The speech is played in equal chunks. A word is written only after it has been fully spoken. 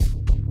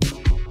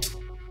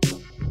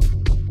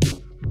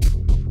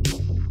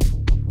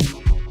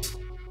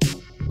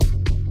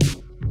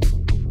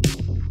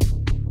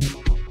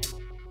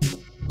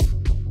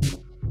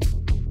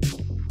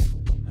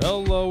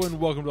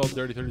welcome to all the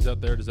Dirty 30s out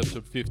there. It is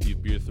episode 50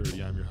 of Beer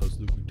 30. I'm your host,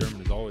 Luke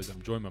McDermott. As always,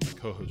 I'm joined by my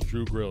co-host,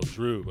 Drew Grill.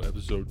 Drew,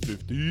 episode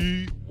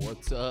 50.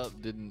 What's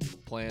up?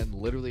 Didn't plan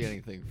literally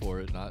anything for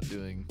it. Not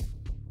doing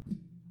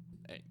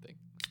anything.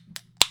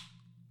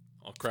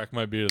 I'll crack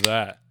my beer to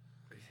that.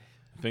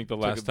 I think the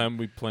last time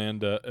we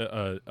planned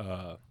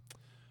a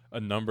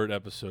numbered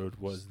episode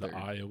was 30. the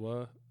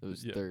Iowa. It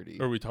was 30.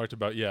 Or we talked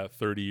about,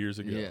 30 years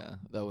ago. Yeah,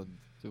 that one.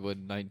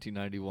 When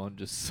 1991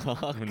 just sucked.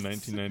 When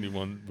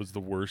 1991 was the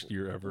worst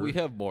year ever. We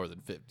have more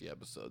than 50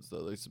 episodes,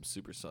 though. There's some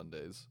Super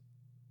Sundays,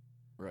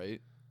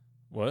 right?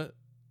 What?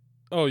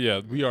 Oh,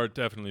 yeah, we are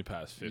definitely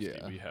past 50.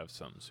 Yeah. We have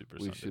some Super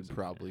We Sundays should in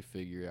probably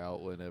figure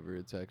out whenever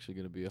it's actually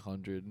going to be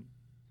 100.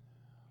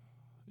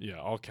 Yeah,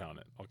 I'll count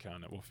it.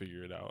 We'll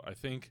figure it out. I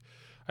think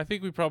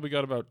we probably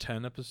got about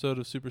 10 episodes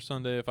of Super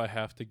Sunday if I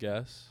have to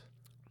guess.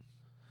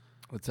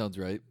 That sounds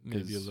right.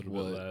 Maybe a little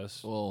bit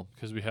less. Well,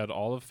 because we had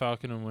all of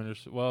Falcon and Winter.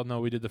 Well, no,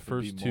 we did the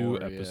first be two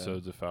more,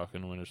 episodes of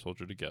Falcon and Winter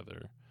Soldier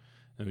together,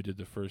 and we did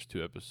the first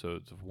two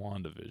episodes of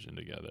WandaVision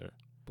together.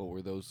 but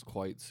were those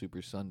quite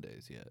Super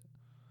Sundays yet?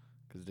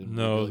 Cause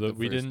No, we first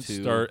didn't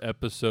two? start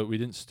episode. We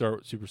didn't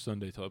start Super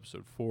Sunday till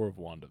episode 4 of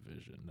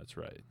WandaVision. That's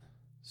right.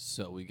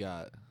 So we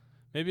got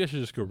Maybe I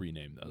should just go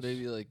rename those.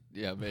 maybe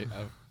maybe.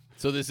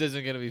 So this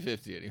isn't going to be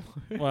 50 anymore.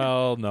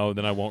 Well, no,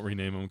 then I won't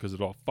rename them because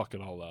it'll fuck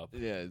it all up.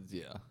 Yeah.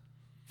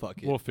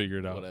 Fuck it. We'll figure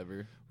it out.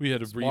 Whatever. We had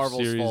a It's brief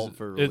Marvel's series. fault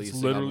for It's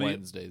releasing literally on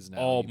Wednesdays now.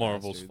 all you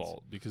Marvel's bastards.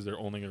 fault because they're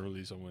only going to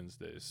release on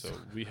Wednesdays. So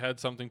we had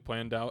something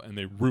planned out and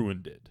they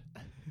ruined it.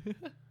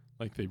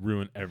 Like they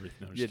ruined everything.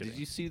 No, I'm just kidding. Did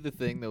you see the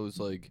thing that was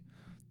like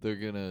they're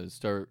going to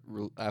start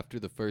after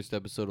the first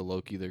episode of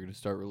Loki, they're going to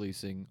start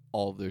releasing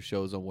all of their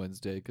shows on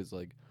Wednesday cuz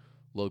like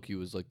Loki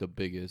was like the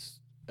biggest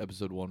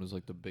episode 1 was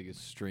like the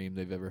biggest stream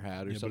they've ever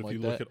had or Yeah, something but if you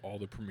like look that. at all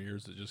the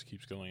premieres, it just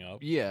keeps going up.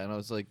 Yeah, and I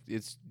was like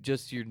it's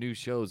just your new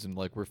shows and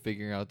like we're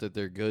figuring out that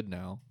they're good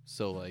now.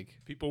 So like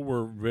People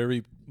were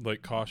very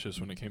like cautious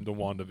when it came to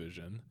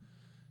WandaVision.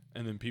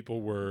 And then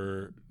people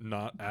were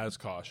not as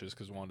cautious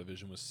because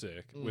WandaVision was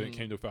sick when it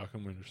came to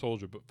Falcon and Winter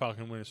Soldier. But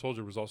Falcon and Winter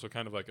Soldier was also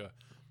kind of like it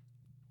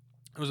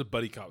was a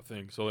buddy cop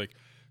thing. So like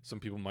some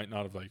people might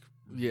not have like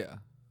yeah.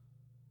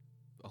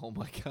 Oh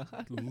my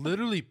god.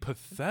 literally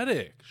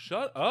pathetic.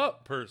 Shut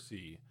up,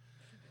 Percy.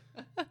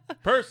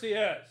 Percy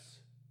S.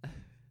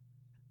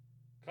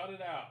 Cut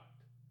it out.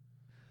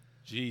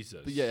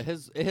 Jesus. But yeah, it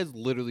has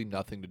literally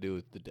nothing to do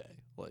with the day.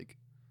 Like,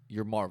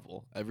 you're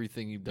Marvel.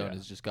 Everything you've done Yeah.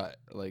 has just got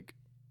like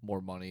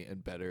more money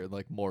and better and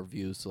like more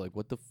views. So like,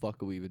 what the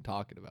fuck are we even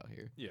talking about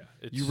here? Yeah,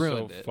 it's You so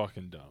ruined it.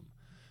 fucking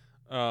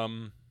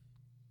dumb.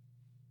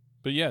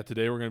 But yeah,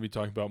 today we're going to be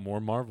talking about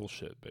more Marvel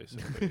shit,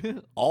 basically.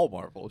 All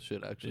Marvel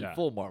shit, actually. Yeah.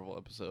 Full Marvel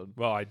episode.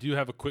 Well, I do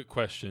have a quick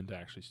question to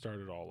actually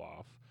start it all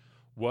off.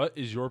 What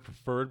is your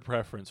preferred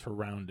preference for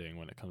rounding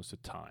when it comes to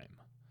time?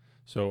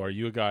 So are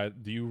you a guy,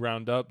 do you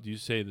round up? Do you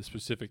say the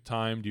specific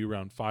time? Do you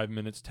round 5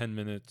 minutes, 10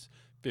 minutes,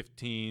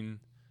 15?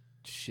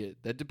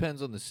 Shit, that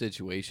depends on the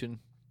situation.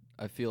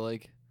 I feel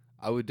like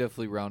I would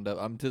definitely round up.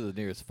 I'm to the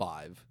nearest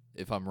 5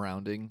 if I'm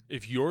rounding.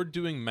 If you're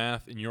doing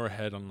math in your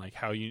head on like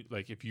how you,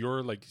 like if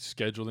you're like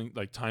scheduling,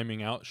 like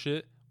timing out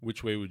shit,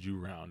 which way would you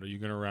round? Are you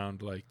going to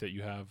round like that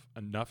you have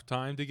enough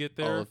time to get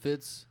there? Oh, if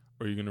it's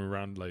Or are you going to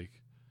round like,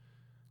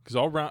 because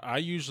I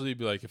usually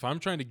be like, if I'm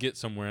trying to get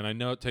somewhere and I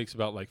know it takes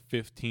about like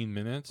 15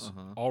 minutes,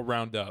 I'll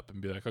round up and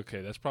be like,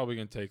 okay, that's probably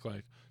going to take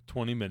like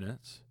 20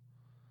 minutes.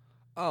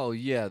 oh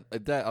yeah,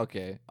 that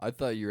okay. I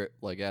thought you were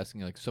like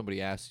asking like somebody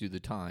asked you the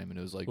time and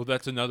it was like Well,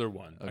 that's another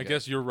one. I Okay.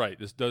 guess you're right.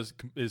 This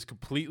is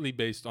completely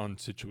based on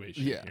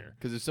situation yeah. here.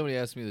 Because if somebody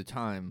asked me the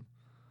time,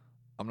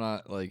 I'm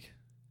not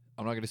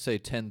gonna say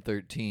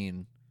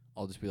 10:13.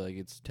 I'll just be like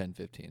it's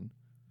 10:15,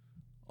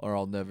 or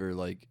I'll never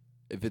like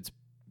if it's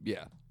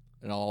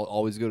and I'll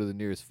always go to the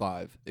nearest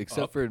 5,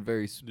 except Up. for in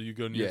very Do you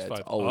go nearest it's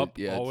 5 always,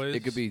 up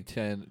it could be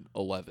 10:11.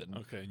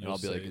 Okay, and and you'll I'll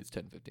be like say- it's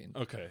 10:15.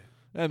 Okay.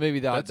 And maybe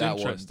That's that one,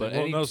 interesting. but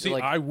Well, any, no, see,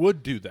 like, I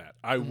would do that.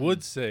 I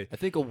would say I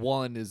think a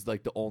 1 is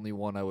like the only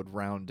one I would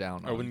round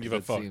down. I on, wouldn't give 'cause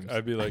a fuck. that seems-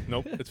 I'd be like,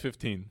 nope, it's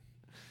 15.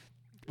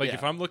 Like Yeah.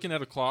 if I'm looking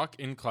at a clock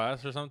in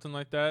class or something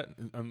like that,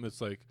 it's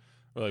like,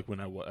 or like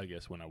when I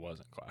guess when I was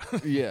in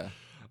class, yeah.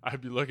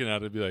 I'd be looking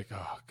at it and be like,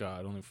 oh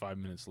god, only 5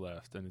 minutes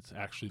left, and it's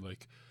actually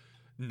like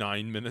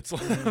 9 minutes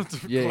left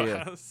of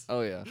Yeah. class. Oh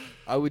yeah.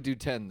 I would do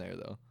 10 there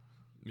though.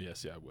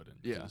 Yes, yeah, I wouldn't.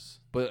 Yeah. 'cause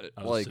But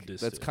I was like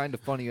sadistic. that's kind of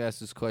funny you asked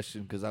this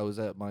question because I was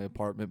at my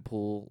apartment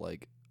pool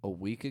like a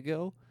week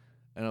ago,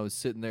 and I was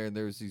sitting there and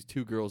there was these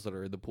 2 girls that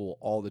are in the pool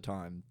all the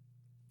time,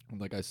 and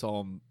like I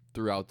saw them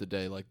throughout the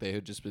day, like they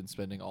had just been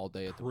spending all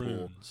day at the pool,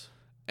 prunes.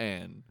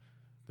 and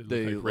They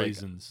they, look like like,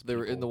 raisins. they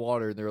were in the people.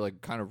 water and they were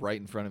like kind of right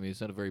in front of me.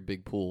 It's not a very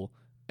big pool,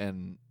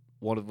 and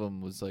one of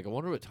them was like, "I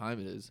wonder what time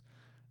it is,"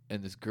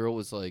 and this girl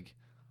was like,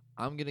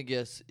 "I'm gonna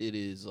guess it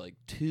is like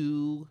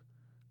 2,"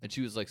 and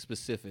she was like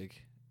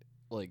specific,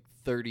 like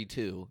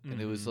 32, and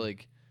it was Mhm.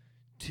 like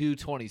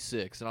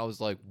 2:26, and I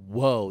was like,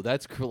 "Whoa,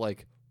 that's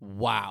like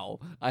wow."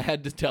 I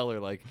had to tell her,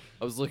 like,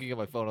 I was looking at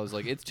my phone, I was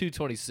like, "It's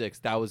 2:26.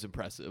 That was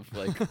impressive.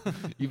 Like,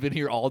 you've been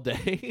here all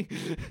day."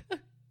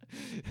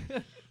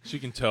 She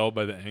can tell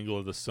by the angle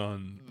of the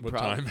sun what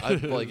time I,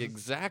 it is. like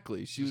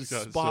exactly. She was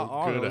got spot so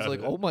on. good I was at like,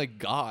 it. oh my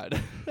god.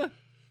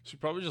 She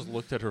probably just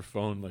looked at her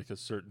phone like a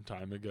certain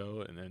time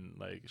ago, and then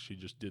like she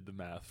just did the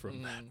math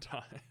from that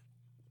time.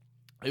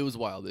 It was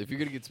wild. If you're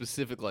gonna get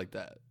specific like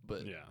that,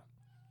 but Yeah.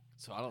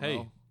 so I don't Hey,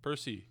 know.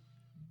 Percy,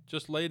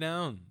 just lay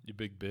down, you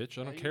big bitch.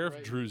 I Now don't you're care if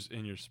right. Drew's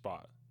in your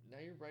spot. Now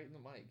you're right in the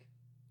mic.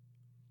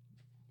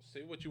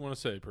 Say what you want to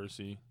say,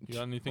 Percy. You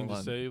got anything Hold to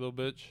on. say, little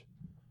bitch?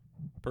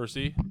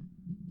 Percy?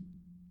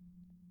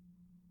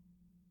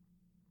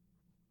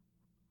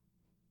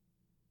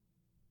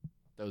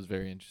 That was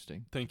very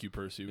interesting. Thank you,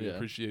 Percy. We Yeah.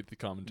 appreciate the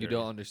commentary. You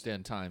don't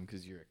understand time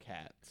because you're a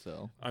cat.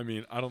 So I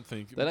mean, I don't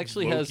think That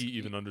actually Loki has-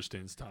 even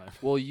understands time.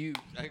 well, you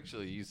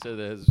said that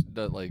has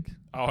not like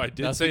Oh, I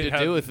did nothing say to it had,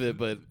 do with it,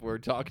 but we're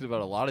talking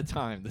about a lot of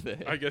time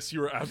today. I guess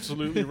you were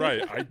absolutely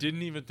right. I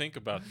didn't even think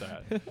about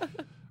that.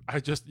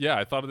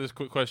 I thought of this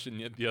quick question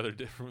the other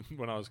day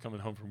when I was coming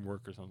home from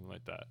work or something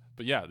like that.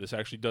 But yeah, this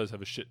actually does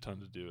have a shit ton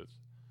to do with.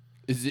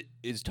 Is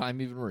time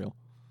even real?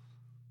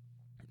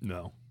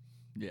 No.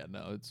 Yeah,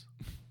 no, it's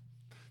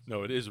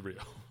No, it is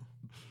real.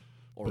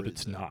 or But is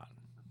it's it? not.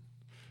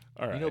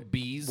 All right. You know,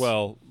 bees.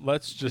 Well,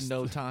 let's just just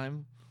know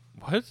time.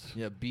 What?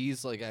 Yeah,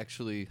 bees like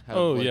actually have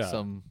Oh, like yeah.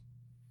 some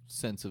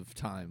sense of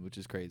time, which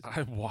is crazy.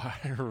 I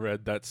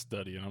read that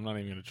study, and I'm not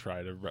even going to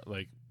try to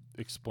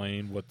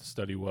explain what the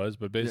study was,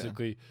 but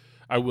basically,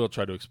 I will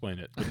try to explain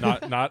it,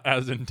 but not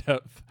as in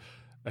depth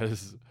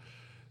as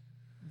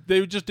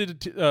they just did it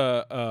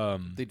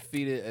They'd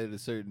feed it at a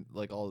certain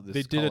all of this.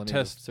 They did a colony at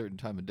test certain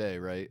time of day,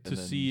 right? to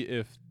see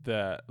if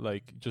that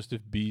just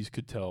if bees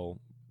could tell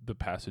the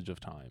passage of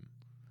time.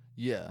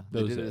 Yeah, That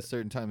they was did it at a it.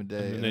 certain time of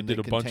day, then they did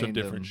a bunch of contained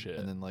different them shit.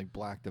 and then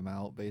blacked them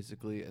out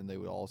basically, and they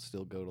would all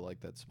still go to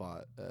that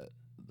spot at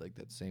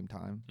that same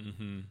time.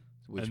 Mm-hmm.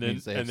 Which and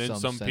means they have then some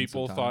sense of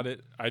people time. thought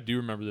it. I do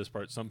remember this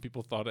part. Some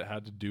people thought it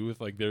had to do with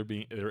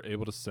they're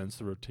able to sense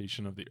the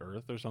rotation of the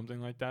Earth or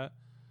something like that.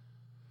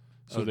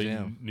 So Oh, they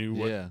damn. knew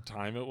Yeah. what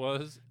time it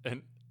was,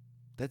 and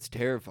That's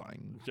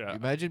terrifying. Yeah.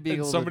 Imagine being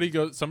and able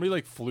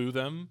somebody flew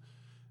them,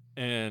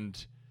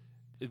 and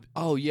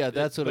Oh yeah,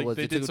 that's what it was.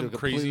 They took did it to some a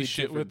crazy completely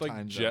shit with different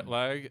time jet zone.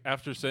 lag.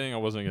 After saying I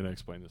wasn't going to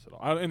explain this at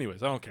all.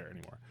 Anyways, I don't care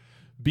anymore.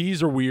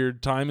 Bees are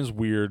weird. Time is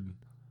weird.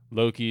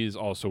 Loki is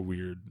also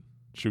weird.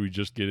 Should we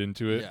just get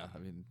into it? Yeah, I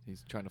mean,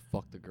 he's trying to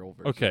fuck the girl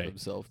version Okay. of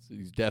himself. So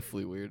he's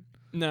definitely weird.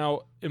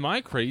 Now, am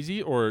I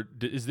crazy or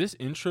is this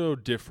intro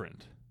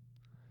different?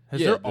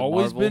 Has Yeah, there the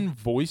always Marvel- been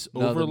voice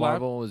No, the overlap?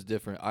 Marvel one was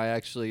different. I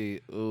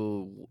actually,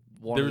 one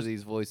There's- of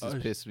these voices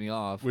pissed me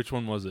off. Which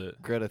one was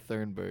it? Greta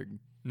Thunberg.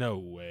 No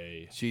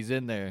way. She's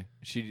in there.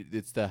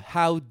 It's the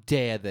how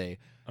dare they?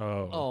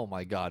 Oh. Oh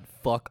my god,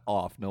 fuck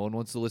off. No one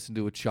wants to listen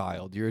to a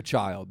child. You're a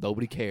child.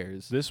 Nobody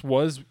cares. This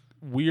was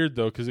weird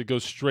though, because it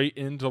goes straight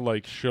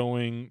into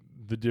showing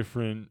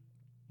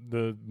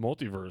the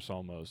multiverse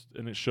almost,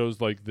 and it shows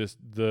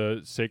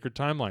the sacred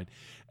timeline,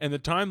 and the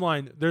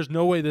timeline. There's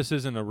no way this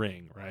isn't a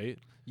ring, right?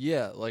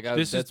 Yeah,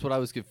 This that's is- what I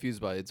was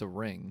confused by. It's a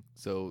ring,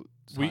 so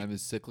We- time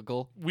is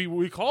cyclical.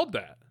 We called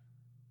that.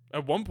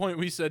 At one point,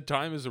 we said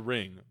time is a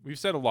ring. We've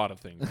said a lot of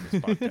things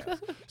in this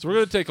podcast, so we're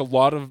gonna take a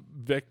lot of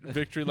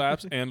victory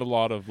laps and a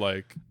lot of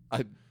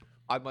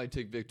I might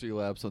take victory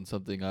laps on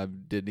something I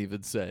didn't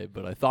even say,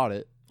 but I thought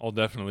it. I'll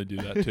definitely do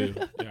that too.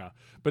 Yeah.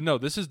 But no,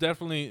 this is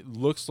definitely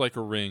looks like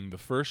a ring. The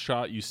first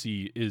shot you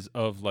see is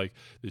of the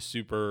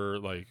super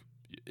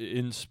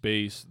in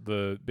space,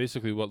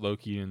 basically what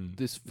Loki and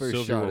This first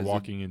Sylvia shot were is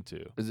walking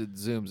into. As it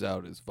zooms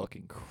out, is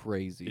fucking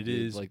crazy. It dude.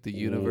 is the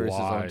universe is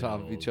on top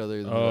of wild. each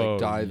other, then Oh, they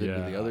dive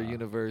into the other yeah.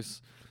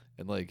 universe,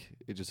 and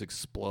it just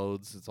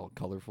explodes. It's all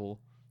colorful.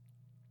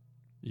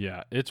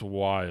 Yeah, it's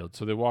wild.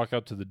 So they walk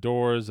up to the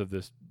doors of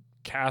this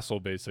castle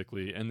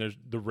basically, and there's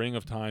the ring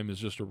of time is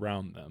just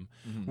around them,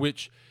 Mhm.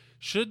 which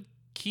should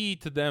key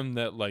to them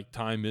that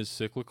time is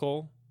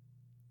cyclical.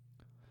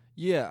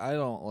 Yeah,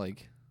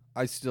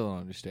 I still don't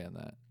understand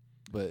that,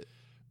 but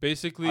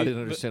Basically, I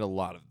didn't understand a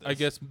lot of this. I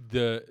guess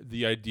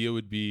the idea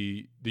would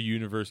be the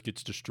universe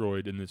gets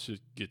destroyed and this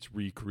just gets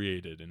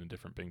recreated in a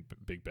different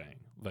big bang.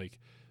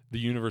 The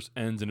universe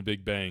ends in a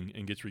big bang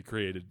and gets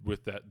recreated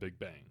with that big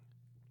bang.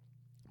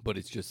 but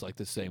it's just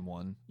the same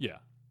one. Yeah,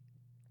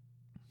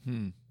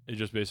 It it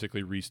just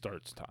basically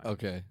restarts time.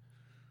 Okay.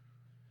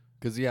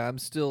 Because I'm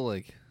still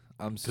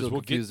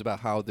we'll confused about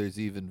how there's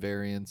even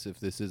variance if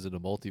this isn't a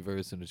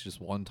multiverse and it's just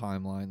one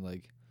timeline.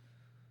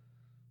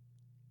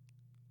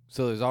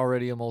 So there's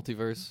already a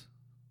multiverse,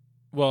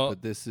 Well,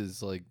 but this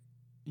is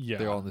yeah,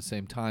 they're all in the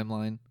same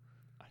timeline,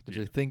 which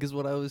I dude, think is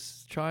what I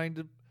was trying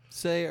to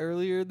say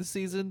earlier in the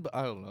season. But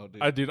I don't know,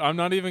 dude. I'm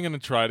not even gonna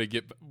try to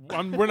get.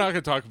 We're not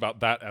gonna talk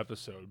about that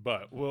episode,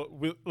 but we'll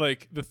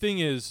the thing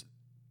is,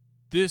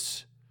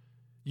 this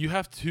you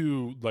have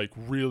to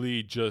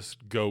really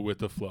just go with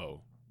the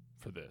flow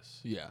for this.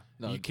 Yeah,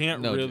 no, You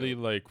can't no really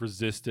joke.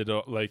 resist it.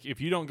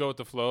 If you don't go with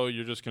the flow,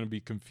 you're just going to be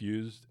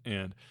confused.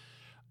 And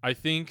I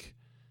think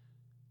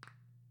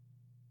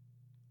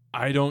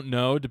I don't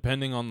know,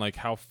 depending on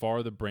how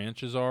far the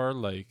branches are,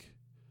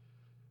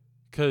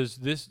 because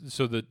the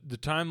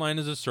timeline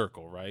is a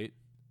circle, right?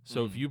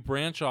 So if you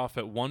branch off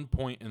at one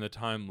point in the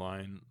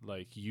timeline,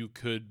 like you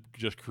could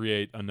just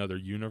create another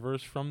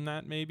universe from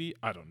that, maybe.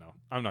 I don't know.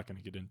 I'm not going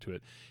to get into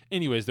it.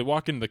 Anyways, they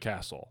walk into the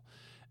castle,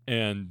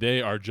 and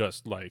they are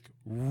just like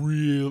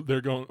real.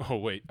 They're going. Oh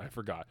wait, I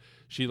forgot.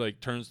 She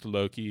like turns to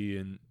Loki,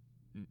 and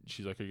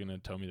she's like, "Are you going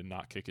to tell me to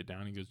not kick it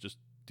down?" He goes, "Just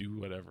do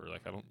whatever."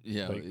 Like I don't.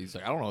 Yeah, like, he's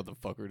like, I don't know what the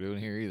fuck we're doing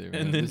here either.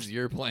 Man. And then- This is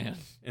your plan.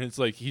 And it's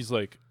like he's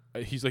like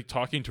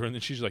talking to her, and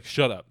then she's like,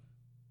 "Shut up.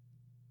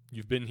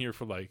 You've been here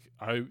for like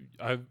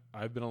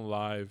I've been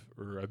alive,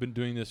 or I've been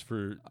doing this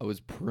for I was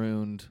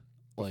pruned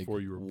like Before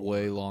you were born.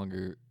 way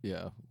longer.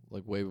 Yeah,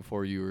 like way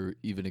before you were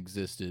even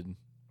existed.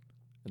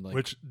 And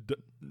like,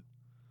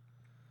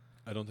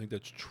 I don't think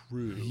that's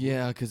true."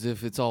 yeah, because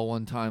if it's all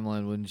one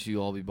timeline, wouldn't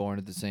you all be born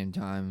at the same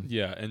time?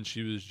 Yeah, and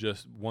she was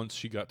just once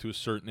she got to a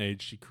certain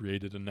age, she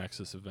created a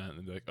Nexus event,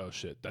 and be like, "Oh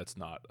shit, that's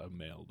not a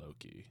male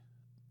Loki,"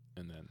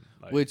 and then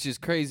like, Which is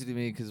crazy to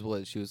me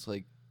because she was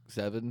like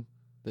 7.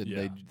 Then Yeah.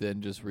 they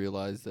then just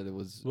realized that it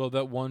was. well,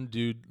 that one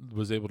dude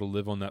was able to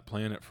live on that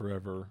planet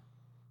forever.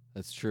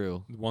 That's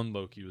true. One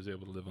Loki was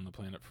able to live on the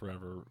planet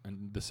forever,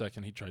 and the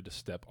second he tried to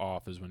step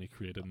off is when he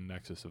created a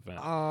Nexus event.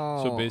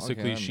 Oh, So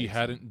basically, okay, that she makes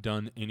hadn't sense.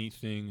 done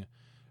anything.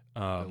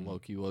 That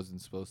Loki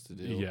wasn't supposed to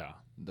do. Yeah,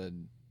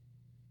 Then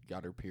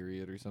got her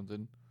period or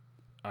something.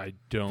 I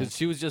don't. Because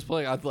she was just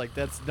playing. I'm like,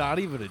 that's not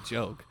even a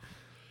joke.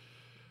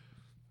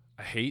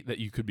 I hate that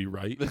you could be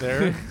right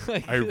there.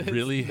 Like, I it's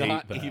really hate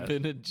not that.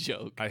 even a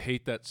joke. I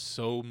hate that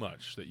so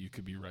much that you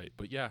could be right.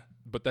 But yeah,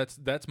 but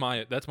that's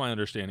my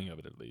understanding of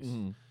it at least.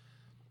 Mhm.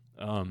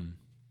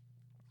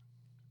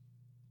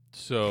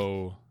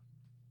 So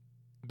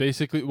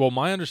basically, well,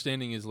 my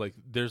understanding is like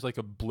there's like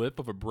a blip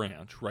of a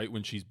branch right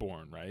when she's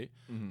born, right?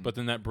 Mhm. But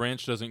then that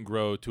branch doesn't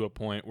grow to a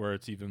point where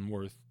it's even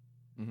worth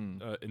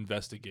Mhm.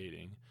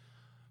 investigating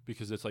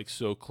because it's like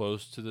so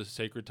close to the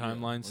sacred Yeah,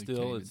 timeline like, still.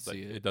 can't even It's like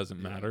see it it. doesn't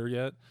Yeah. matter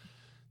yet.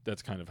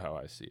 That's kind of how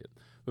I see it.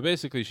 But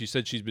basically, she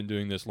said she's been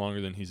doing this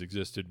longer than he's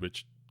existed,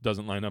 which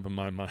doesn't line up in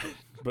my mind.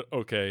 But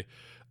okay,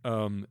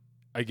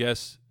 I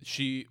guess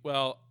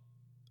well,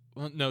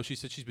 no, she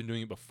said she's been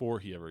doing it before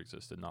he ever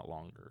existed, not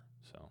longer.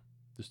 So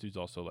this dude's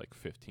also like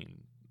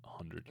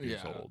 1,500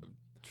 years Yeah. old.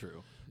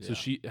 True. So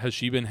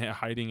she been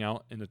hiding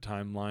out in a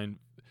timeline.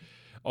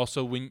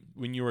 Also,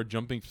 when you are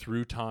jumping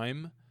through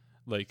time,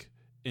 like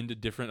into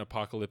different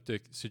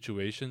apocalyptic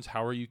situations,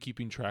 how are you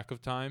keeping track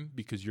of time?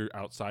 Because you're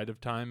outside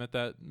of time at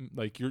that.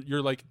 Like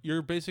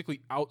you're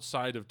basically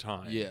outside of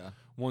time. Yeah.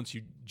 Once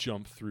you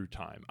jump through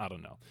time, I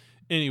don't know.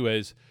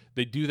 Anyways,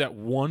 they do that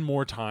one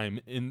more time,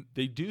 and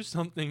they do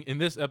something in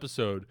this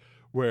episode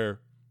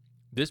where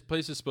this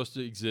place is supposed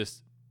to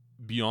exist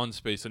beyond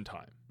space and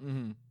time,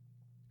 Mm-hmm.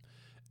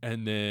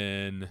 and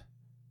then.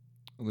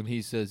 When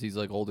he says he's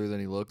like older than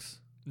he looks.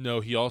 No,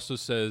 he also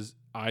says,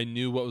 "I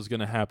knew what was going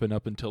to happen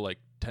up until like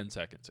 10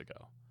 seconds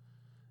ago."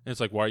 And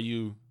it's like,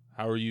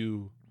 how are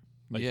you,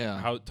 like, Yeah.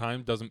 how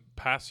time doesn't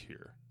pass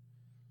here?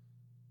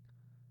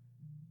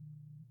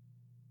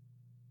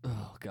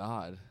 Oh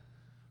God.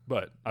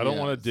 But I don't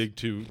want Yes. to dig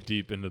too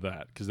deep into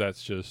that because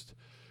that's just,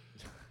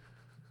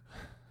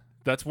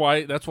 that's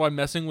why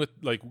messing with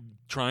like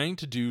trying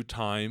to do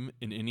time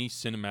in any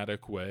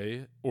cinematic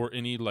way or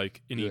any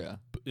Yeah.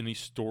 any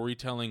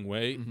storytelling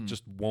way Mhm.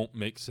 just won't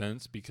make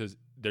sense because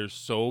there's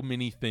so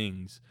many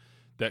things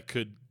that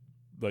could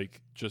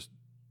like just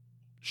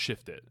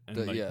shift it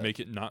and Yeah. make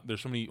it not.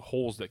 There's so many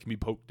holes that can be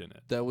poked in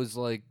it. That was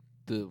like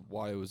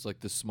why it was like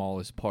the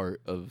smallest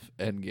part of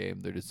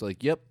Endgame. They're just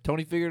like, yep,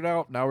 Tony figured it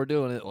out. Now we're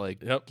doing it.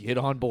 Like, Yep. get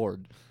on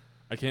board.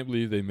 I can't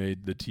believe they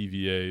made the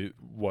TVA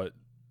what.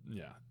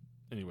 Yeah.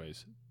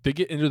 Anyways, they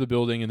get into the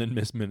building and then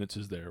Miss Minutes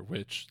is there,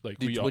 which like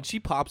Dude, we all. when she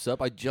pops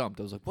up, I jumped.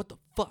 I was like, what the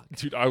fuck?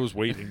 Dude, I was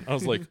waiting. I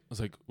was like,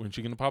 when's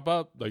she gonna pop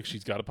up? Like,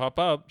 she's got to pop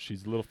up.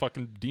 She's a little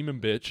fucking demon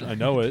bitch. I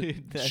know it.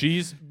 Dude, that-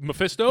 She's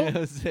Mephisto. I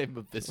was saying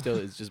Mephisto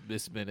is just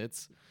Miss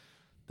Minutes.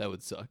 That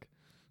would suck.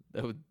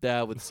 That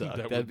would suck.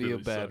 That That'd would be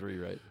really a bad suck.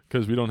 rewrite.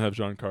 Because we don't have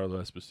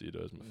Giancarlo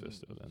Esposito as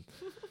Mephisto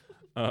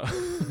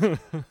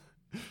then.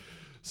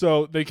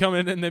 So they come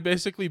in and they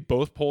basically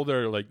both pull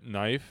their like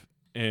knife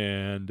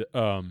and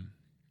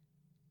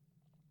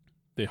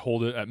they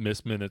hold it at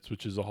Miss Minutes,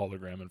 which is a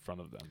hologram in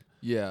front of them.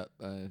 Yeah,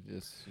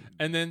 just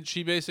And then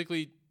she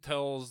basically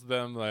tells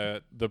them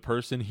that the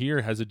person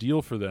here has a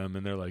deal for them,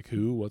 and they're like,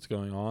 "Who? What's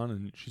going on?"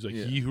 And she's like,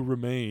 Yeah. "He who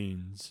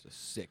remains." a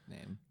sick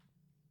name.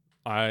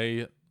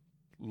 I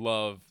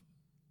love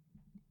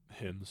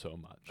him so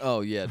much.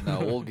 Oh yeah, no,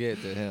 we'll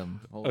get to him.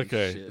 Holy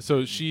Okay, shit.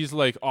 so she's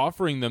like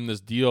offering them this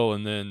deal,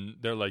 and then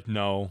they're like,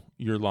 "No,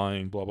 you're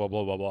lying." Blah blah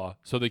blah blah blah.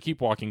 So they keep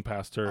walking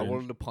past her. I and-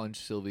 wanted to punch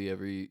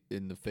Sylvie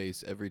in the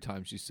face every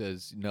time she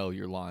says, "No,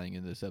 you're lying"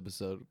 in this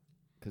episode,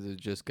 because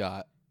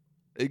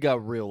it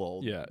got real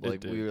old. Yeah, it like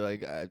did. we were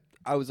like,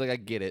 I was like, I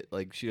get it.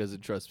 Like she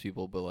doesn't trust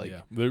people, but like,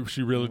 yeah, they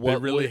really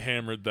what would-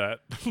 hammered that.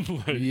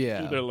 Like,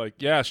 Yeah. they're like,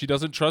 "Yeah, she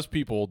doesn't trust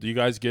people." Do you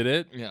guys get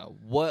it? yeah.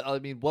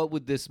 What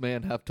would this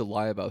man have to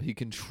lie about? He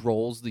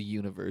controls the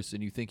universe,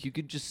 and you think you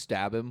could just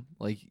stab him?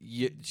 Like,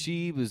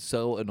 she was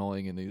so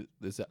annoying in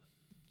this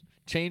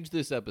Change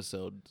this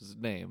episode's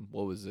name.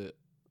 What was it?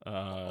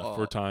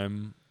 For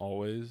time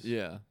always.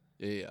 Yeah.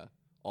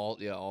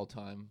 All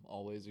time,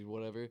 always, or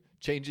whatever.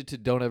 Change it to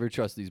 "Don't ever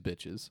trust these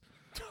bitches."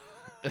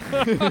 That's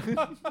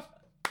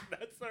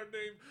our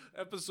name.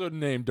 Episode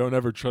name. Don't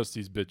ever trust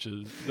these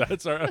bitches.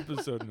 That's our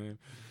episode name.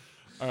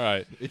 All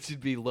right. It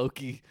should be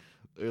Loki,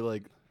 or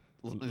like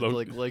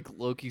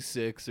Loki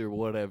 6 or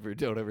whatever.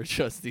 Don't ever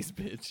trust these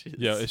bitches.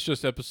 Yeah, it's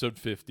just episode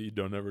 50.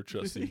 Don't ever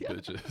trust these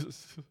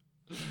bitches.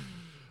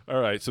 All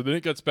right, so then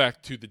it gets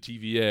back to the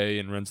TVA,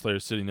 and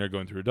Renslayer's sitting there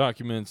going through her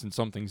documents, and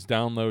something's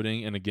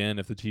downloading. And again,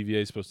 if the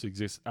TVA is supposed to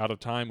exist out of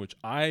time, which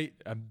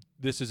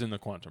this is in the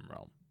quantum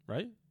realm,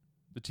 right?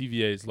 The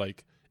TVA is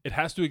like, it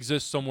has to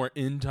exist somewhere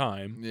in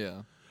time.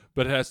 Yeah.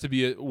 But it has to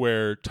be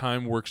where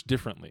time works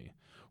differently,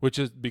 which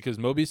is because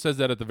Mobius says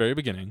that at the very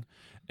beginning,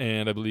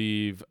 and I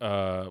believe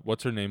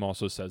what's her name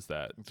also says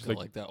that. It's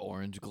like that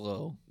orange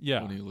glow.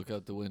 Yeah. When you look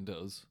out the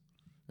windows,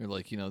 or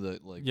like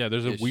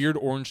there's a weird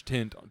orange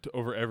tint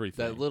over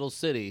everything. That little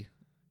city.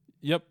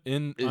 Yep. The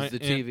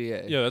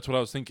TVA. Yeah, that's what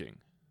I was thinking.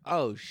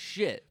 Oh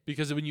shit!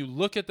 Because when you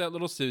look at that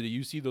little city,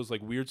 you see those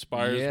like weird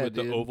spires with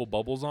the oval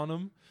bubbles on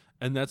them,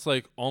 and that's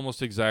like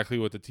almost exactly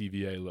what the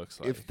TVA looks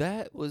like. If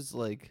that was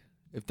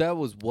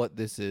what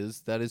this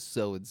is, that is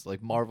so. It's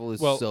like Marvel is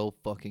so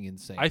fucking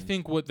insane. I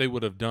think what they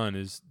would have done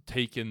is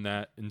taken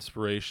that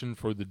inspiration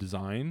for the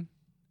design,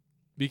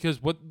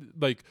 because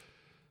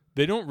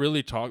they don't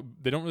really talk.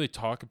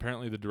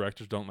 Apparently, the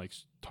directors don't like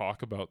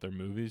talk about their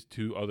movies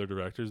to other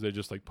directors. They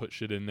just like put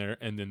shit in there,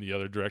 and then the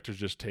other directors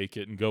just take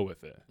it and go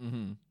with it.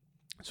 Mm-hmm.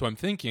 So I'm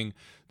thinking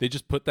they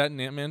just put that in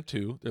Ant-Man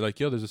 2. They're like,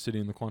 yo, there's a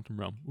city in the quantum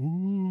realm.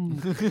 Ooh.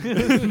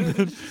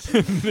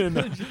 and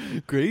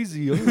then,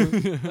 crazy.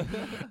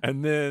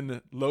 And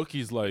then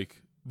Loki's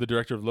like, the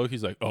director of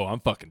Loki's like, oh, I'm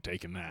fucking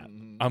taking that.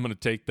 Mm-hmm. I'm going to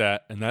take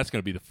that, and that's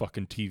going to be the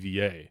fucking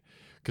TVA.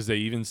 Because they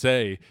even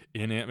say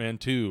in Ant-Man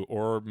 2,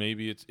 or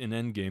maybe it's in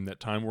Endgame, that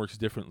time works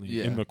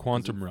differently in the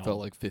quantum realm. Felt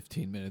like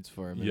 15 minutes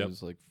for him. Yep. It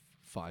was like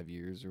 5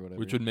 years or whatever.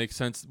 Which would make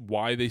sense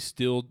why they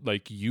still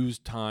like use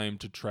time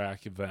to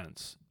track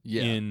events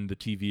in the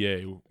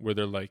TVA, where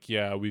they're like,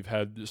 yeah, we've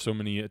had so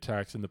many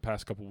attacks in the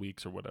past couple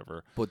weeks or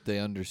whatever. But they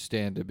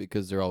understand it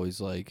because they're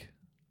always like,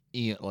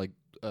 Mobius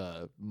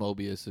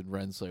and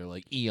Renslayer,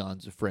 like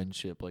eons of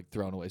friendship like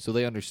thrown away. So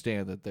they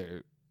understand that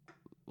they're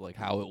like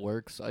how it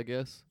works, I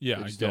guess. Yeah,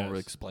 they just don't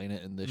really explain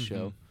it in this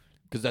show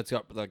because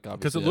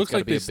because it looks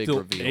like they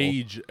still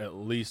age at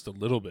least a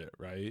little bit,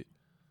 right?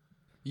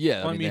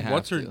 Yeah, well, I mean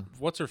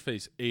what's her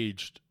face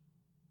aged?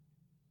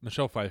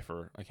 Michelle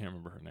Pfeiffer. I can't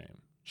remember her name.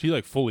 She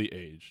like fully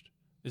aged.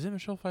 Is it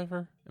Michelle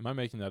Pfeiffer? Am I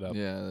making that up?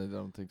 Yeah, I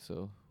don't think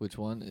so. Which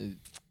one?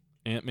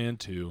 Ant-Man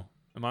 2.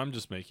 I'm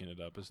just making it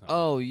up. It's not.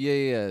 Oh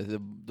yeah,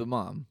 the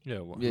mom.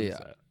 Yeah, yeah.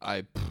 That?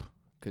 I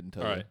couldn't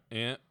tell. All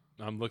right,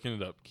 I'm looking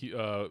it up.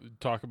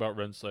 Talk about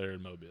Renslayer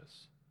and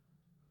Mobius.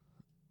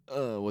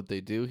 What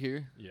they do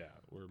here? Yeah,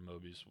 where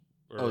Mobius.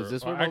 Is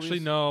this where actually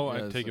Mobius? No?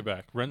 Yeah, I take it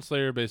back.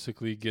 Renslayer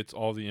basically gets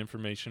all the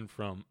information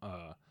from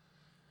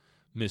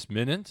Miss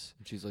Minutes.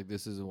 She's like,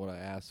 "This isn't what I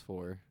asked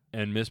for."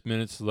 And Miss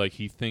Minutes like,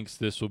 he thinks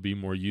this will be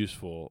more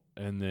useful,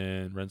 and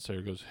then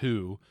Renslayer goes,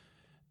 "Who?"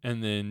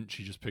 And then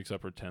she just picks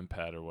up her temp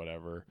pad or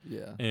whatever.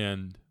 Yeah.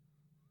 And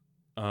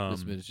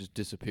Miss Minutes just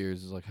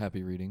disappears. It's like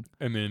happy reading.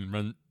 And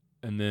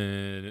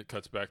then it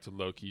cuts back to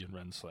Loki and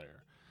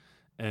Renslayer,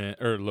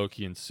 or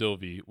Loki and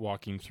Sylvie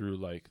walking through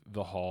like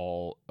the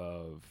hall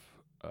of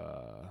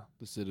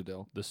the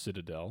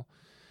Citadel.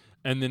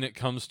 And then it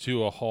comes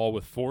to a hall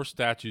with 4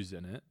 statues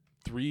in it,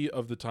 3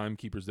 of the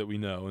timekeepers that we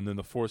know, and then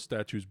the 4th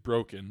statue's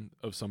broken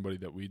of somebody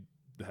that we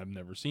have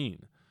never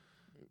seen.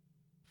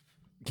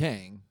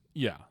 Kang.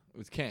 Yeah. It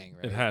was Kang,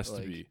 right? It has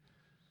to be.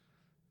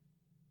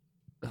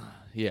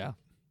 Yeah.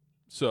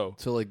 So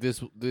like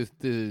this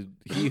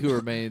He Who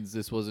Remains,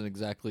 this wasn't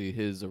exactly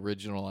his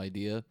original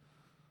idea.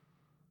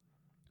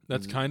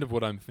 That's kind of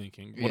what I'm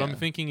thinking. What I'm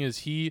thinking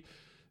is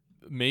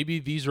maybe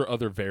these are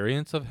other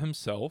variants of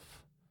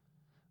himself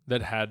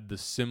that had the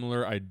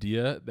similar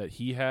idea that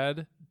he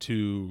had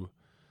to.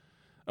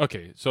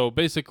 Okay, so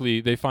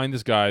basically they find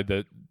this guy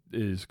that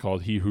is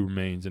called He Who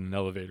Remains in an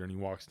elevator, and he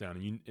walks down,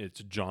 and it's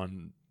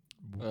Jonathan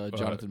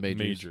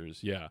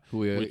Majors, yeah, who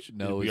we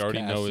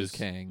already know is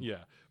Kang.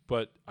 Yeah,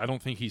 but I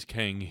don't think he's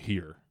Kang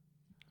here.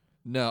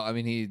 No, I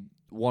mean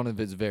one of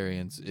his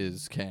variants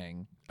is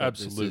Kang.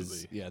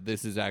 Absolutely.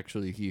 This is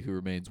actually He Who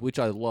Remains, which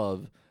I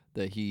love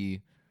that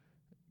he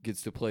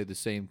gets to play the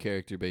same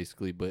character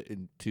basically, but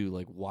in 2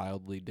 like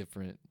wildly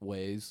different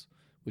ways,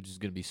 which is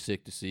going to be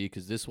sick to see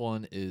because this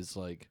one is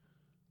like.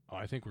 Oh,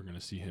 I think we're going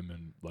to see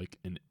him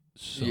in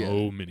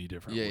so many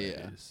different ways.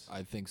 Yeah,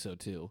 I think so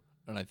too,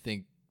 and I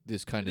think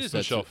this kind of sets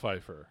Michelle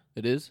Pfeiffer.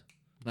 It is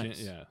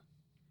nice. Yeah.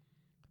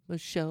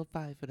 Michelle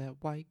Pfeiffer, that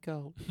white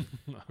goat.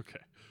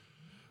 Okay,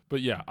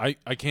 but yeah,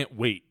 I can't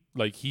wait.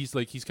 Like he's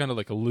kind of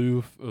like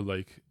aloof,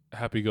 like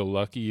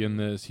happy-go-lucky in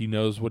this. He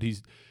knows what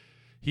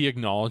he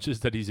acknowledges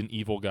that he's an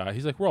evil guy.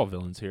 He's like, we're all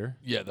villains here.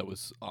 Yeah, that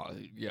was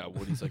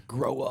what he's like,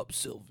 grow up,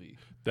 Sylvie.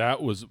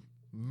 That was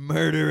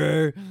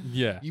murderer.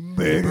 Yeah, you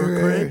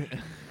murderer.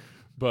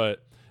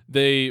 But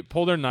they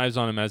pull their knives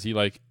on him as he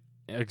like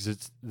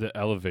exits the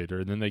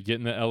elevator, and then they get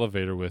in the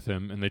elevator with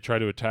him and they try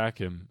to attack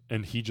him,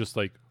 and he just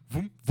like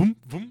vroom, vroom,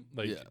 vroom,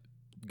 like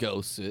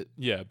ghosts it.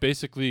 Yeah,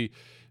 basically,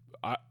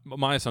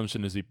 my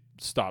assumption is he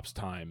stops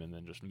time and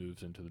then just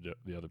moves into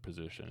the other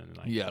position, and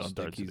then I don't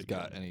think he's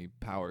got any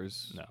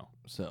powers. No,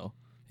 so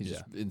he's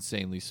just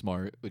insanely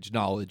smart, which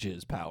knowledge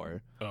is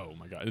power. Oh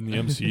my god! In the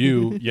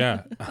MCU,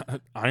 yeah,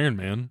 Iron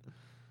Man.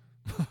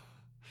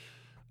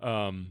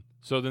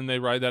 So then they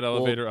ride that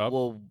elevator up.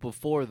 Well,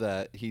 before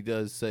that, he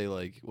does say,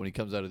 like, when he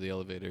comes out of the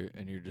elevator,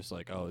 and you're just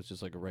like, oh, it's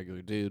just like a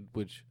regular dude,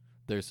 which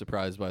they're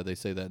surprised by. They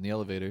say that in the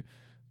elevator.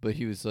 But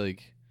he was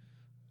like,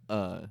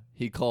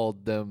 he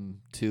called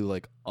them two,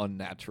 like,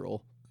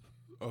 unnatural.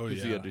 Oh,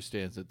 because he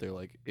understands that they're,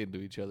 like, into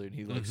each other. And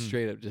he, like,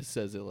 straight up just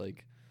says it,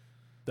 like.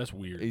 That's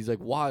weird. He's like,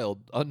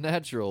 wild,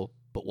 unnatural,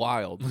 but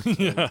wild.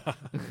 Yeah.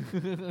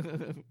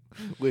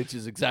 Which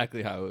is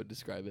exactly how I would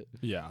describe it.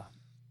 Yeah.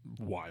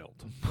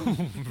 Wild.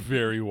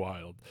 Very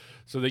wild.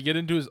 So they get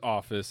into his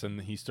office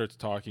and he starts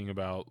talking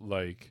about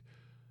like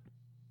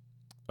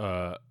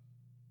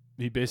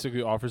he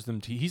basically offers them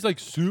tea. He's like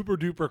super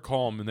duper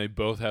calm, and they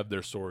both have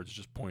their swords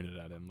just pointed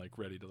at him, like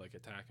ready to like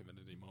attack him at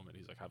any moment.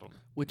 He's like, I don't know.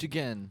 Which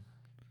again,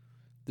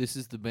 this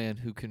is the man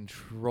who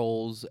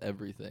controls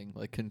everything,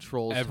 like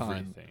controls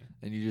time.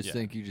 And you just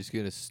think you're just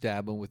gonna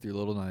stab him with your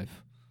little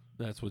knife.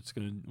 That's what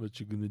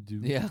you're gonna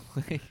do. Yeah.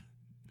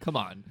 Come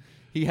on.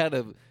 He had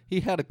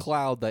a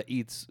cloud that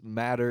eats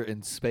matter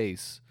and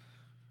space.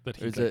 That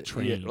he like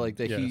trained. Like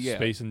that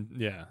space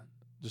and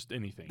just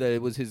anything. That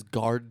it was his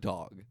guard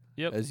dog.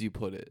 Yep. As you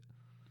put it.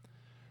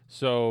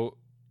 So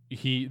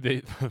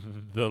the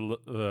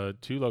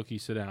two Loki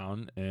sit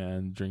down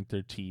and drink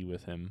their tea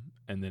with him,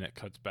 and then it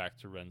cuts back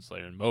to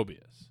Renslayer and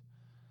Mobius.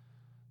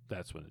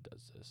 That's when it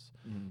does this.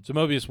 Mm. So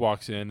Mobius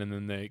walks in, and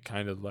then they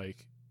kind of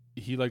like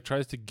he like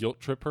tries to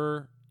guilt trip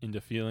her into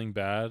feeling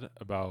bad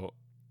about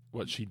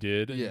what she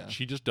did, and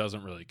she just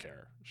doesn't really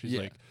care. She's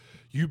like,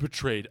 you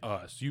betrayed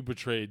us, you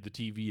betrayed the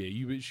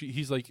TVA,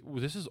 he's like, well,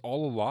 this is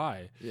all a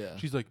lie.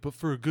 She's like, but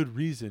for a good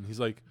reason. He's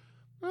like,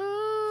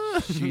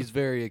 she's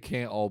very, it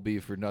can't all be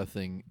for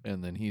nothing,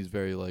 and then he's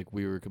very like,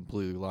 we were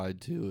completely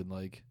lied to, and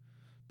like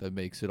that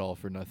makes it all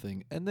for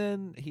nothing. And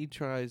then he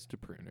tries to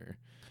prune her,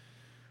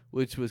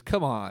 which was,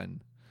 come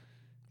on,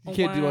 you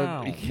can't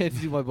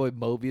do my boy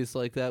Mobius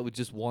like that with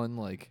just one,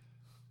 like,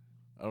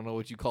 I don't know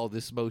what you call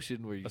this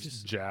motion where you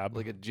just jab,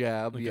 like a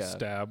jab, like a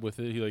stab with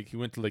it. He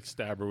went to like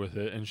stab her with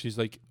it, and she's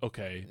like,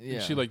 okay.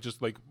 And she like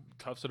just like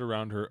cuffs it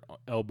around her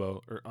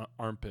elbow or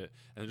armpit,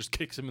 and just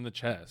kicks him in the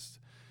chest.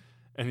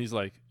 And he's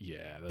like,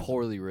 yeah, that's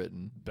poorly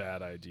written,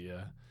 bad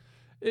idea.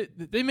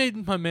 They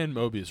made my man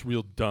Mobius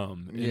real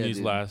dumb in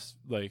these last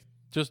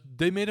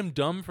they made him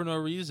dumb for no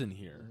reason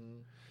here.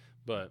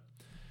 But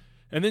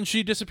and then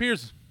she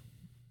disappears,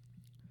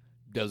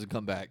 doesn't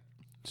come back.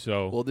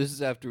 So well, this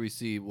is after we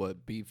see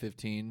what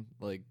B-15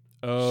 like.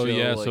 Oh show,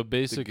 yeah, like, so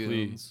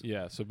basically,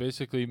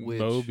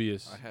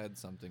 Mobius. I had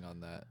something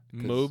on that.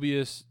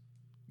 Mobius,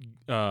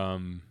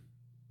 and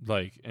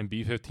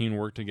B-15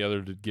 work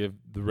together to give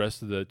the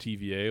rest of the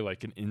TVA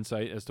like an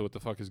insight as to what the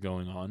fuck is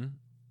going on.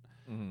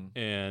 Mm-hmm.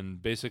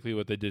 And basically,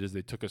 what they did is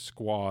they took a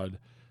squad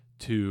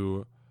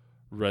to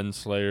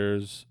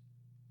Renslayer's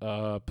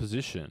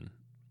position.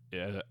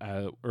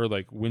 Or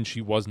like when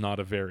she was not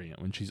a variant,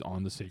 when she's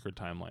on the sacred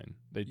timeline,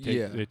 they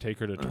take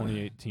her to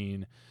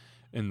 2018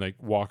 and like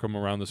walk them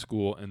around the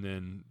school, and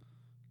then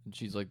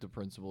she's like the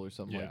principal or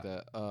something like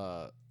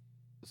that.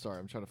 Sorry,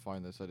 I'm trying to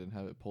find this. I didn't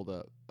have it pulled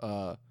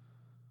up.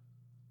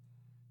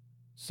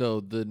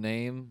 So the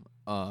name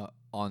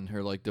on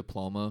her like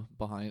diploma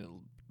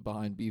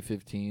behind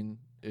B-15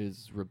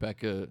 is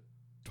Rebecca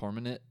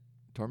Torminette.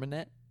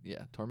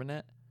 Yeah,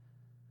 Torminette,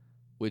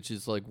 which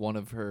is like one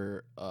of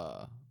her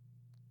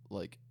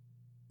like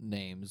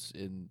names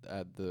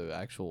at the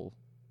actual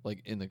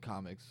like in the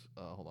comics.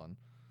 Hold on.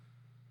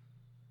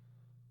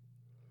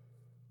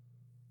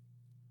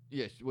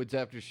 Yeah, it's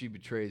after she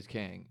betrays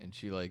Kang, and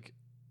she like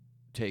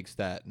takes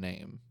that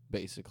name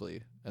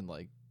basically, and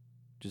like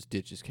just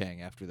ditches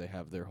Kang after they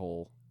have their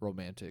whole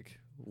romantic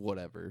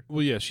whatever.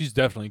 Well, yeah, she's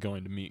definitely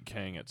going to meet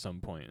Kang at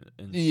some point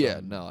in I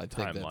think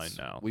timeline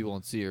now. We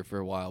won't see her for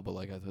a while, but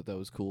like I thought that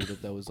was cool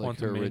that was like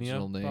her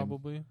original name.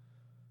 Probably.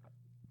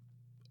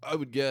 I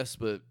would guess,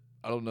 but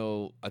I don't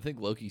know. I think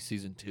Loki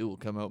season 2 will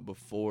come out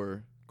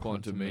before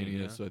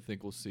Quantumania, so I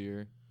think we'll see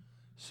her.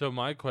 So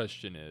my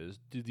question is,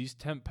 do these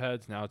temp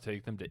pads now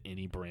take them to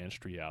any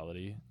branched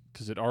reality?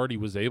 Because it already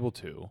was able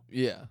to.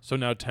 Yeah. So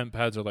now temp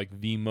pads are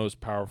like the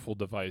most powerful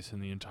device in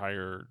the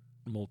entire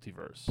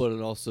multiverse. But it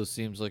also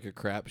seems like a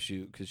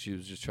crapshoot because she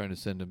was just trying to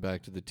send him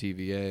back to the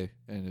TVA,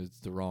 and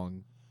it's the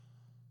wrong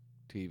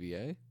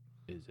TVA.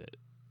 Is it?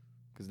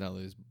 Because now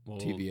there's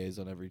TVAs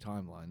on every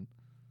timeline.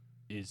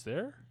 Is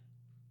there?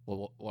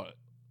 Well, what?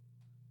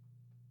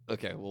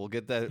 Okay, we'll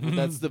get that.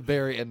 That's the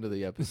very end of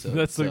the episode.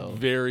 That's the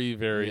very,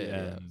 very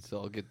end. So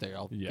I'll get there.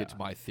 I'll get to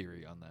my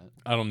theory on that.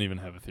 I don't even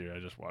have a theory. I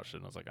just watched it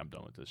and I was like, I'm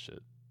done with this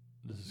shit.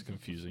 This is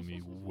confusing me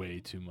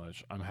way too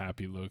much. I'm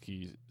happy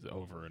Loki's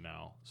over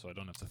now, so I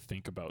don't have to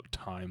think about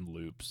time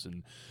loops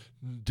and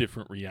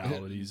different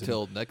realities.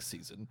 Until next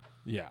season.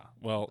 Yeah.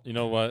 Well, you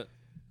know what?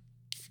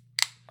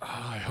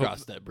 I hope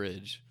Cross that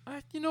bridge.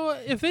 you know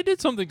what? If they did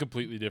something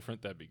completely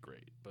different, that'd be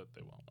great. But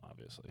they won't,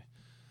 obviously.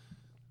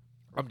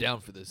 I'm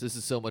down for this. This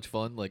is so much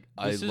fun. Like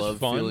This I is love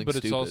fun, feeling but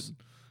stupid. it's also.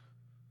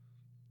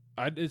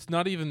 It's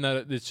not even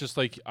that. It's just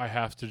like I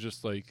have to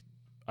just like.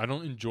 I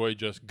don't enjoy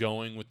just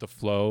going with the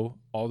flow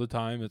all the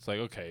time. It's like,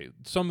 okay,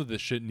 some of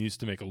this shit needs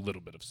to make a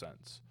little bit of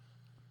sense.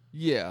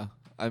 Yeah,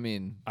 I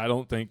mean, I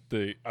don't think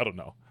I don't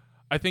know.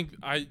 I think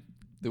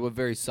they went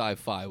very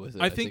sci-fi with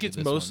it. I think it's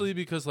in this mostly one.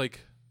 because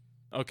like,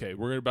 okay,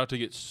 we're about to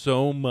get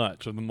so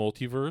much of the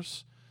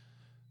multiverse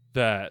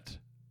that,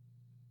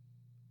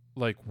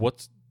 like,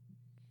 what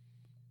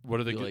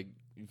are they?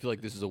 You feel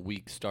like this is a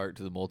weak start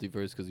to the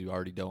multiverse because you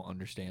already don't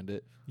understand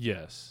it.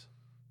 Yes.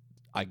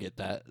 I get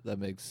that. That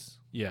makes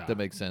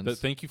sense.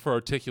 Thank you for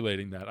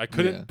articulating that. I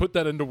couldn't put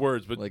that into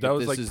words, but like that if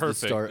was this like is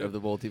perfect. the start of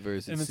the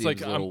multiverse. It And it's seems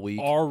like a little I'm weak.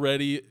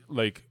 already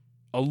like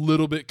a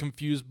little bit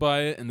confused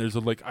by it, and there's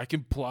I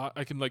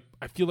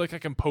feel like I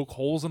can poke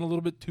holes in a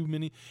little bit too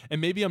many, and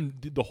maybe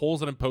the holes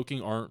that I'm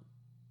poking aren't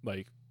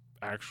like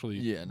actually.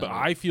 Yeah, but no.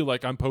 I feel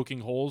like I'm poking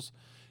holes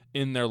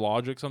in their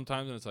logic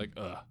sometimes, and it's like,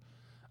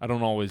 I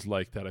don't always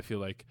like that. I feel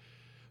like,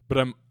 but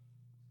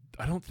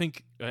I don't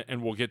think,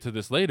 and we'll get to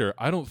this later,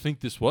 I don't think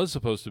this was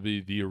supposed to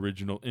be the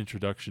original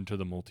introduction to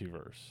the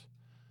multiverse.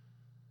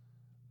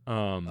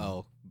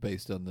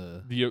 Based on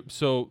the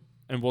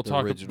and we'll the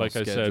talk, original like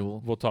schedule. I said,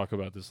 we'll talk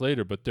about this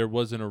later, but there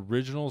was an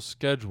original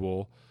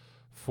schedule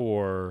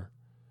for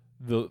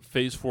the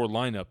Phase 4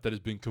 lineup that has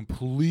been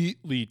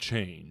completely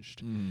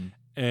changed.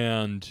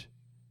 And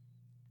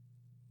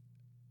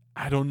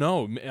I don't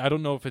know. I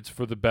don't know if it's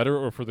for the better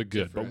or for the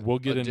good, but we'll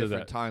get into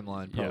that.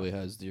 Timeline probably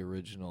has the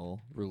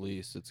original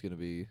release. It's going to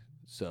be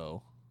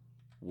a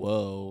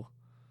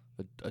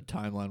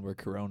timeline where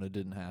Corona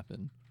didn't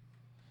happen.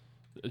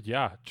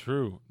 Yeah,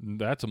 true.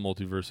 That's a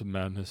multiverse of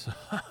madness.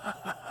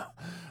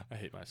 I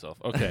hate myself.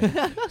 Okay.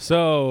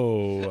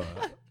 So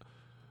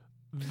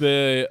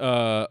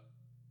the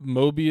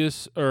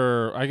Mobius,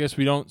 or I guess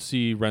we don't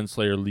see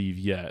Renslayer leave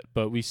yet,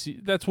 but we see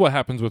that's what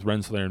happens with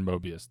Renslayer and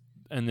Mobius.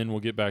 And then we'll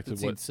get back to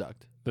what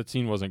sucked. That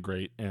scene wasn't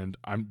great, and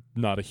I'm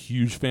not a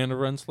huge fan of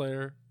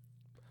Renslayer.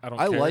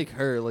 I like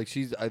her. Like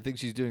I think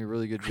she's doing a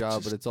really good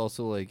job, but it's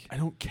also like I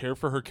don't care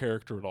for her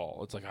character at all.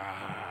 It's like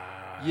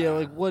yeah,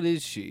 like what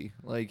is she?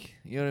 Like,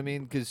 you know what I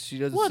mean? Because she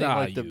doesn't What seem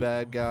are like the you?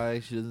 bad guy.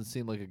 She doesn't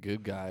seem like a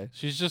good guy.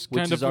 She's just Which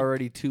kind is of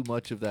already too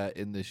much of that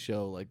in this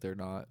show. Like they're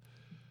not.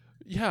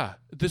 Yeah,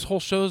 this whole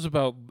show is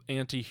about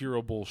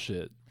anti-hero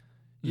bullshit.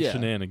 Yeah.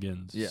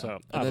 Shenanigans. Yeah. So,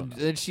 And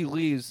then she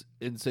leaves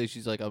and says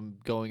she's like, I'm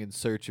going in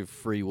search of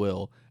free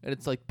will. And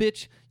it's like,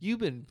 bitch, you've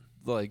been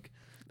like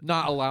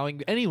not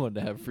allowing anyone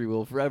to have free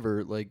will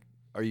forever. Like,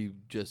 are you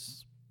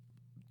just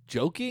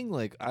joking?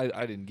 Like, I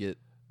didn't get.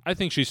 I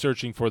think she's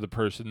searching for the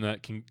person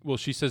that can. Well,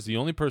 she says the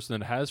only person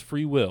that has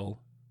free will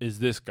is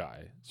this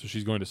guy, so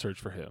she's going to search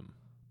for him.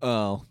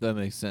 Oh, that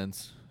makes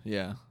sense.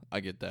 Yeah, I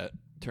get that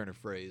turn of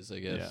phrase, I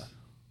guess.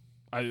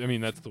 Yeah. I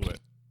mean, that's the way.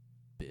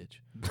 Bitch.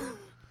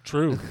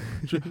 True.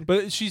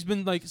 But she's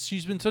been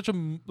such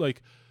a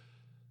like.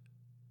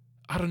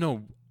 I don't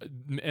know,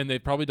 and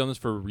they've probably done this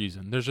for a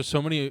reason. There's just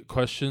so many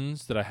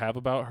questions that I have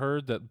about her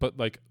but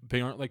like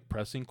they aren't like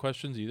pressing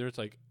questions either. It's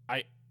like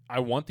I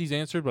want these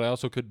answered, but I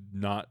also could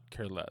not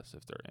care less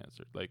if they're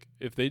answered. Like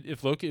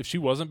if she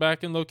wasn't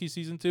back in Loki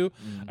season 2,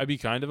 I'd be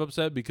kind of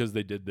upset because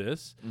they did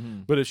this.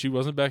 But if she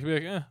wasn't back, I'd be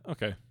like,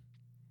 okay.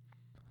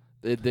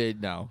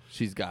 No,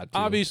 she's got to.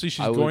 Obviously,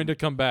 she's going to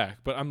come back,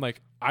 but I'm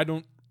like, I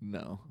don't.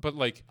 No, but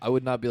like I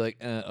would not be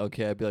like,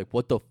 okay. I'd be like,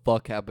 what the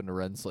fuck happened to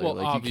Renslayer? Well,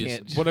 like, obviously, you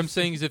can't what I'm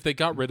saying is if they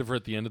got rid of her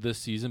at the end of this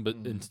season, but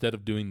instead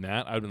of doing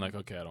that, I'd been like,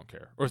 okay, I don't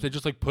care. Or if they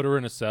just like put her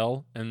in a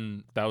cell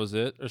and that was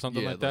it, or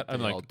something like that,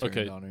 I'm like,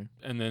 okay.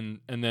 And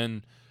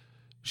then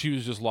she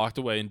was just locked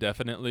away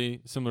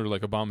indefinitely, similar to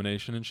like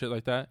Abomination and shit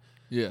like that.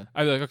 Yeah,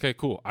 I'd be like, okay,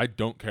 cool. I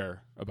don't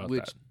care about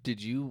that.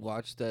 Did you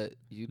watch that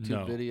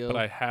YouTube video?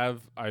 But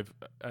I've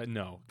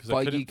no, because Feige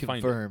I couldn't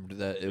confirmed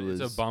that it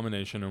was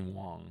Abomination and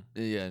Wong.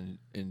 Yeah,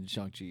 in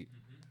Shang-Chi,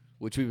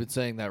 which we've been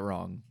saying that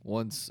wrong.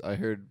 Once I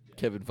heard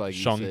Kevin Feige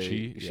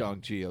say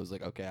Shang-Chi, I was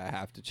like, okay, I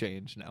have to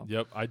change now.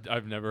 Yep,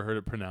 I've never heard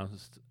it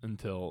pronounced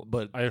until,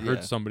 but I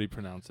heard somebody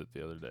pronounce it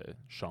the other day.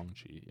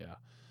 Shang-Chi, yeah.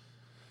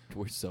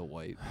 We're so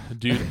white,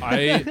 dude.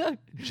 I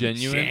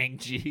genuinely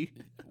Shang-Chi.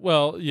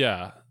 Well,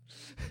 yeah.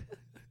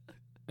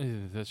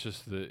 That's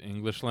just the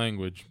English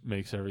language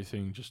makes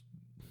everything just.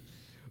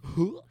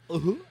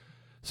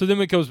 So then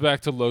it goes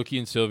back to Loki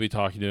and Sylvie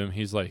talking to him.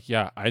 He's like,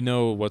 "Yeah, I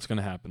know what's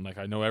gonna happen. Like,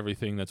 I know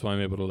everything. That's why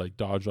I'm able to like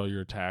dodge all your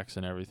attacks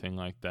and everything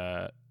like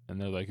that." And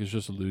they're like, "It's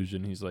just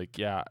illusion." He's like,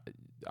 "Yeah,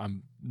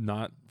 I'm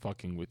not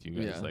fucking with you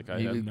guys. Yeah.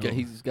 Like,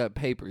 he's got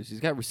papers. He's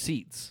got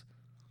receipts,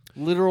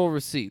 literal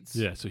receipts."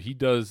 Yeah. So he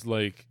does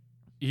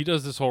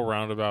this whole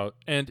roundabout,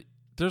 and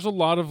there's a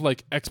lot of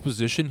like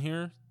exposition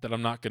here that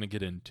I'm not going to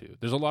get into.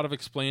 There's a lot of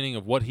explaining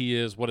of what he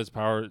is, what his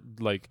power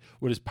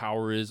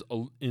is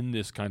in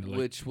this kind of like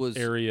which was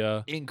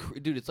area.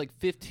 Dude, it's like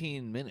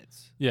 15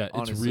 minutes. Yeah,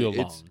 honestly. it's real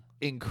long. It's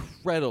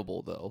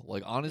incredible though.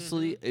 Like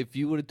honestly, if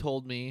you would have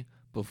told me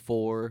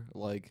before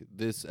like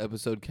this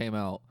episode came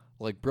out,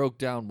 like broke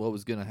down what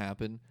was gonna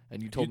happen,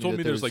 and you told me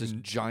that there was like this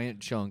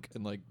giant chunk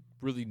and like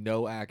really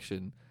no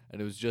action,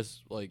 and it was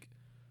just like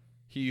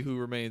He Who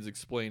Remains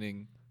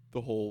explaining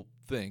the whole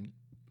thing,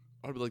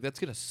 I'd be like, that's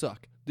gonna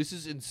suck. This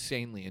is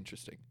insanely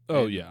interesting.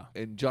 Oh yeah,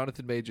 and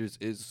Jonathan Majors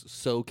is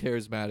so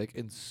charismatic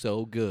and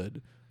so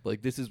good.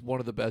 Like this is one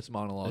of the best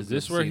monologues. Is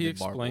this I've where seen he in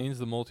Marvel. explains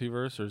the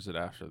multiverse, or is it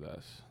after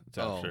this? It's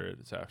after it.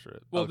 It's after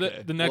it. Well,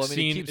 Okay. the next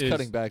scene it keeps is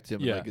cutting back to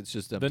him. yeah. Like it's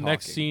just them the talking.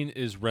 next scene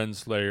is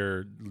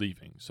Renslayer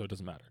leaving, so it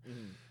doesn't matter.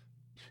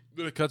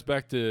 But it cuts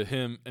back to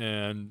him,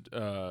 and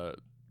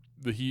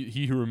the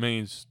he Who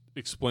Remains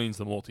explains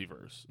the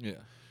multiverse. Yeah.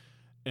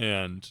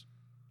 And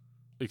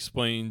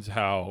explains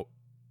how,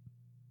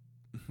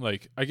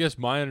 like, I guess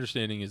my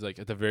understanding is like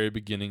at the very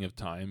beginning of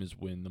time is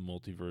when the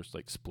multiverse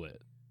like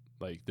split.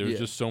 Like there's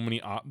just so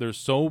many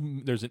there's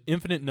an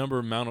infinite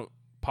amount of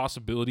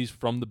possibilities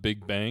from the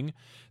Big Bang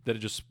that it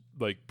just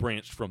like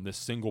branched from this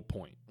single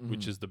point,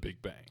 which is the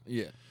Big Bang.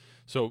 Yeah.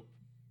 So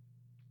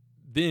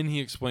then he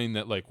explained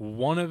that like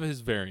one of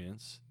his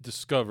variants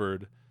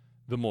discovered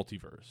the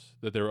multiverse,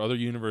 that there were other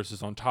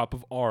universes on top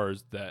of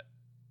ours that,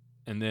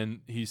 and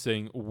then he's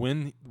saying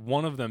when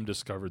one of them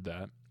discovered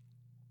that,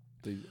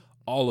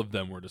 all of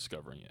them were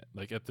discovering it,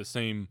 like at the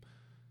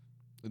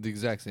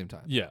exact same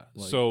time. Yeah.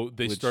 Like, so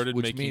they started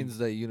which making, means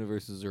that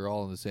universes are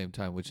all in the same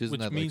time, which isn't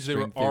which that means like they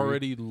were string theory?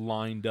 already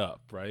lined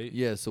up, right?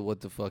 Yeah. So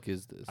what the fuck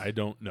is this? I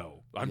don't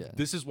know.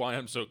 This is why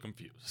I'm so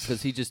confused.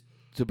 Because he just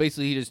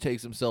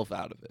takes himself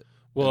out of it.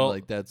 Well,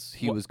 and like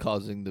he was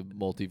causing the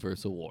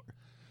multiversal war.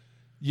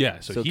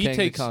 Yeah. So he Kang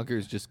takes the Conqueror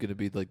is just going to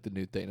be like the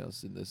new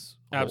Thanos in this.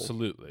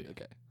 absolutely.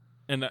 Okay.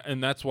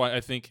 And that's why I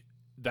think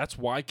that's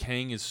why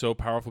Kang is so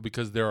powerful,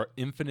 because there are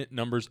infinite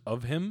numbers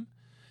of him,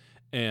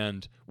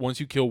 and once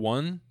you kill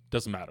one,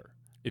 doesn't matter.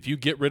 If you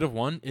get rid of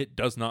one, it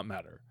does not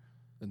matter.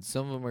 And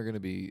some of them are going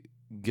to be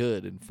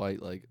good and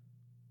fight like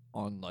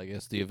on, I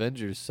guess, the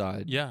Avengers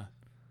side. Yeah.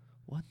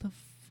 What the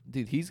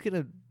dude? He's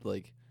gonna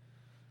like.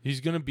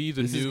 He's gonna be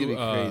the This is new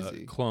gonna be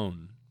crazy.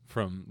 clone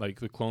from like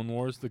the Clone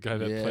Wars, the guy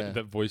that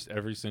that voiced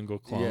every single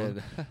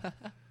clone. Yeah.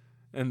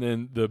 And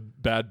then the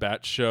Bad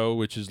Batch show,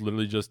 which is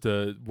literally just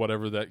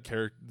whatever that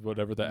character,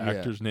 whatever the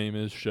actor's name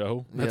is,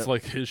 show. That's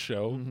like his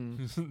show.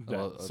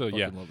 So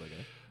yeah. Love that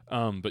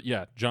guy. But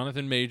yeah,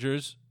 Jonathan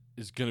Majors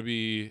is gonna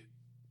be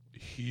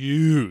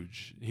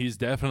huge. He's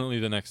definitely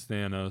the next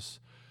Thanos.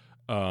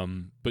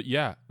 But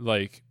yeah,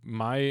 like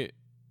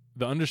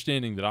the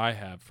understanding that I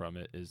have from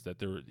it is that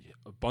there were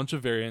a bunch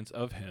of variants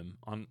of him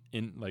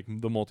in like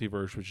the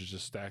multiverse, which is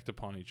just stacked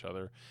upon each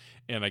other.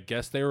 And I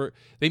guess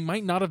they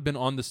might not have been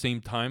on the same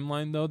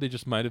timeline though. They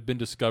just might have been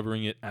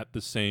discovering it at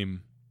the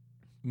same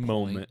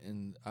moment.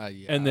 And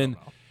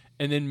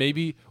then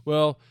maybe,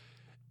 well,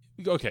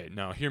 okay,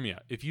 now hear me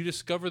out. If you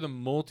discover the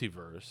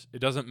multiverse, it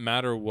doesn't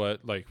matter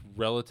what like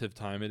relative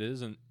time it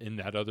is in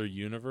that other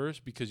universe,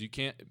 because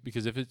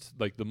if it's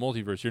like the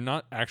multiverse, you're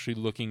not actually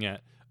looking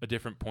at a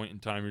different point in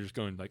time. You're just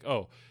going like,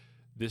 oh,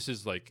 this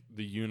is like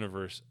the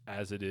universe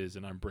as it is,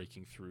 and I'm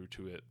breaking through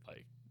to it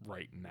like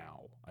right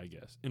now, I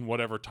guess. In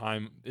whatever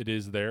time it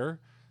is there,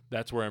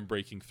 that's where I'm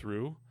breaking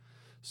through.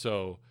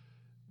 So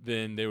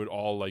then they would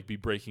all like be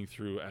breaking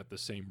through at the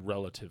same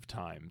relative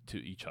time to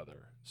each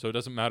other. So it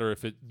doesn't matter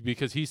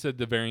because he said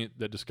the variant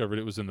that discovered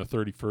it was in the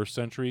 31st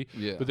century,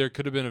 but there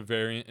could have been a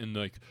variant in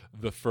like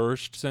the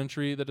 1st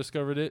century that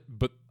discovered it.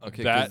 But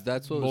okay,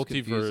 that's what was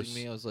multiverse. Confusing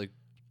me. I was like,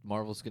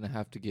 Marvel's gonna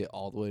have to get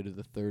all the way to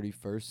the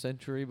 31st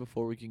century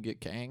before we can get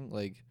Kang.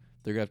 Like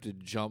they're gonna have to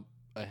jump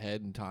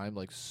ahead in time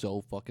like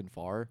so fucking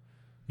far.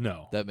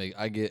 No,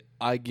 I get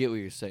what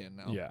you're saying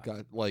now.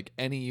 Yeah, like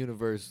any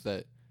universe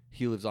that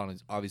he lives on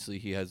is obviously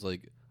he has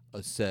like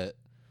a set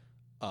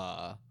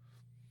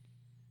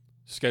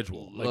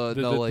schedule.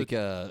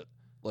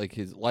 Like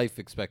his life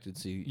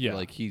expectancy. Yeah,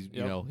 like he's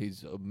you know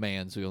he's a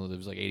man, so he only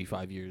lives like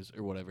 85 years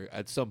or whatever.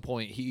 At some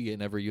point, he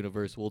in every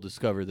universe will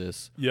discover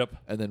this. Yep.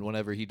 And then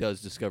whenever he does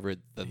discover it,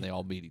 then they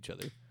all meet each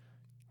other.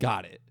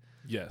 Got it.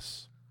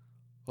 Yes.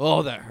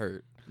 Oh, that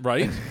hurt.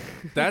 Right?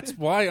 That's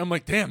why I'm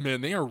like, damn,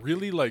 man, they are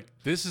really like,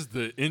 this is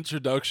the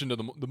introduction to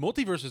the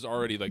multiverse is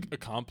already like a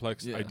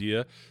complex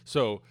idea.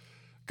 So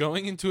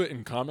going into it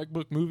in comic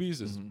book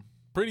movies is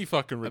pretty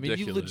fucking ridiculous.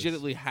 I mean, you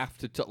legitimately have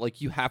to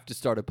you have to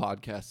start a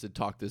podcast and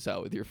talk this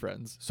out with your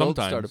friends.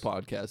 Sometimes don't start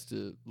a podcast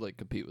to like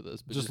compete with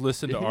us. But just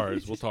listen to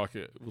ours. We'll talk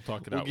it out.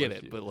 We'll get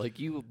it, but like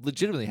you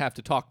legitimately have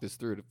to talk this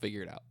through to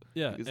figure it out.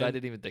 Yeah, because I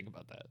didn't even think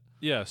about that.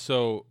 Yeah,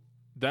 so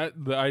the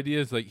idea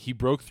is like he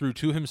broke through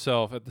to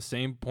himself at the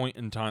same point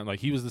in time,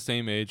 like he was the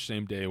same age,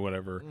 same day,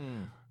 whatever,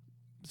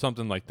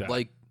 something like that.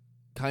 Like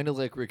kind of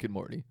like Rick and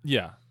Morty.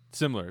 Yeah.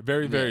 Similar,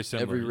 very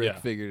similar. Every Rick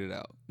figured it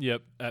out.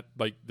 Yep, at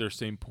like their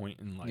same point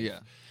in life.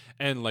 Yeah,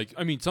 And like,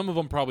 I mean, some of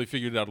them probably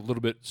figured it out a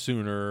little bit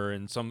sooner,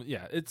 and some,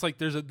 it's like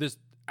there's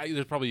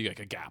probably like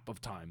a gap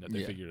of time that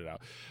they figured it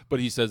out. But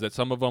he says that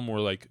some of them were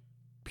like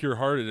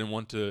pure-hearted and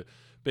want to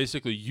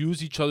basically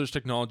use each other's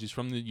technologies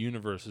from the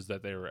universes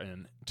that they were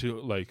in to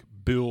like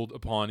build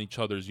upon each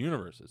other's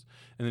universes.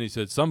 And then he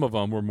said some of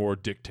them were more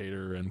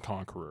dictator and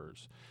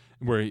conquerors,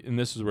 and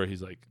this is where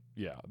he's like,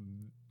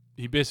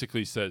 he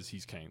basically says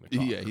he's Kang the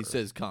Conqueror. Yeah, he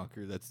says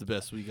conquer. That's the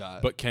best we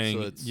got. But Kang,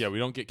 we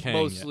don't get Kang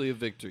mostly a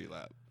victory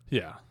lap.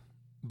 Yeah,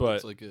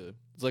 but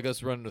it's like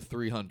us running a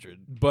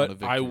 300.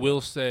 But I will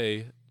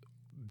say,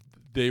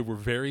 they were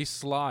very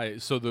sly.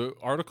 So the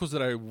articles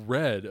that I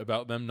read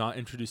about them not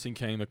introducing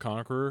Kang the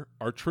Conqueror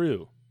are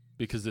true,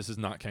 because this is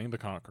not Kang the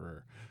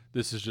Conqueror.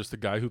 This is just the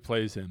guy who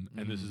plays him,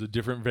 and this is a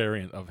different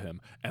variant of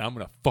him. And I'm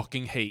going to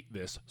fucking hate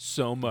this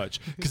so much,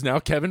 because now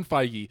Kevin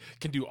Feige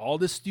can do all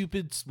this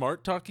stupid,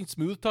 smart-talking,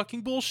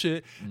 smooth-talking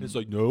bullshit, and it's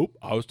like, nope,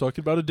 I was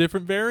talking about a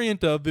different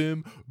variant of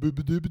him.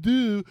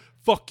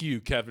 Fuck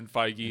you, Kevin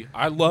Feige.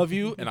 I love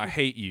you, and I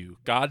hate you.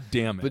 God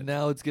damn it. But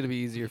now it's going to be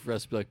easier for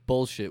us to be like,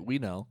 bullshit, we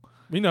know.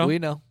 We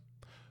know.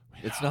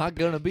 It's not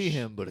going to be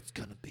him, but it's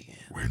going to be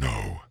him. We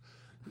know.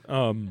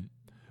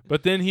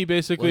 But then he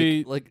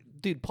basically...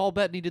 Dude, Paul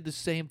Bettany did the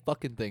same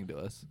fucking thing to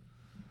us.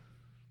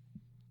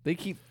 They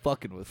keep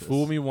fucking with us.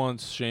 Fool me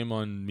once, shame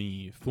on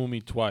me. Fool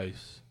me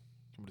twice.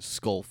 I'm going to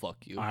skull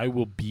fuck you. I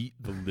will beat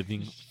the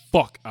living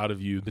fuck out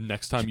of you the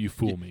next time you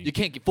fool me. You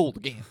can't get fooled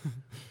again.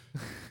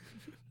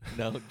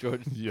 No,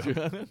 Jordan.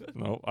 Yeah.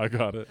 No, I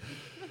got it.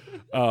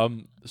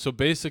 So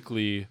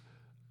basically,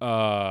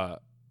 they're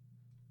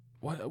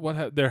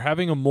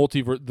having a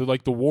multiverse,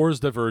 like the war's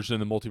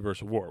diversion and the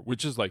multiverse of war,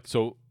 which is like,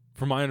 so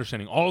from my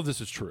understanding, all of this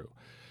is true.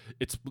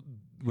 It's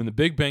when the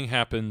Big Bang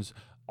happens,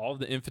 all of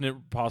the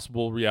infinite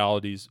possible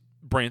realities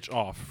branch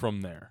off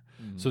from there.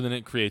 So then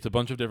it creates a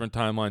bunch of different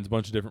timelines, a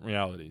bunch of different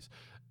realities.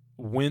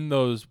 When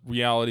those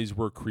realities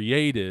were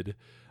created,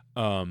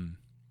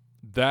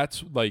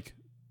 that's when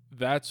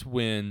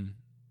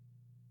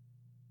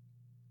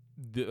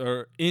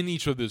in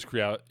each of those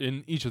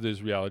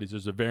realities,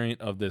 there's a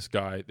variant of this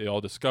guy. They all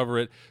discover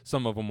it.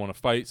 Some of them want to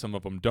fight. Some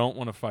of them don't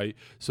want to fight.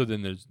 So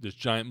then there's this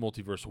giant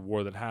multiversal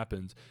war that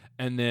happens,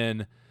 and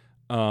then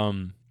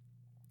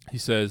he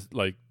says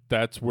like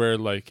that's where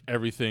like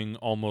everything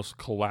almost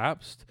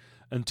collapsed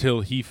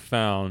until he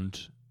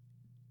found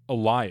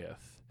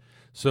Alioth.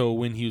 So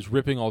when he was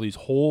ripping all these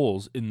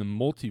holes in the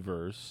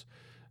multiverse,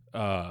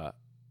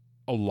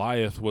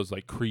 Alioth was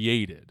like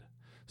created.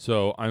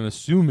 So I'm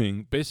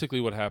assuming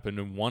basically what happened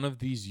in one of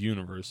these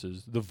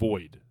universes, the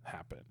Void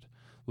happened.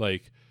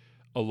 Like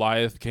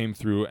Alioth came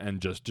through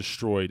and just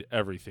destroyed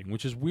everything,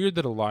 which is weird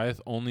that Alioth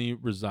only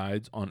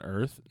resides on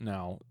Earth.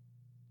 Now,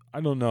 I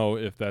don't know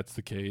if that's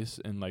the case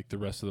and like the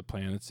rest of the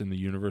planets in the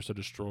universe are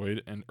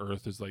destroyed and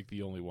Earth is like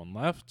the only one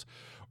left,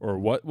 or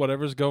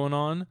whatever's going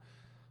on.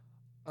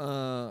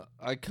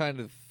 I kind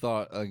of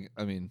thought,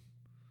 the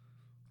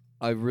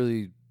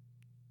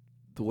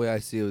way I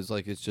see it was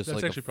like it's just that's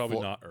like actually probably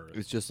not Earth.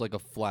 It's just like a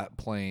flat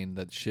plane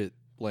that shit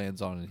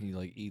lands on and he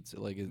like eats it.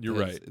 Like you're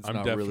right. It's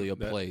not really a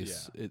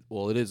place. Yeah.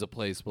 It is a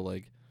place, but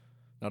like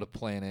not a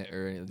planet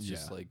or anything. It's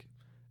just like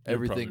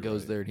everything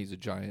goes there and he's a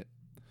giant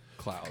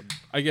cloud.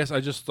 I guess I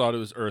just thought it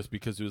was Earth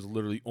because it was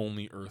literally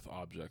only Earth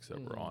objects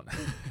that were on.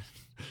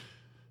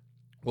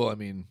 Well, I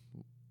mean,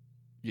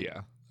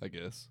 yeah, I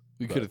guess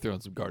we could have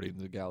thrown some Guardians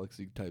of the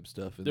Galaxy type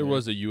stuff in there.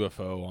 Was a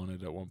UFO on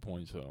it at one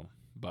point, so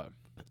but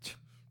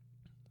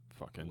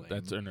fucking lame.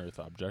 That's an Earth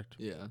object.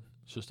 Yeah,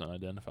 it's just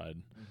unidentified.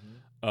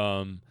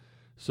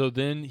 So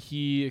then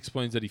he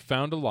explains that he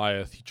found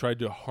Alioth. He tried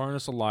to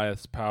harness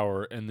Alioth's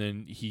power, and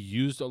then he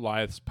used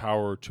Alioth's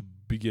power to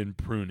begin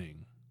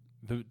pruning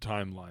the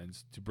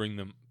timelines to bring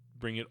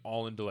it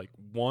all into like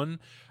one.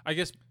 I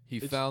guess he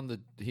found the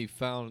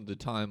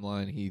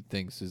timeline he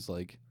thinks is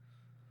like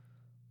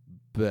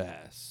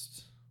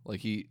best.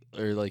 He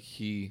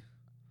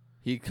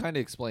kind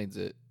of explains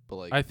it, but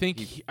like I think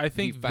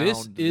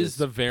this is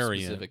the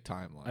variant. Specific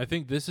timeline. I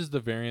think this is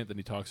the variant that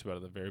he talks about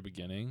at the very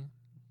beginning.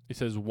 He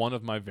says one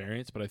of my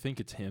variants, but I think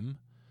it's him.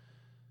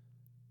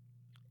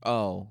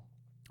 Oh,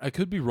 I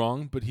could be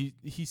wrong, but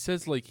he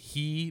says like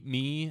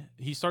me.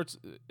 He starts,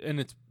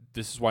 and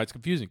this is why it's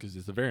confusing because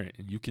it's a variant,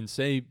 and you can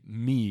say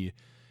me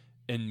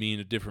and mean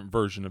a different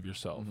version of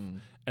yourself,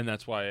 and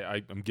that's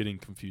why I'm getting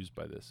confused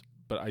by this.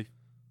 But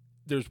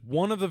there's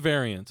one of the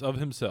variants of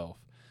himself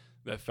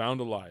that found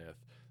Alioth,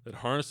 that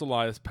harnessed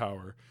Alioth's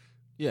power.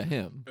 Yeah,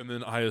 him. And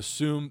then I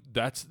assume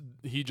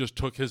he just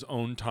took his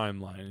own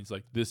timeline. He's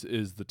like, this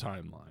is the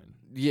timeline.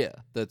 Yeah,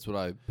 that's what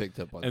I picked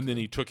up on. And then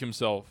he took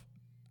himself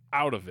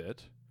out of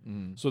it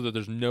so that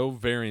there's no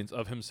variants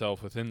of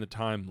himself within the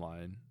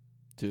timeline.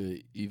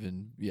 To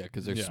even,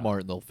 because they're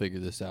smart and they'll figure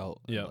this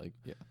out. Yeah.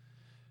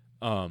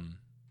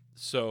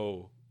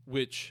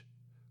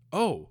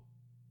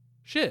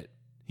 Shit.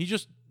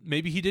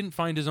 Maybe he didn't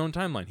find his own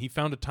timeline. He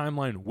found a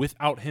timeline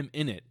without him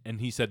in it, and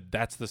he said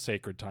that's the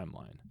sacred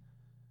timeline.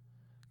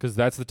 Because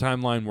that's the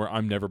timeline where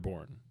I'm never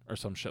born, or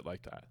some shit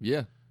like that.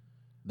 Yeah,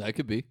 that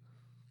could be.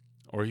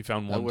 Or he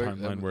found That one work-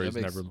 timeline that- where that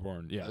he's makes- never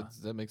born. Yeah.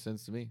 That makes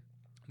sense to me.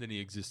 Then he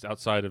exists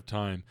outside of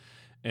time,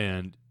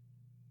 and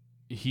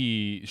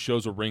he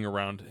shows a ring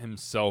around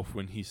himself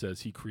when he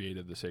says he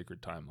created the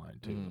sacred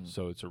timeline too. Mm.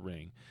 So it's a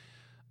ring.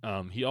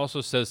 He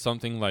also says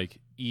something like,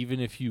 even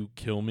if you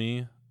kill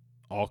me,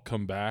 I'll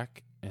come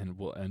back and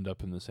we'll end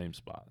up in the same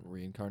spot.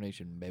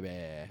 Reincarnation, baby.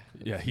 Yeah,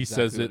 That's he exactly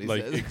says what it he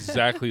like says.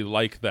 exactly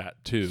like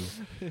that too.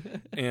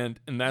 And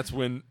that's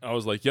when I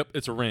was like, yep,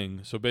 it's a ring.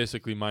 So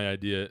basically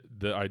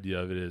the idea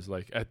of it is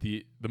like at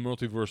the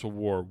multiversal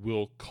war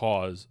will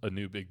cause a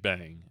new Big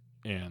Bang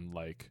and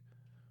like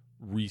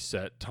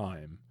reset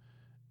time.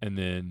 And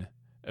then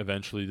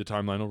eventually the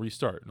timeline will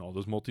restart and all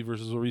those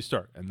multiverses will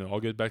restart. And they'll all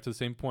get back to the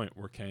same point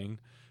where Kang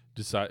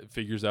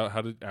figures out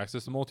how to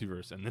access the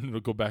multiverse. And then it'll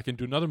go back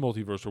into another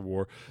multiversal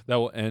war that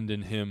will end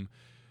in him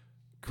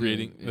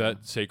creating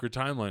that sacred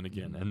timeline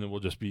again. And then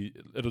we'll just be,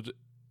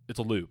 it's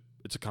a loop.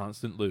 It's a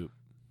constant loop.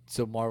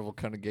 So Marvel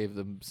kind of gave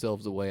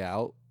themselves a way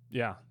out,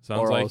 Yeah.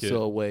 Sounds or like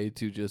also it. a way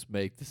to just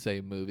make the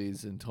same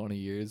movies in 20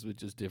 years with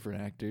just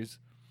different actors.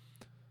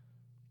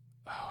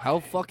 How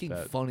fucking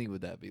that. funny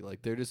would that be?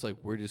 Like, they're just like,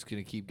 we're just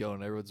going to keep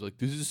going. Everyone's like,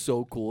 this is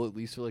so cool, at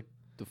least for like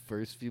the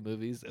first few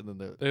movies. And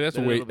then That's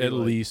then wait it'll be at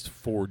like- least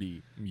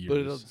 40 years. But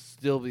it'll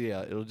still be,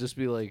 it'll just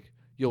be like,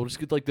 yo, we'll just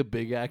get like the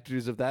big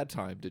actors of that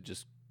time to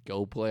just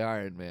go play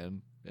Iron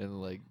Man.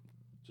 And like,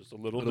 just a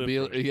little it'll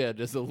different. be,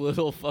 just a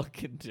little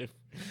fucking different.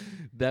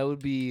 That would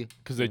be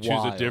Because they choose a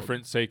wild.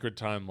 different sacred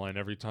timeline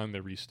every time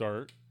they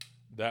restart.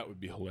 That would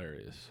be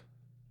hilarious.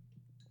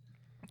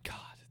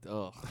 God,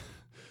 ugh.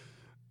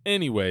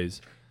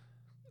 Anyways,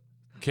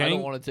 I Kang,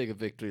 don't want to take a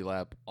victory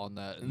lap on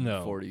that in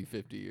No. 40,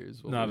 50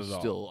 years. While Not we're at all.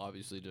 still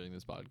obviously doing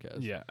this podcast.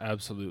 yeah,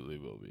 absolutely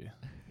will be.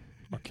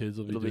 Our kids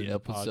will be It'll doing be the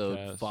episode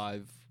podcast,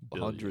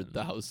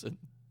 500,000.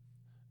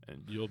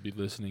 and you'll be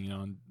listening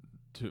on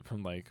to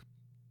from like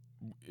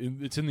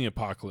it's in the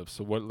apocalypse.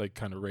 So what like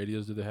kind of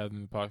radios do they have in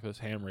the apocalypse?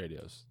 Ham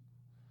radios.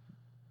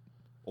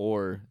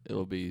 Or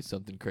it'll be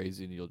something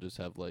crazy and you'll just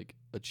have like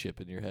a chip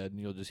in your head and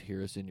you'll just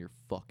hear us in your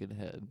fucking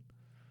head.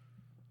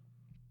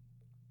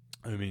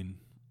 I mean,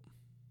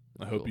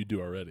 I hope Cool. you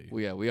do already.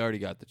 Well, yeah, we already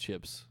got the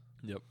chips.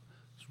 Yep,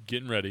 so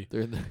getting ready.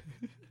 They're in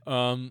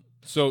the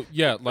So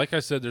yeah, like I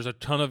said, there's a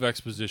ton of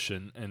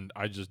exposition, and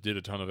I just did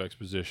a ton of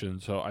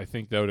exposition, so I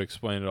think that would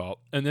explain it all.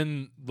 And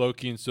then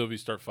Loki and Sylvie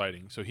start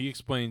fighting. So he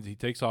explains, he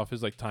takes off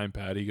his like time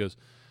pad.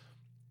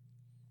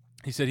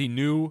 He said he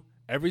knew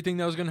everything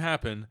that was going to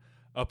happen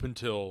up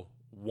until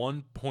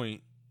one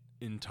point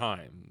in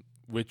time,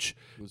 which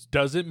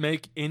doesn't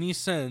make any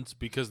sense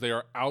because they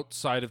are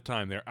outside of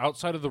time. They're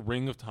outside of the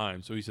ring of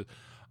time. So he said,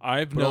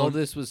 I've But all known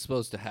this was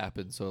supposed to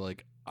happen, so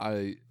like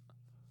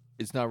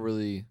it's not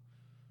really.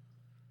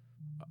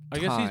 I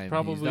guess time. he's He's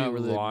probably not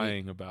really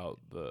lying about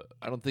the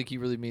I don't think he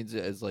really means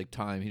it as like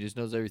time. He just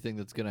knows everything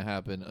that's gonna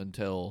happen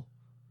until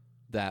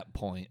that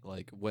point,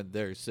 like when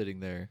they're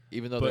sitting there,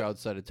 even though But- they're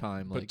outside of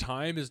time. But Like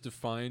time is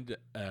defined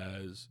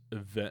as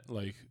event,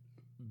 like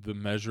the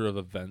measure of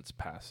events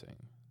passing.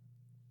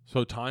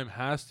 So time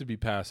has to be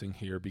passing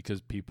here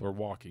because people are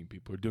walking,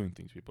 people are doing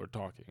things, people are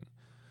talking.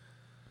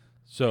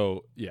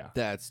 So yeah,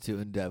 that's too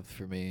in depth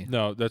for me.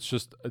 no, that's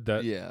just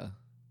that. Yeah,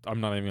 I'm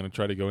not even going to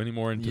try to go any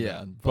more into yeah,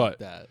 that. fuck But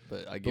that.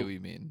 But I get but- what you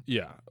mean.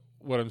 yeah,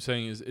 what I'm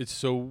saying is it's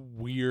so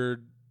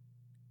weird,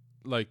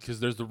 like because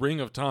there's the ring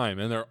of time,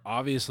 and they're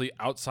obviously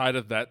outside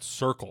of that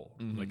circle.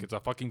 Mhm. Like it's a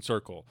fucking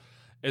circle.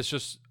 It's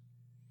just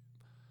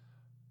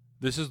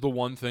this is the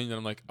one thing that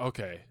I'm like,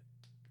 okay,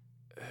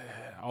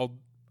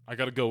 I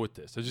got to go with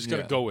this. I just got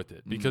to Yeah. go with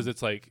it because Mhm.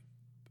 it's like,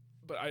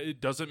 but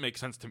it doesn't make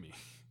sense to me.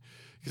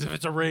 Because if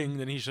it's a ring,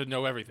 then he should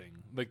know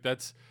everything. Like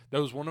that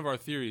was one of our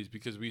theories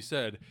because we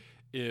said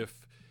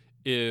if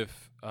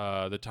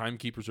the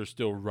timekeepers are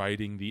still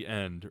writing the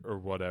end or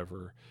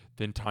whatever,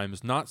 then time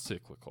is not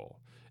cyclical.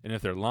 And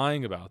if they're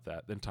lying about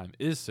that, then time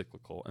is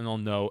cyclical, and they'll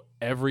know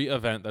every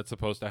event that's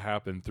supposed to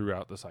happen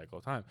throughout the cycle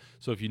of time.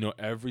 So if you know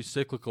every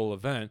cyclical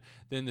event,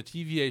 then the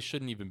TVA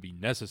shouldn't even be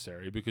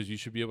necessary because you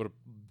should be able to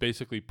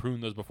basically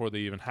prune those before they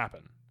even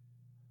happen.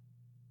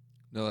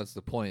 No, that's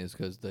the point. Is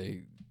because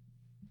they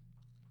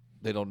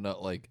don't know.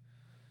 Like,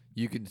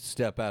 you can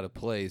step out of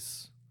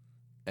place,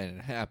 and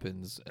it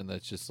happens, and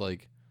that's just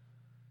like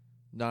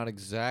not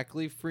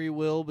exactly free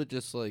will, but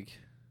just like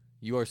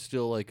you are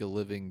still like a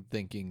living,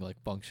 thinking,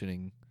 like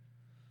functioning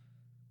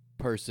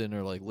person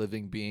or like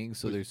living being.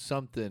 So But- there's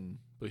something.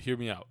 But hear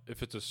me out.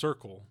 If it's a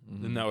circle,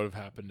 then Mhm. that would have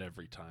happened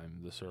every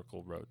time the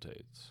circle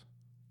rotates.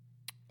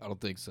 I don't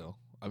think so.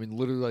 I mean,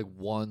 literally like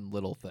one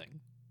little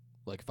thing.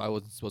 Like if I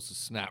wasn't supposed to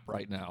snap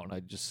right now and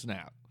I just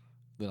snap,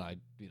 then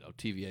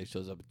TVA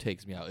shows up and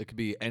takes me out. It could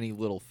be any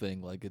little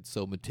thing. Like it's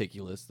so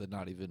meticulous that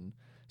not even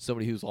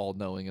somebody who's all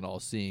knowing and all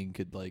seeing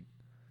could like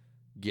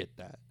get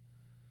that.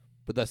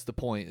 But that's the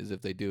point, is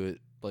if they do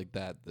it like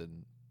that,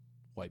 then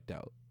wiped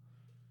out.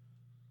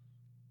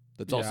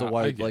 That's also Yeah,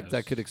 why I like that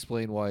guess. could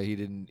explain why he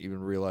didn't even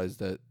realize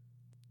that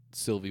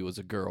Sylvie was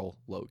a girl,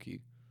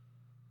 Loki.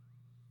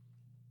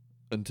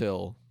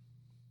 Until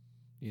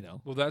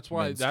Well, that's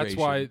why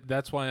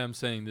Menstruation. I'm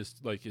saying this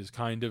like is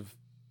kind of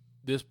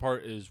this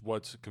part is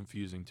what's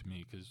confusing to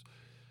me, because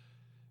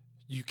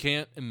you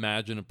can't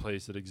imagine a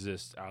place that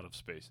exists out of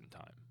space and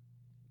time.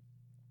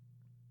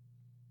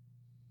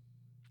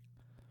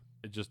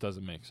 It just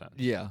doesn't make sense.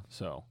 Yeah.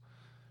 So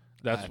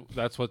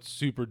that's what's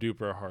super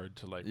duper hard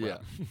to like. Yeah.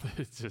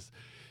 It's just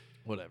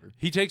Whatever.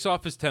 he takes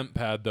off his temp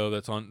pad though.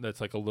 That's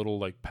like a little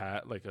like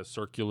pat, like a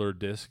circular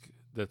disc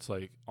that's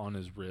like on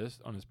his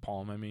wrist, on his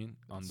palm. I mean,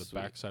 on the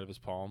Sweet. back side of his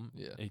palm.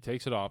 Yeah. And he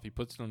takes it off. He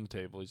puts it on the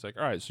table. He's like,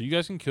 "All right, so you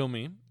guys can kill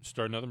me,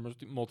 start another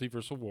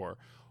multiversal war,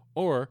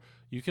 or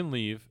you can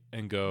leave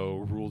and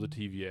go rule the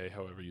TVA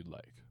however you'd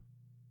like."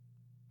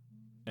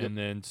 Yep. And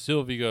then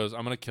Sylvie goes,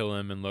 "I'm gonna kill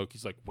him," and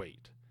Loki's like,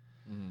 "Wait."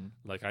 Mm-hmm.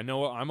 Like, I'm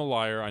a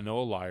liar. I know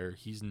a liar.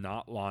 He's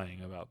not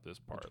lying about this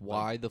part.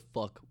 Why the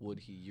fuck would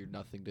he? You're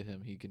nothing to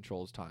him. He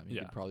controls time. He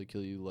Yeah. could probably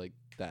kill you like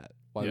that.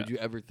 Why Yeah. would you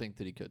ever think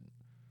that he couldn't?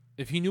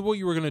 If he knew what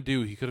you were going to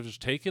do, he could have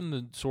just taken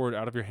the sword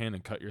out of your hand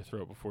and cut your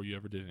throat before you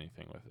ever did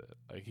anything with it.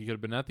 Like, he could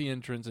have been at the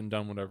entrance and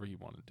done whatever he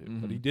wanted to.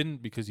 But he Mhm. didn't,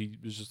 because he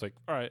was just like,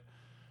 all right.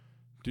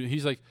 Dude,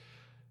 he's like,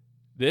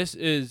 this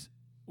is,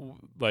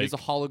 like, He's a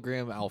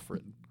hologram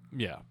Alfred.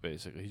 yeah,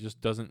 basically. He just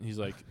doesn't, he's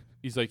like,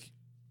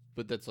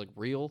 But that's like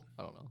real?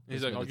 I don't know.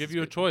 he's This like, I'll minute's give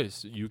you a good.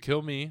 choice. You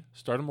kill me,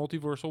 start a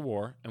multiversal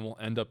war, and we'll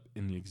end up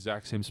in the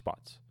exact same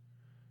spots.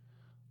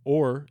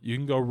 Or you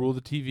can go rule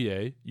the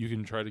TVA. You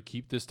can try to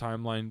keep this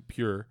timeline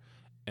pure,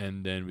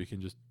 and then we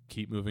can just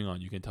keep moving on.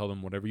 You can tell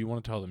them whatever you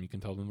want to tell them. You can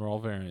tell them they're all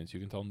variants. You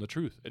can tell them the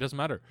truth. It doesn't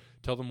matter.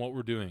 Tell them what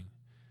we're doing.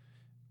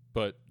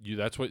 But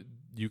that's what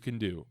you can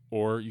do.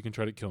 Or you can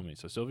try to kill me.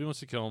 So Sylvie wants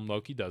to kill him.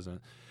 Loki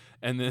doesn't.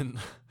 And then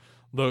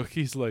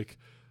Loki's like,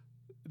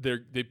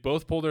 they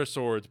both pull their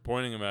swords,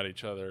 pointing them at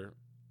each other.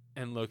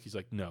 And Loki's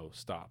like, no,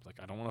 stop. Like,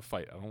 I don't want to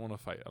fight. I don't want to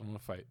fight. I don't want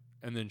to fight.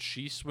 And then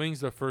she swings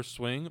the first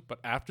swing, but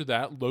after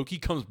that, Loki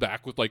comes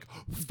back with like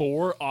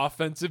 4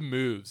 offensive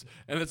moves.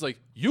 And it's like,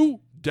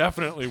 you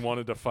definitely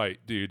wanted to fight,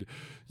 dude.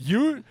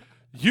 You're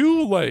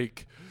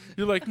like,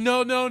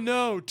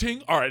 no,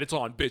 ting. All right, it's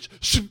on, bitch.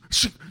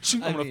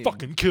 I'm going to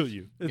fucking kill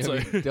you. It's I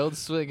like, mean, don't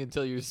swing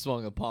until you're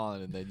swung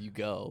upon and then you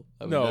go.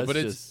 I mean, No, that's but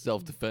it's- just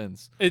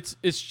self-defense. it's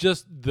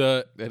just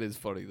the, That is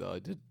funny though. I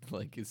did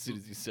like as soon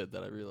as you said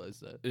that, I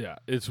realized that. yeah,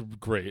 it's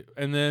great.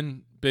 And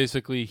then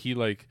basically he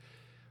like,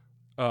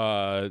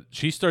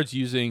 she starts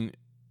using,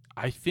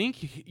 I think,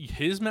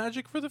 his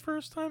magic for the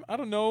first time. I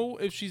don't know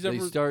if she's They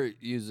ever. start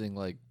using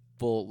like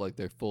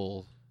their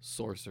full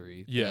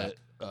sorcery. Yeah.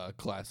 That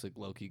classic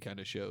Loki kind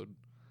of showed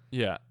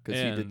Yeah,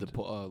 because he did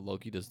and-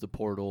 Loki does the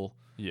portal.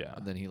 yeah.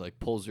 And then he like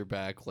pulls her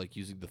back like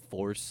using the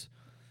force,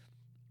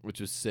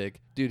 which was sick.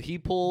 Dude, he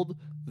pulled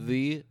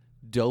the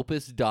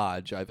dopest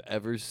dodge I've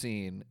ever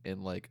seen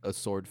in like a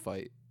sword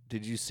fight.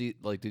 Did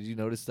you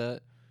notice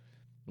that?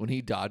 When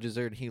he dodges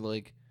her and he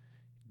like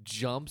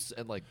jumps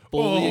and like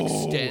fully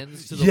Oh,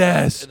 extends to the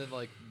yes. left and then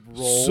like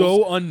rolls.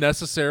 So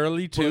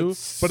unnecessarily too,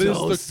 But but it's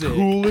so the sick.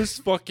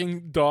 coolest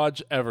fucking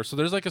dodge ever. So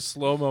there's like a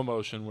slow-mo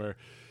motion where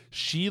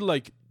she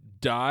like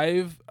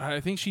I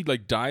think she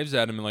like dives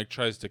at him and like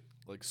tries to.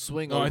 like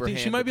swing No, I think she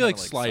overhand, might but be like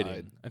kinda, sliding.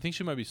 side. I think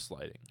she might be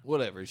sliding.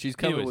 Whatever. She's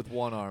coming Anyways, with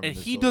one arm. And the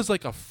he sword. does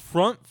like a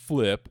front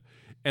flip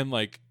and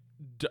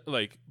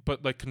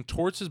but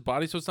contorts his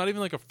body, so it's not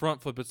even like a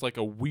front flip. It's like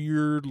a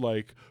weird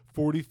like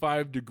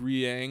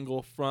 45-degree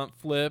angle front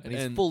flip, And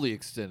he's fully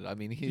extended. I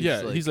mean,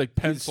 he's like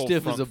pencil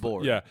stiff front as a flip.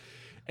 board. Yeah,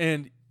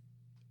 and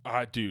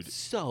dude,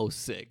 So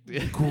sick.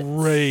 Dude.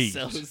 great.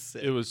 So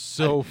sick. It was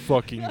so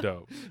fucking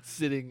dope.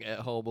 Sitting at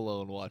home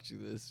alone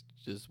watching this,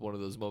 just one of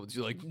those moments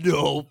you're like,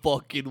 no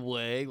fucking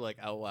way, like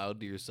out loud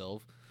to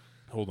yourself.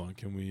 Hold on,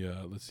 can we?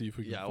 Let's see if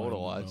we can. Yeah, I want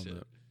wanna to watch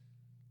it.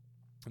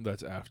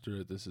 That's after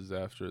it. This is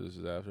after. This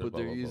is after. But blah,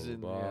 they're blah, blah, using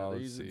blah, blah. they're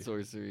Let's using see.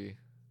 sorcery,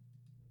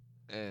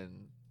 and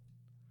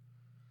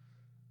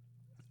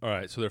All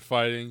right, so they're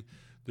fighting.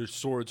 Their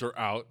swords are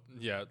out.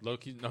 Yeah,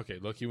 Loki. Okay,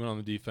 Loki went on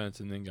the defense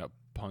and then got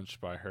punched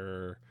by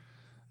her.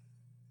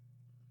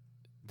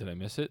 Did I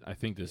miss it? I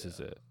think this is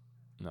it.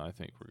 No, I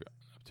think we're up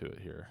to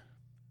it here.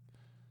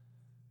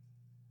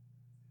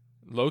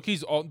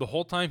 Loki's the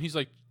whole time he's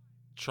like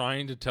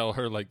trying to tell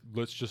her like,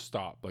 let's just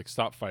stop. Like,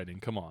 stop fighting.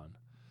 Come on.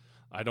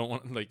 I don't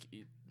want like.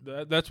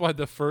 That's why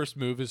the first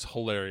move is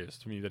hilarious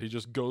to me. That he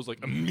just goes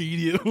like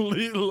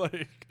immediately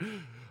like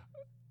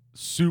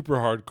super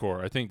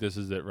hardcore. I think this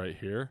is it right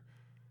here.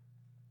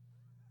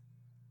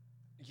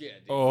 yeah,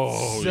 dude.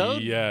 Oh, so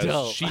yes.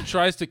 dope. She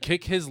tries to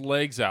kick his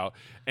legs out,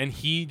 and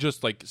he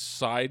just, like,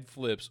 side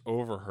flips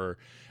over her.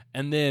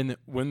 And then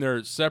when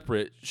they're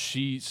separate,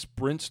 she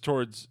sprints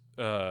towards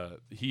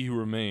He Who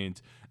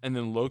Remains, and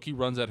then Loki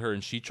runs at her,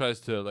 and she tries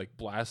to, like,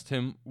 blast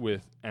him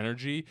with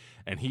energy,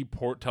 and he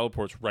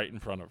teleports right in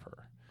front of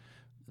her.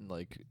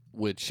 like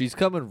which she's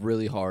coming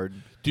really hard,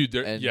 Dude,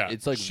 and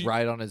it's like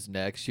right on his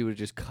neck. She would have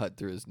just cut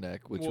through his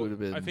neck, which would have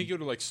been. I think it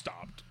would have, like,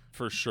 stopped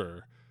for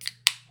sure.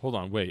 Hold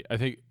on, wait.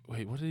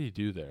 Wait, what did he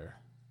do there?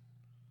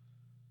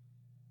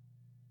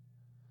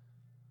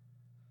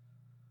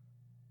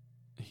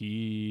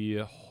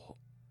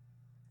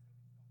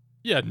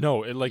 Yeah,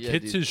 no, it like Yeah,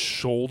 hits dude. his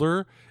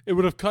shoulder. It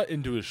would have cut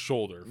into his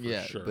shoulder for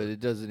Yeah, sure. but it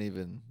doesn't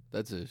even.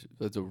 That's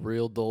a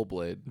real dull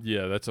blade.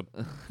 Yeah, that's a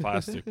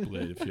plastic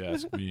blade, if you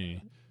ask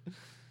me.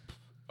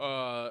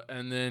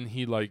 And then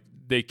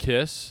they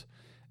kiss,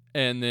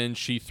 and then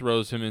she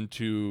throws him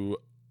into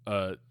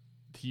a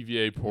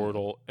TVA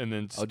portal, and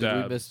then Oh, stabs.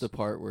 did we miss the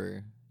part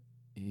where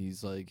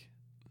he's like,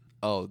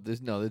 "Oh,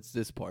 it's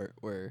this part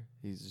where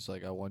he's just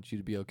like, I want you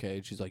to be okay."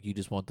 And she's like, "You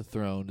just want the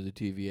throne to the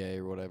TVA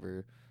or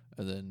whatever,"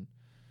 and then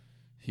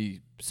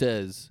he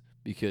says,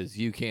 "Because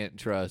you can't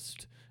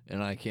trust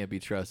and I can't be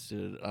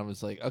trusted." I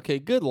was like, okay,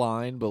 good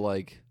line, but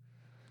like,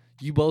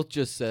 you both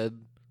just said,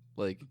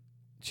 like,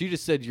 she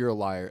just said you're a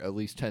liar at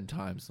least 10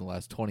 times in the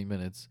last 20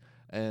 minutes,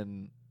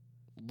 and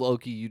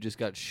Loki, you just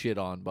got shit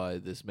on by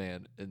this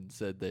man and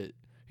said that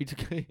he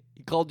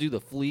called you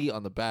the flea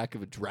on the back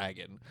of a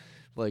dragon.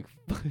 Like,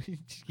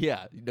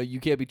 yeah, you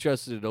can't be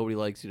trusted and nobody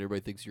likes you and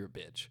everybody thinks you're a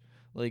bitch.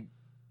 Like,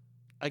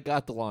 I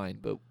got the line,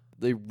 but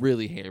they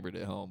really hammered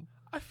it home.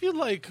 I feel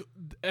like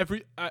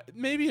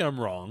maybe I'm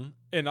wrong,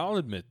 and I'll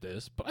admit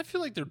this, but I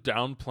feel like they're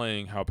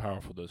downplaying how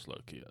powerful this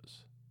Loki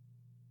is.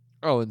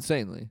 Oh,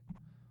 insanely.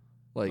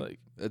 Like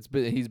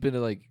he's been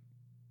like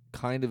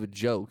kind of a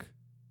joke.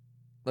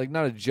 Like,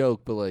 not a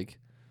joke, but like,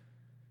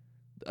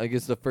 I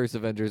guess the first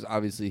Avengers,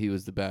 obviously he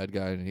was the bad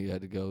guy and he had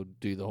to go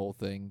do the whole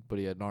thing, but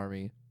he had an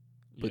army.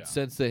 But Yeah.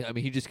 since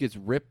he just gets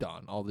ripped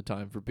on all the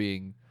time for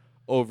being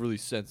overly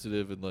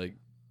sensitive and like,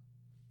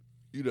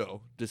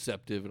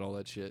 deceptive and all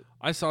that shit.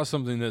 I saw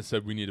something that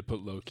said we need to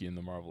put Loki in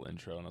the Marvel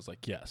intro, and I was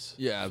like, yes.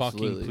 Yeah, fucking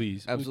absolutely.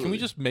 please. Absolutely. Can we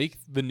just make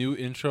the new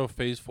intro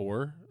Phase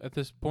 4 at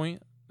this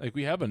point? Like,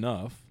 we have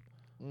enough.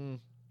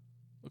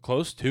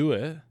 Close to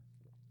it.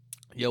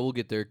 Yeah, we'll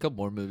get there. A couple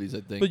more movies,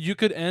 I think. But you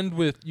could end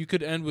with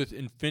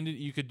Infinity.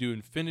 You could do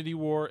Infinity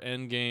War,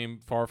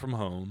 Endgame, Far From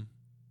Home,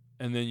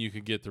 and then you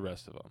could get the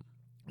rest of them.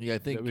 Yeah, I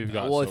think. that we've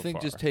got Well, I so think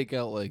far. just take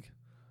out like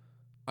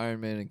Iron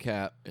Man and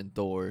Cap and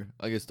Thor.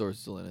 I guess Thor's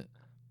still in it,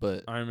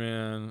 but Iron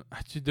Man.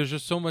 There's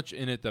just so much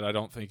in it that I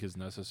don't think is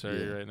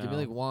necessary right now. give me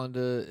like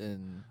Wanda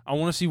and I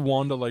want to see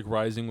Wanda like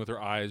rising with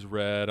her eyes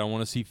red. I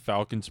want to see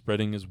Falcon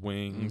spreading his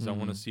wings. I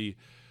want to Mhm. see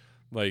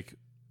like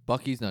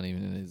Bucky's not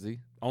even in it, is he?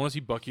 I want to see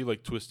Bucky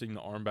like twisting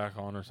the arm back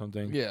on or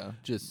something. Yeah,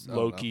 just I don't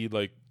know. Loki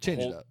like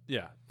Change it up.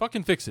 Yeah,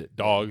 fucking fix it,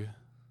 dog.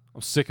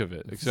 I'm sick of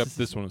it. Except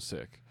this one is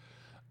sick.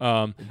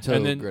 Until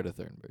and then Greta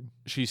Thunberg.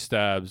 she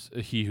stabs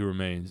He Who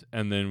Remains,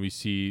 and then we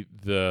see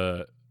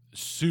the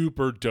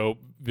super dope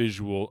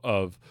visual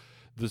of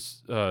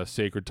this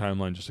sacred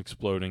timeline just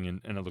exploding,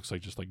 and it looks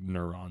like just like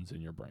neurons in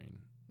your brain.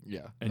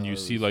 Yeah, And no, you it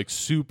see was- like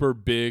super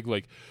big,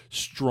 like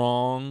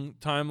strong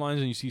timelines,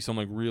 and you see some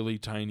like really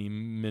tiny,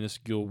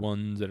 minuscule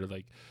ones that are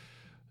like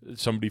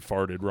somebody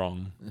farted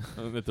wrong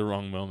at the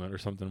wrong moment or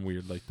something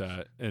weird like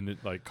that, and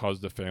it like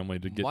caused the family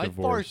to get my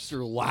divorced. farts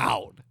are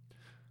loud,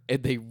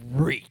 and they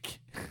reek.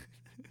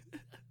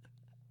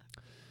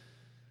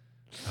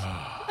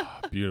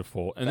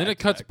 Beautiful. And then it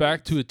cuts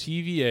back to a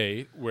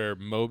TVA where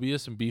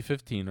Mobius and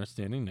B-15 are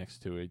standing next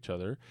to each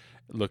other,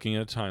 looking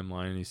at a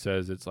timeline, and he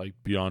says it's like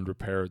beyond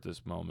repair at this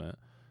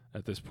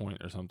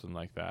point, or something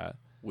like that.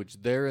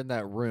 Which they're in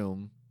that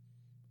room,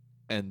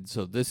 and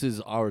so this is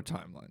our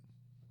timeline,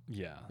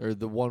 Yeah. or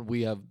the one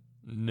we have,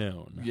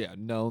 Known.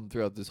 known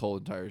throughout this whole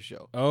entire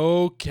show.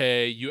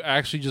 Okay, you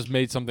actually just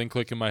made something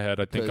click in my head.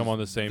 I think I'm 'Cause on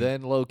the same.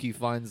 Then Loki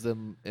finds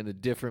them in a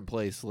different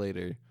place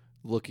later,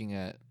 looking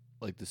at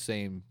like the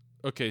same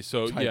Okay,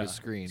 so type yeah. of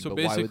screen. So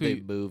but why would they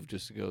basically- move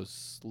just to go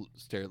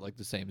stare at like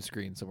the same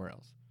screen somewhere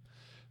else?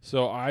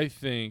 So I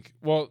think,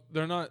 well,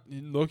 they're not.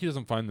 Loki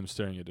doesn't find them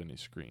staring at any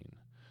screen.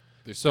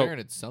 They're So- staring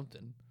at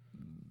something,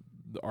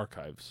 The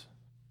archives,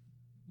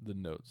 the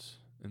notes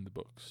in the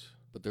books.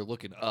 but they're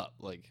looking up.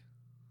 Like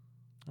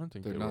I don't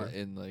think they're they not were.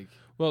 in like.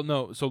 Well,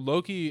 no. So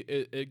Loki,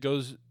 it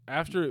goes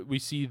after we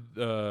see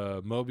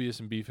Mobius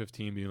and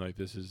B-15 being like,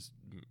 "This is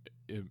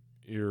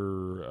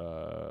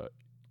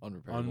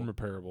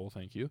unrepairable."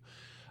 Thank you.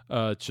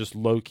 It's just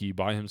Loki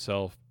by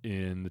himself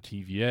in the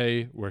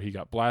TVA where he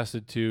got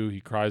blasted to.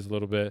 He cries a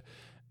little bit,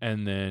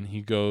 and then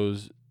he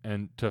goes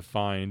and to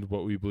find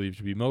what we believe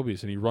to be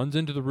Mobius, and he runs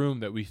into the room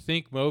that we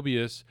think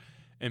Mobius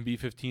and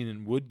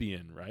B-15 would be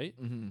in. Right?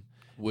 Mm-hmm.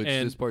 Which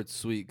And- this part's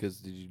sweet because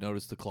did you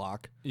notice the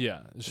clock?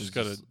 Yeah. It's just It's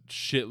got just- a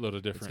shitload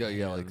of It's different.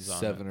 got like hands on it.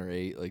 7 or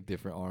 8 like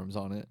different arms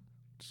on it.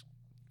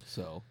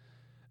 So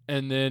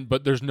And then,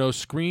 but there's no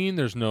screen.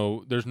 There's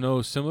no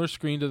similar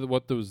screen to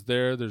what was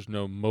there. There's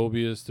no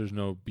Mobius. There's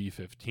no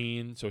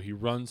B-15. So he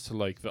runs to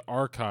like the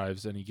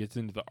archives, and he gets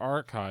into the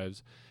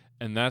archives,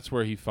 and that's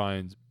where he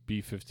finds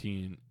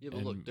B-15 Yeah, but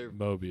and look, they're-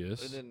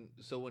 Mobius. and then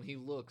so when he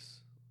looks,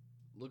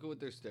 look at what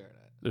they're staring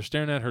at. They're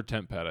staring at her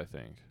temp pad, I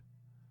think.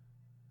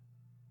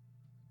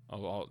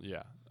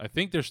 Yeah, I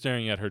think they're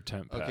staring at her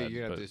temp pad. Okay,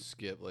 you're gonna but have to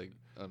skip. Like,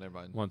 oh, never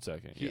mind. one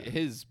second. Yeah.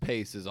 His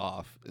pace is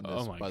off in this.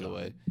 Oh my by the God.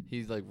 way,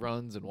 he's like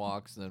runs and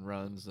walks and then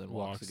runs and then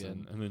walks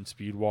again. and then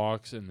speed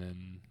walks, and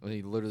then And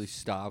he literally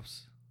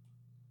stops.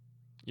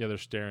 yeah, they're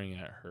staring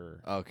at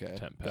her. Okay,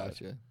 Temp pad.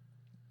 gotcha.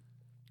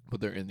 But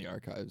they're in the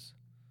archives.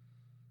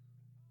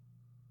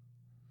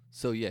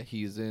 So yeah,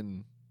 he's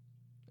in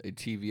a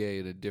TVA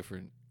in a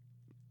different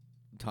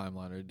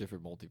timeline or a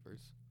different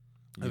multiverse.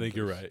 I think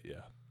you're right.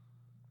 Yeah,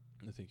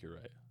 I think you're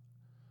right.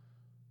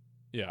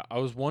 Yeah, I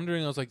was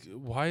wondering. I was like,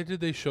 why did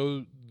they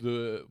show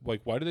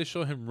why did they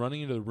show him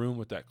running into the room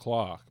with that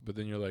clock? But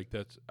then you're like,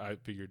 I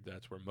figured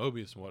that's where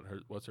Mobius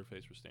and what's her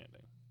face were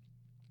standing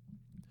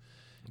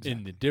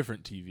in the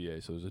different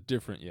TVA. So there's a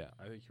different. Yeah,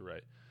 I think you're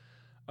right.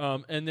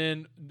 And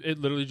then it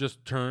literally just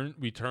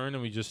we turn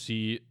and we just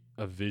see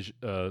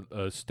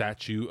a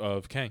statue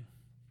of Kang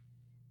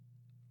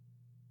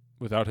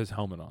without his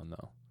helmet on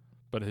though,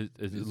 but it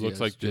looks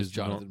like just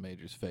Jonathan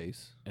Major's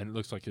face, and it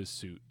looks like his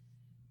suit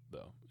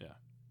though. Yeah.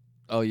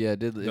 Oh yeah,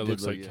 it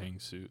looks like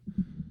Kang's suit.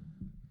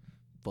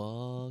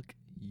 Fuck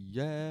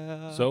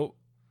yeah. So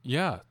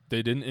yeah,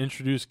 they didn't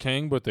introduce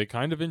Kang, but they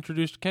kind of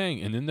introduced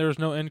Kang, and then there's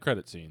no end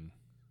credit scene.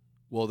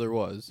 Well, there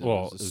was. It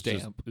was a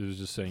stamp. It was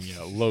just saying,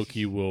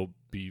 Loki will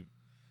be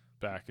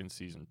back in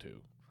season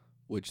 2.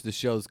 Which the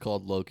show's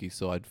called Loki,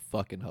 so I'd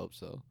fucking hope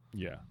so.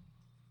 Yeah.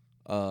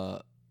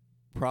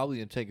 Probably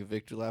gonna take a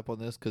victory lap on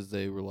this because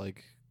they were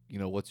like,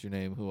 what's your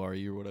name? Who are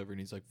you? Or whatever, and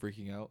he's like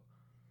freaking out.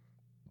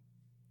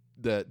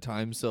 That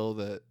time cell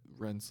that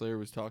Renslayer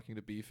was talking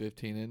to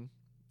B-15 in,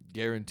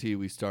 guarantee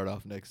we start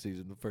off next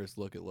season. The first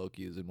look at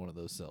Loki is in one of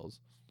those cells.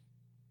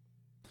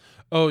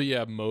 Oh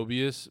yeah,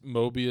 Mobius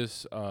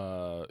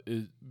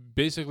is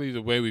basically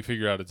the way we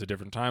figure out it's a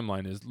different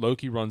timeline is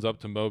Loki runs up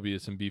to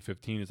Mobius and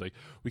B-15 is like,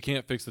 we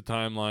can't fix the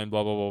timeline,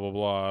 blah blah blah blah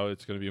blah.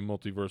 It's going to be a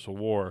multiversal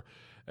war,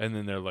 and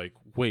then they're like,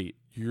 wait,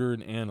 you're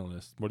an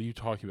analyst. What are you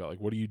talking about? Like,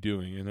 what are you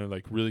doing? And they're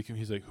like, really?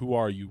 He's like, who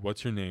are you?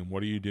 What's your name?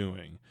 What are you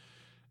doing?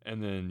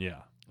 And then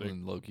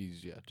and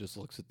Loki's just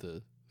looks at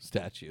the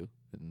statue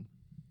and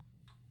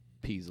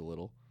pees a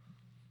little.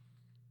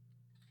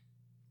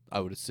 I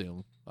would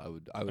assume. I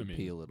would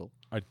pee a little.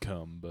 I'd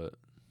come, but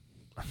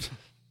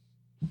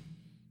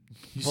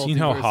you seen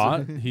how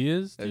hot he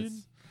is, dude?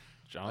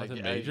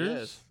 Jonathan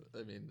Majors.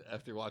 I mean,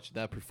 after watching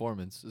that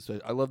performance,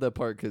 I love that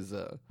part because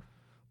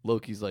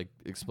Loki's like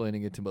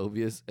explaining it to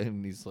Mobius,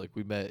 and he's like,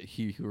 "We met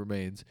He Who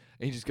Remains,"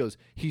 and he just goes,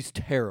 "He's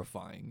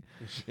terrifying."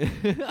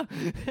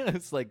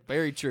 It's like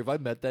very true. If I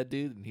met that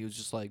dude and he was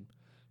just like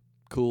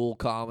cool,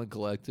 calm, and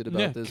collected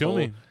about this, kill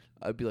me.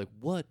 I'd be like,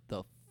 "What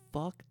the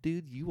fuck,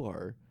 dude? You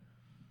are."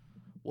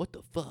 What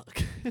the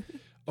fuck?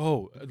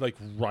 Oh, like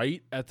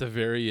right at the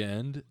very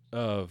end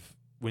of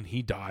when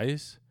he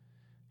dies,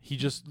 he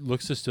just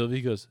looks to Sylvie,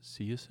 he goes,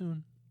 "See you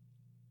soon."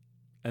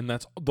 And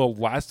that's the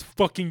last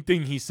fucking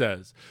thing he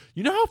says.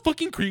 You know how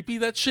fucking creepy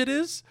that shit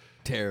is?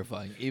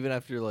 Terrifying. Even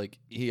after like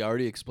he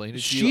already explained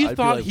it to you. She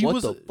thought he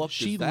was.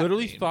 She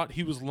literally thought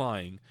he was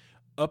lying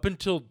up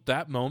until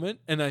that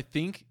moment, and I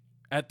think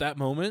at that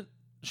moment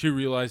she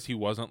realized he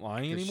wasn't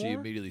lying anymore. She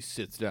immediately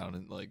sits down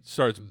and like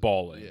starts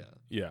bawling.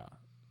 Yeah.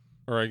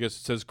 Or I guess it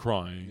says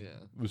crying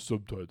with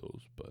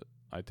subtitles, but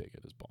I take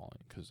it as bawling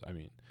because I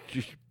mean,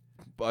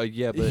 but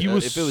he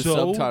was if it was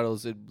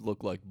subtitles, it'd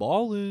look like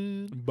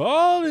ballin'.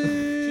 But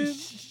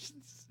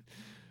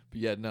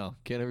yeah, no,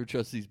 can't ever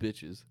trust these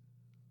bitches.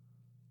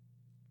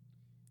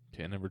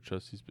 Can't ever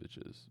trust these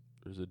bitches.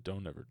 Or is it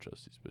don't ever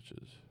trust these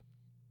bitches?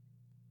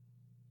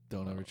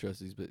 Don't ever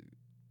trust these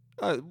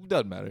bitches.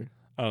 Doesn't matter.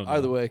 I don't know.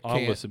 Either way,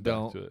 I'll listen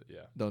back to it.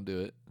 Yeah, don't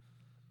do it.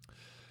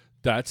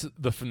 That's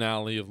the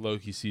finale of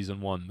Loki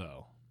season 1,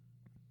 though.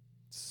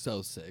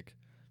 So sick.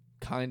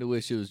 Kind of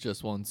wish it was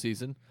just one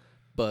season,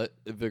 but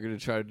if they're gonna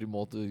try to do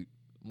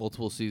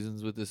multiple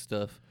seasons with this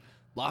stuff,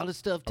 a lot of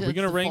stuff tends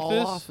to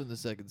fall off in the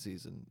second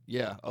season.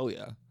 Yeah. Oh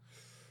yeah.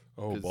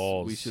 Oh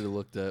balls. We should have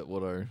looked at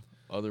what our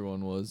other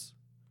one was.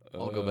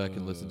 I'll go back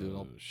and listen to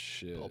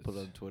it. I'll put it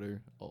on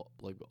Twitter,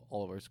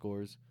 all of our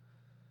scores.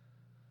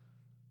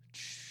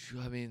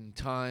 I mean,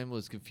 time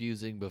was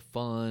confusing but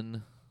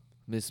fun.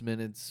 Miss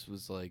Minutes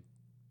was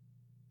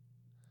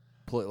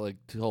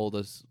told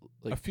us.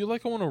 I feel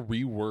like I want to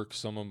rework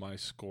some of my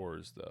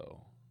scores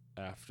though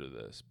after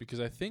this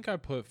because I think I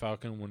put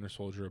Falcon and Winter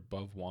Soldier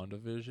above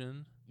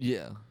WandaVision.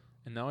 Yeah.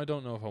 And now I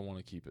don't know if I want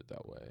to keep it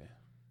that way.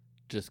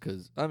 Just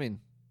because,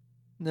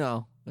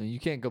 no, you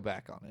can't go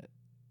back on it.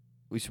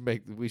 We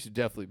should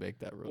definitely make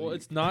that rule. Well,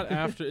 it's not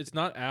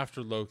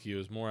after Loki. It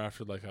was more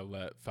after I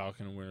let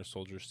Falcon and Winter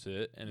Soldier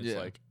sit, and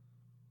it's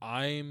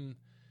I'm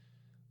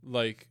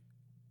I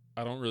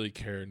don't really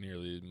care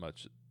nearly as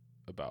much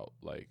about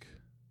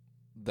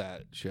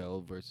that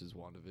show versus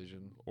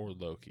WandaVision or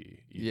Loki.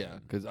 Even. Yeah,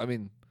 because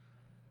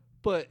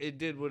but it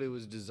did what it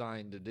was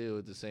designed to do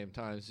at the same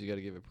time, so you got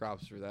to give it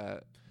props for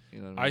that. You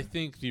know what I mean? I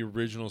think the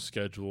original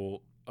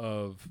schedule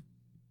of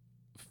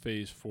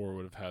Phase 4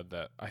 would have had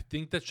that. I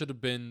think that should have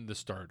been the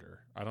starter.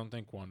 I don't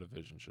think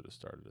WandaVision should have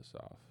started us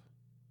off.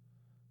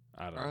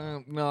 I don't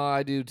know. No,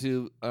 I do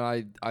too.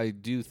 I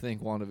do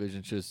think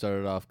WandaVision should have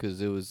started off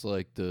because it was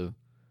the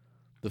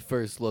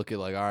first look at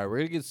all right, we're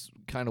gonna get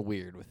kind of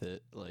weird with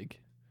it, like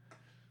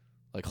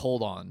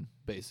hold on,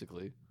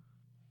 basically.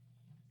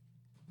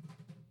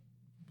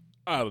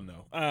 I don't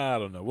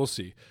know. We'll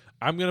see.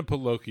 I'm gonna put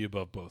Loki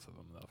above both of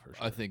them though, for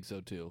sure. I think so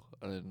too,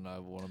 and I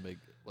want to make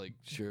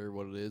sure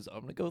what it is.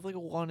 I'm gonna go with a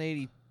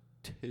 180.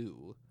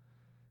 2,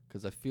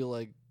 because I feel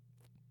like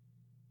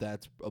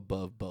that's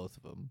above both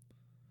of them,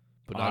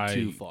 but not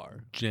too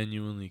far.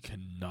 Genuinely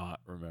cannot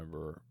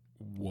remember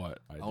what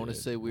I did. I want to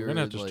say we're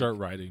gonna have to start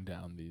writing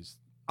down these.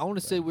 I want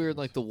to say we're in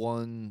like the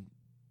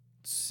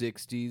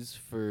 160s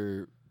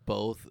for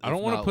both. I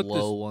don't want to put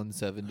low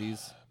 170s. Man,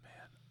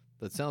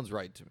 that sounds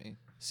right to me.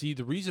 See,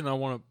 the reason I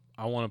want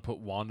to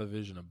put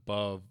WandaVision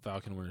above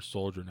Falcon and Winter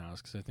Soldier now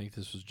is because I think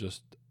this was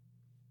just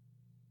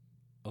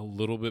a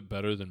little bit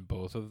better than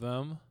both of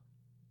them.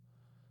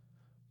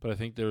 But I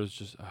think there was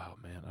just, oh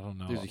man, I don't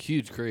know. There's a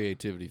huge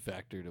creativity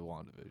factor to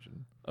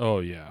WandaVision. Oh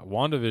yeah,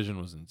 WandaVision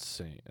was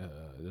insane.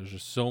 There's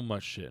just so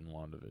much shit in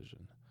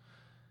WandaVision.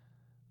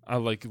 I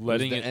like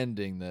letting it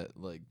ending that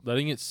like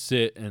letting it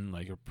sit and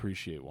like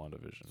appreciate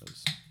WandaVision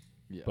is.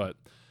 Yeah. But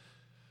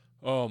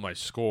my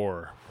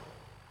score,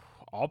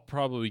 I'll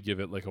probably give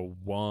it like a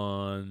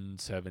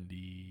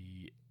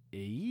 178.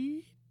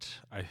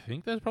 I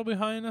think that's probably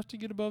high enough to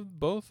get above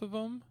both of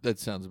them. That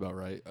sounds about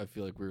right. I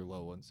feel like we were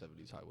low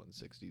 170s, high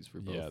 160s for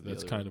both. Yeah,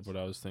 that's kind of what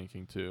I was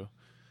thinking too.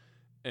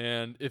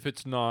 And if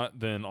it's not,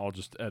 then I'll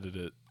just edit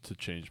it to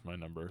change my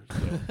number.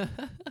 So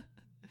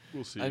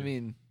we'll see. I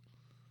mean,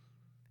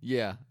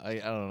 yeah, I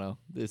don't know.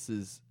 This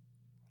is,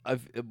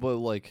 but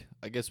like,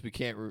 I guess we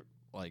can't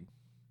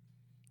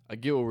I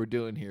get what we're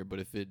doing here, but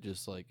if it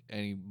just like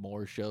any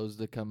more shows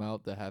that come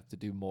out that have to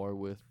do more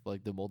with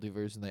like the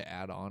multiverse and they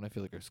add on, I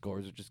feel like our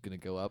scores are just gonna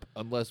go up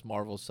unless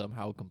Marvel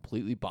somehow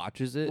completely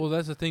botches it. Well,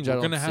 that's the thing.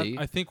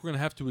 I think we're gonna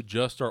have to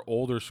adjust our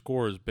older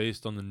scores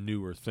based on the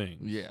newer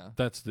things. Yeah,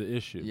 that's the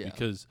issue. Yeah.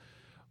 Because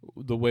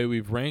the way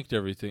we've ranked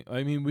everything,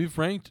 I mean, we've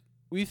ranked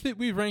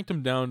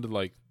them down to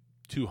like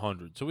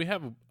 200. So we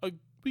have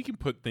we can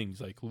put things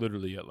like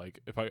literally at like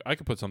if I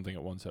could put something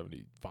at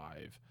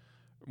 175.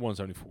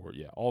 174,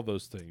 yeah, all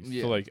those things.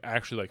 Yeah. So like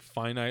actually like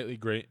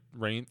finitely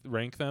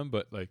rank them,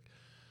 but like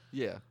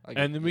yeah,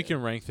 and then we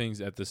can rank things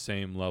at the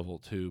same level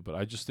too. But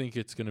I just think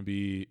it's gonna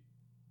be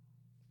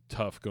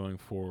tough going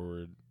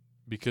forward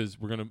because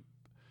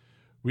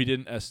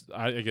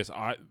I guess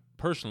I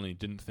personally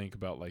didn't think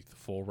about like the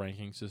full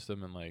ranking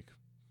system and like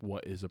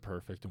what is a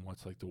perfect and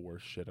what's like the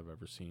worst shit I've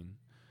ever seen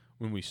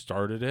when we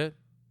started it.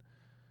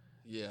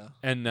 Yeah,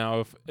 and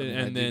now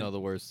I do know the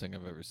worst thing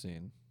I've ever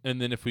seen. And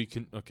then if we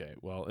can, okay,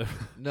 well.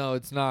 No,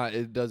 it's not.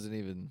 It doesn't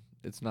even.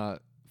 It's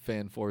not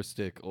Fan 4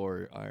 Stick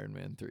or Iron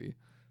Man 3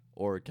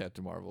 or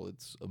Captain Marvel.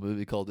 It's a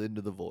movie called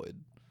Into the Void.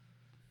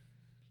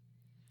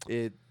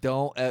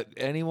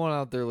 Anyone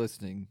out there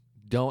listening,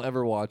 don't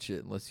ever watch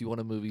it unless you want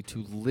a movie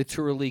to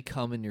literally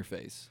come in your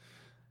face.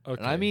 Okay.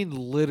 And I mean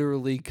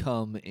literally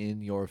come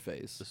in your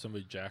face. Does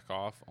somebody jack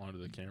off onto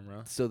the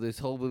camera? So this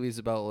whole movie is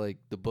about like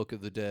the Book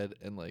of the Dead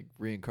and like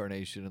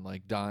reincarnation and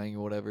like dying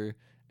or whatever.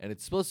 And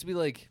it's supposed to be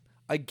like,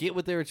 I get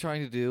what they were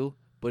trying to do,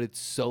 but it's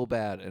so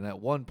bad. And at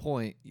one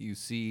point, you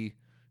see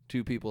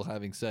two people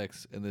having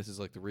sex, and this is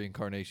like the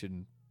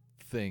reincarnation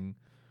thing.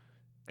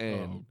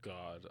 And oh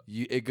God!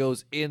 It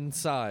goes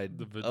inside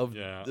the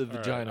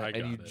vagina, right,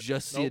 and you it.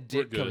 just see a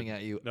dick coming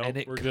at you, and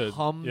it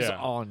comes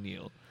on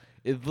you.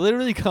 It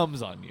literally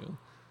comes on you.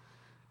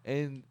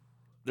 And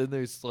then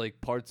there's like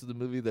parts of the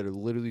movie that are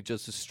literally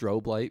just a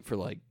strobe light for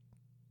like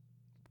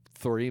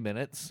 3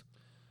 minutes.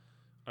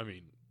 I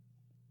mean,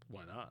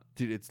 why not?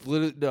 Dude, it's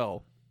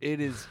literally it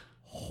is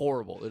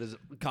horrible. It is a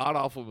god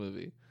awful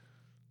movie.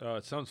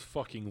 It sounds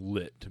fucking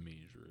lit to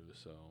me, Drew.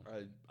 So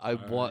I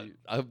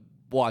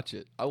watch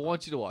it. I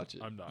want you to watch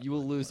it. I'm not. You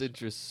will lose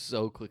interest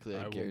so quickly.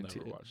 I guarantee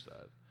will never watch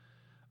that.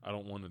 I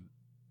don't want to.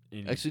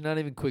 Actually, not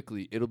even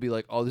quickly. It'll be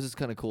like, oh, this is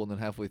kind of cool, and then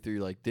halfway through,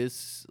 you're like,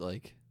 this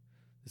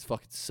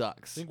fucking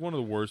sucks. I think one of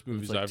the worst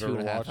movies I've ever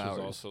watched is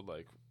also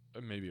like,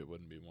 maybe it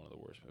wouldn't be one of the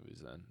worst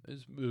movies then.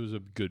 It was a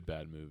good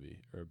bad movie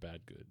or a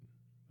good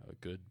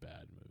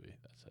bad movie.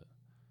 That's it.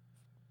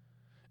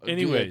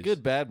 Anyways, yeah,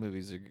 good bad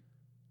movies are.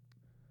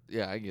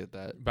 Yeah, I get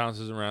that.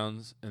 Bounces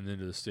around and then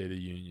to the State of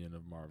Union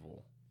of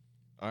Marvel.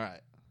 All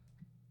right.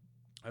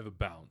 I have a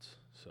bounce,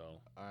 so.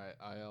 All right,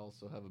 I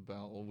also have a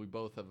bounce. Well, we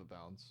both have a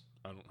bounce.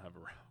 I don't have a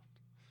round.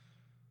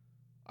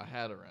 I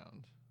had a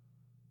round.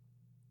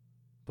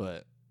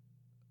 But,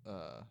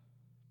 let's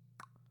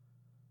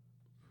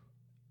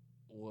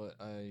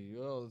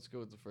go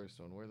with the first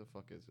one. Where the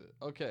fuck is it?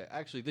 Okay,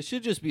 actually, this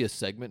should just be a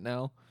segment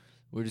now.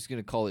 We're just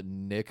gonna call it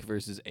Nick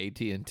versus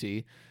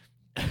AT&T.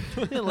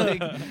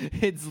 Like,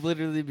 it's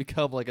literally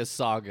become like a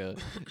saga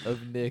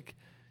of Nick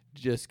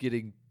just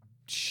getting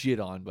shit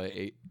on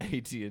by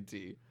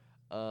AT&T.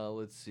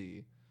 Let's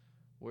see.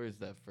 Where's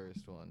that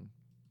first one?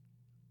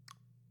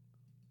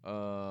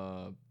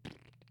 All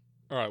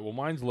right, well,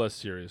 mine's less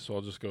serious, so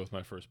I'll just go with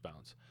my first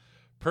bounce.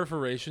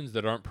 Perforations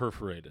that aren't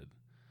perforated.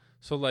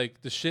 So,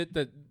 like, the shit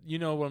that, you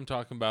know what I'm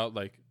talking about,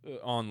 like,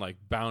 on, like,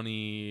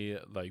 Bounty,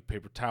 like,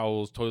 paper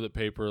towels, toilet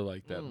paper,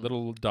 like, that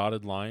little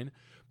dotted line.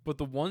 But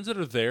the ones that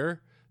are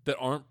there that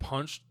aren't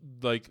punched,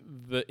 like,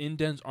 the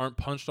indents aren't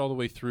punched all the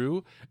way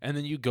through, and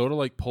then you go to,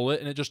 like, pull it,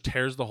 and it just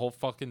tears the whole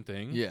fucking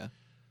thing. Yeah.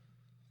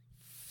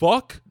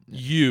 Fuck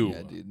you.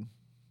 Yeah, dude.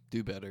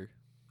 Do better.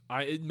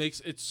 It makes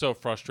it so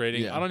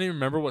frustrating. Yeah. I don't even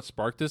remember what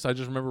sparked this. I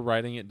just remember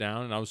writing it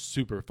down, and I was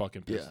super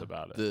fucking pissed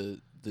about it.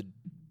 The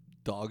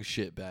dog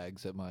shit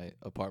bags at my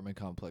apartment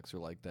complex are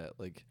like that.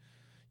 Like,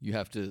 you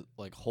have to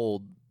like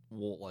hold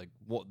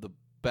what the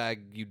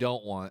bag you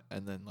don't want,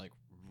 and then like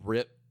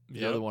rip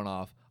the other one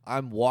off.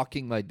 I'm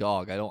walking my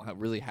dog. I don't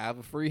really have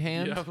a free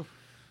hand. Yep.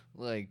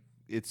 Like,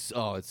 it's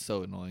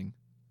so annoying.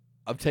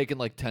 I've taken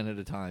like 10 at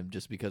a time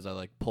just because I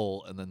like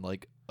pull and then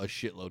like a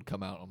shitload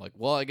come out. I'm like,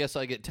 well, I guess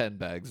I get 10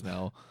 bags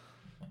now.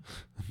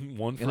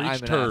 One for And each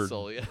I'm an turd.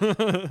 asshole,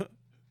 yeah.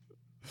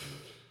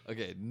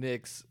 Okay,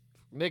 Nick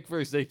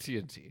versus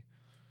AT&T.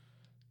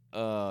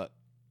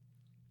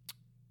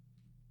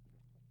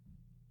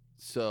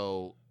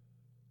 So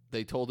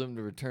they told him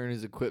to return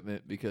his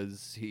equipment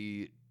because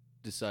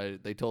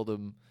they told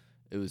him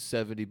it was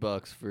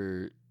 $70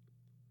 for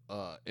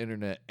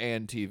internet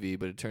and TV,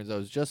 but it turns out it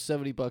was just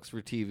 $70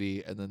 for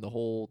TV, and then the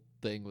whole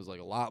thing was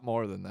like a lot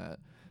more than that.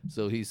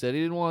 So he said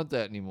he didn't want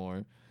that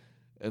anymore,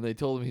 and they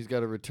told him he's got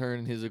to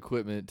return his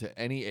equipment to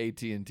any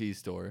AT&T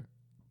store.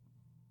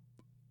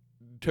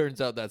 Turns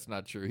out that's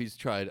not true. He's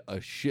tried a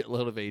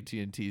shitload of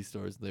AT&T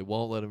stores, and they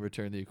won't let him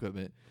return the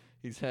equipment.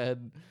 He's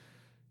had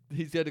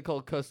to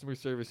call customer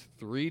service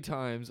 3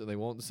 times, and they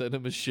won't send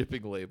him a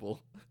shipping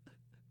label.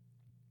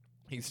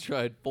 He's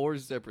tried 4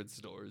 separate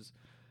stores.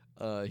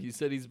 He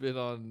said he's been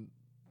on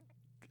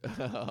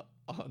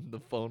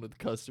the phone with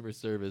customer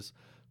service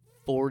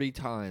 40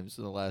 times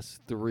in the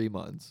last 3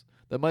 months.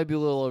 That might be a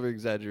little over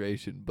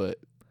exaggeration, but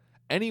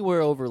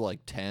anywhere over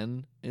like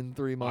 10 in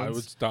 3 months. I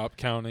would stop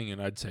counting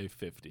and I'd say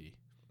 50.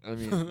 I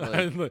mean,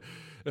 like,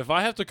 if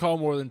I have to call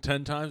more than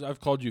 10 times, I've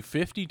called you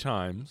 50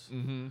 times,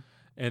 and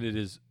it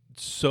is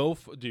so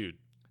dude.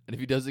 And if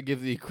he doesn't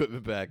give the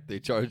equipment back, they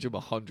charge him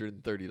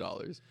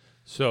 $130.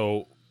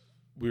 So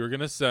we were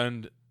gonna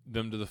send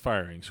them to the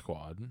firing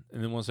squad,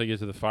 and then once they get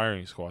to the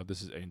firing squad,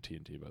 this is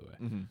AT&T, by the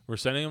way. We're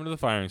sending them to the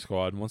firing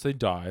squad, and once they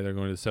die, they're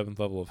going to the 7th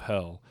level of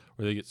hell,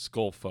 where they get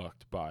skull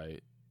fucked by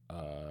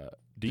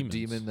demons.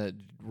 The demon that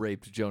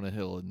raped Jonah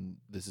Hill, and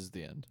this is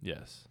the end.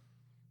 Yes,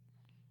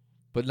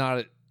 But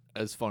not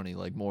as funny.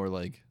 Like more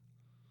like,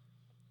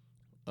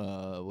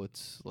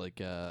 what's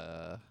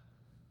a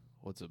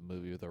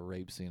movie with a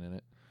rape scene in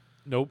it?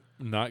 nope,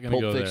 not gonna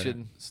Pulp go Fiction.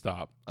 there.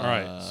 Stop. All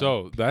right,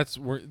 so that's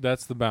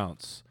the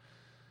bounce.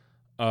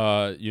 You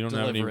don't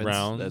have any Deliverance,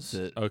 rounds. that's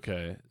it.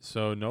 Okay,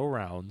 so no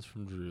rounds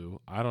from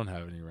Drew. I don't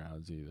have any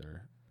rounds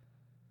either.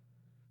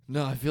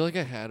 No, I feel like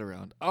I had a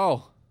round.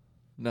 Oh,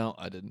 no,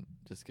 I didn't.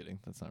 Just kidding.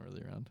 That's not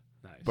really a round.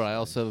 Nice. But I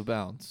also have a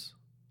bounce.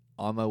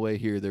 On my way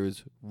here, there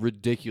was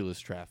ridiculous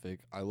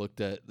traffic. I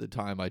looked at the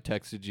time I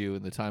texted you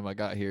and the time I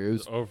got here. It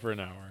was over an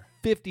hour.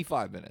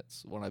 55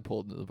 minutes when I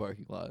pulled into the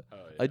parking lot. Oh,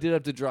 yeah. I did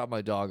have to drop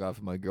my dog off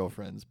at my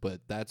girlfriend's, but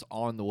that's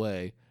on the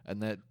way,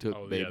 and that took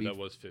that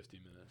was 50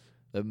 minutes.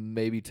 that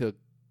maybe took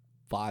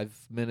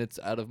 5 minutes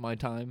out of my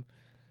time.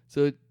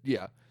 So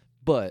yeah,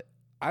 but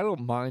I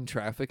don't mind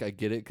traffic. I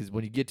get it, because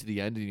when you get to the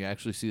end and you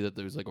actually see that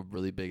there's like a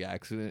really big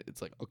accident,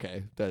 it's like,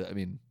 okay,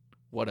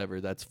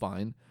 whatever, that's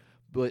fine.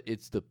 But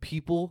it's the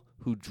people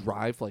who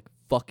drive like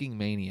fucking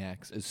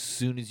maniacs as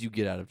soon as you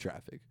get out of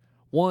traffic.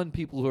 One,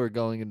 people who are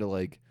going into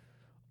like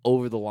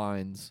over the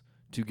lines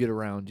to get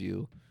around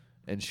you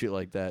and shit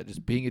like that.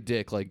 Just being a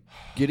dick. Like,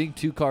 getting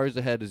 2 cars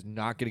ahead is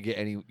not going to get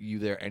you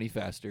there any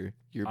faster.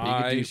 You're being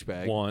a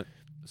douchebag. I want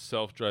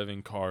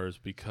self-driving cars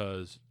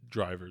because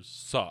drivers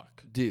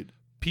suck. Dude.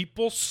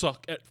 People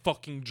suck at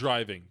fucking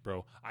driving,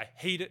 bro. I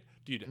hate it.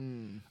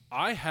 Dude,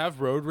 I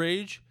have road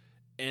rage,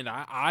 and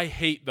I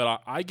hate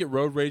that I get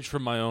road rage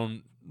from my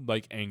own,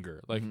 like,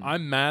 anger. Like,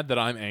 I'm mad that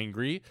I'm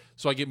angry,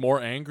 so I get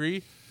more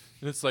angry.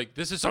 And it's like,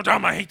 this is so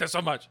dumb. I hate this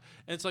so much.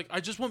 And it's like, I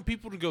just want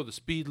people to go the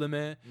speed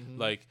limit.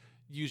 Like,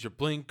 use your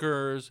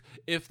blinkers.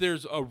 If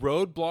there's a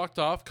road blocked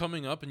off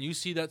coming up and you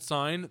see that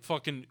sign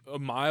fucking a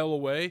mile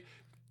away,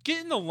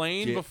 get in the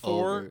lane Get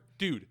before. over it.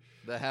 Dude.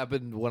 That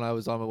happened when I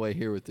was on my way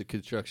here with the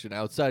construction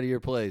outside of your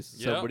place.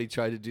 Yep. Somebody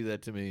tried to do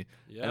that to me.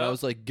 Yep. And I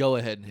was like, go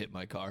ahead and hit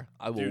my car.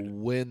 I will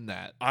win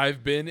that.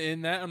 I've been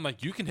in that. I'm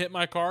like, you can hit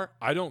my car.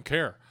 I don't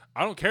care.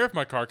 I don't care if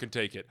my car can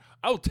take it.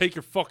 I will take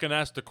your fucking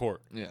ass to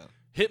court. Yeah.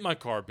 Hit my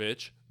car,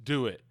 bitch.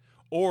 Do it.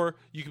 Or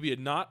you could be a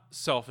not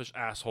selfish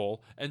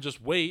asshole and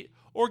just wait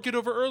or get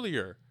over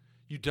earlier.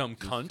 You dumb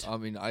cunt. I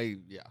mean,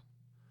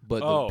 But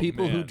the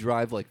people who man.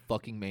 drive like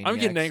fucking maniacs. I'm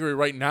getting angry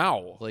right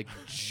now. Like,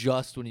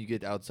 just when you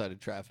get outside of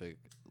traffic,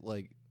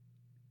 like,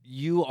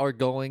 you are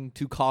going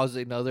to cause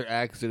another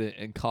accident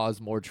and cause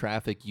more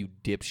traffic, you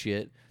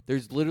dipshit.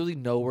 There's literally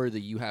nowhere that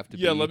you have to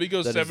be. Yeah, let me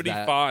go that is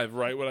 75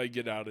 right when I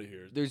get out of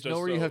here. There's Just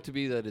nowhere you so- have to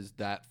be that is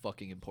that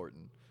fucking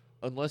important.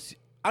 Unless,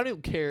 I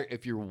don't care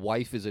if your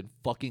wife is in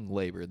fucking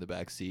labor in the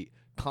back seat.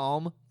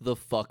 Calm the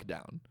fuck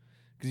down.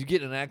 Because you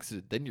get in an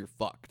accident, then you're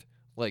fucked.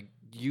 Like,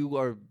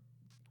 you're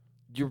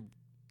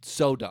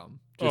so dumb.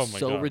 Oh Just my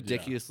so God, yeah.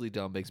 ridiculously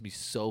dumb. Makes me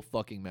so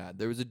fucking mad.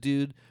 There was a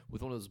dude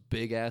with one of those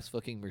big ass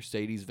fucking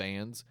Mercedes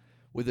vans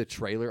with a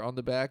trailer on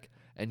the back,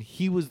 and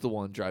he was the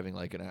one driving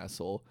like an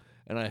asshole.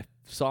 And I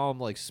saw him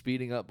like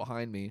speeding up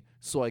behind me,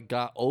 so I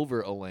got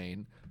over a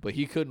lane, but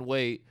he couldn't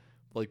wait.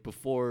 like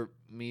before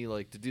me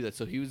like to do that.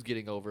 So he was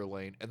getting over a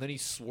lane, and then he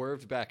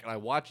swerved back, and I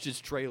watched his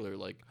trailer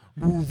like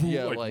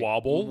like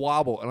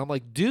wobble. and I'm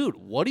like, dude,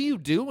 what are you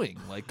doing?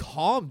 Like,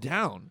 calm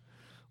down.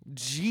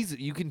 Jesus,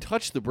 you can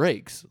touch the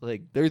brakes.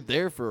 Like, they're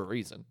there for a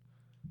reason.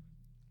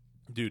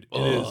 Dude, it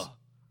is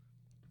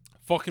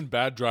fucking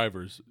bad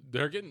drivers.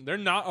 They're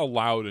not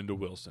allowed into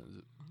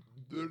Wilson's.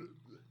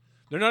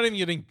 They're not even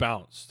getting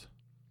bounced.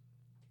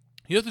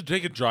 You have to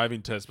take a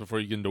driving test before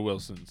you get into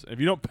Wilson's. If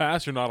you don't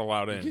pass, you're not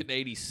allowed in. You're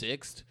getting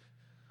 86th.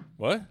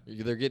 What?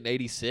 They're getting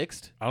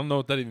 86th. I don't know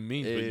what that even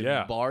means, but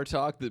yeah. Bar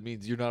talk, that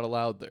means you're not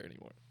allowed there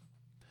anymore.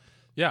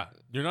 Yeah,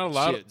 you're not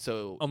allowed. Shit,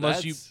 so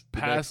unless you that's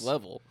pass the next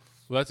level.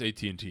 Well, that's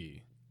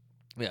AT&T.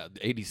 Yeah,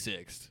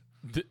 86th.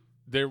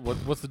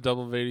 What's the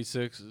double of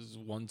 86? Is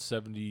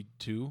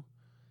 172?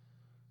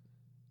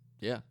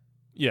 Yeah.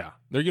 Yeah,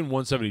 they're getting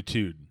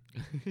 172.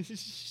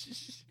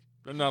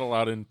 They're not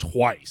allowed in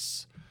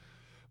twice.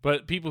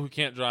 But people who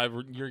can't drive,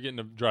 you're getting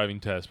a driving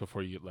test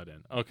before you get let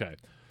in. Okay.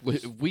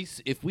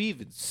 If we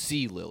even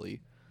see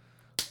Lily,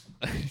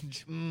 I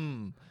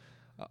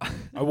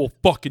will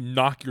fucking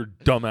knock your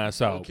dumb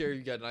ass I out. don't care if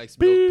you got nice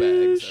milk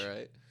bags, all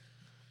right?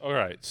 All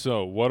right,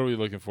 so what are we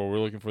looking for? We're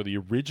looking for the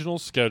original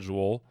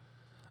schedule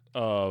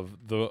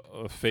of the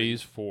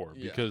Phase 4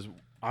 because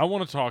I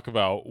want to talk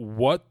about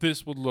what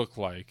this would look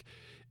like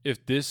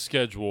if this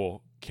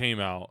schedule came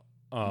out.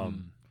 Yeah,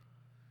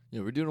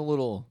 we're doing a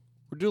little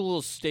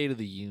State of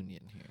the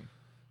Union here.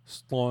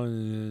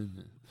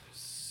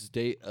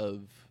 State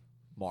of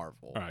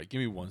Marvel. All right, give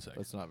me 1 second.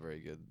 That's not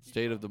very good.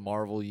 State of the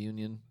Marvel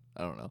Union.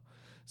 I don't know.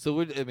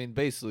 So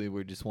basically,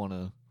 we just want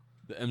to.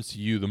 The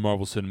MCU, the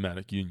Marvel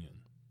Cinematic Union.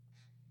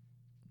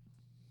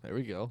 There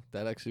we go.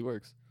 That actually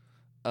works.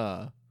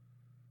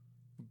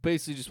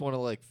 Basically, just want to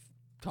like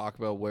talk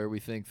about where we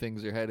think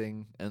things are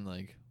heading and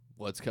like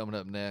what's coming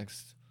up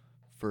next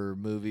for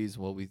movies.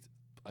 What we,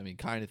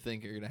 kind of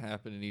think are going to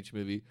happen in each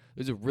movie.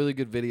 There's a really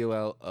good video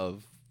out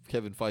of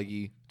Kevin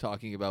Feige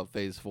talking about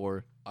Phase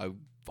 4. I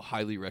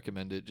highly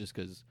recommend it just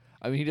because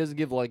he doesn't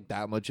give like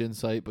that much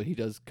insight, but he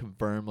does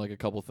confirm like a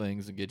couple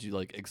things and get you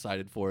like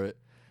excited for it.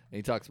 And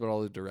he talks about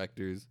all the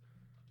directors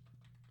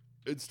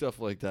and stuff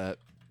like that.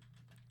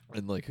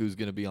 And like who's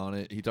gonna be on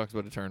it. He talks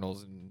about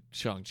Eternals and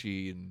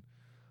Shang-Chi and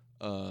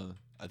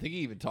I think he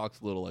even talks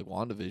a little like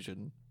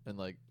WandaVision and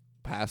like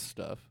past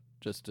stuff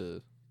just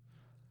to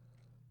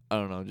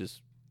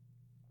just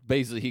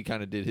basically he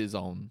kind of did his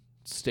own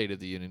State of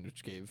the Union,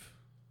 which gave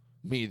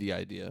me the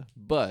idea.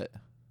 But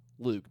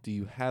Luke, do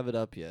you have it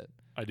up yet?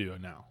 I do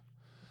now.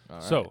 All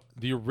so right.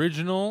 the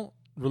original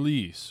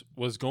release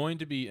was going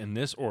to be in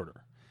this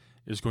order.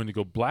 It's going to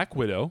go Black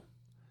Widow,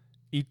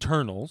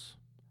 Eternals,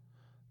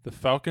 The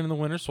Falcon and the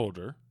Winter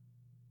Soldier,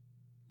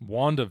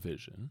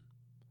 WandaVision,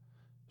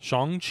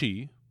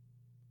 Shang-Chi,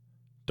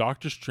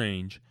 Doctor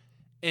Strange,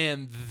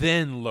 and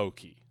then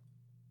Loki.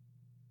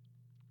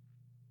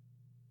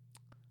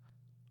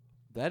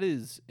 That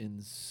is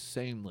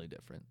insanely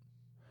different.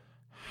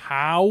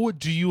 How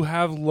do you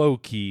have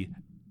Loki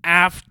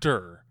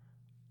after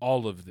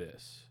all of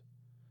this?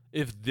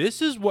 If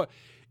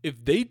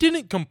they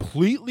didn't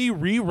completely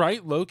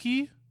rewrite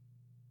Loki,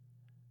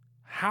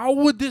 how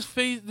would this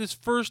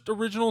first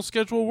original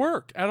schedule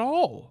work at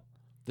all?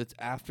 That's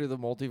after the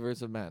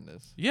Multiverse of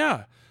Madness.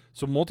 Yeah.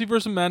 So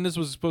Multiverse of Madness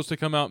was supposed to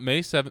come out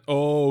May 7th.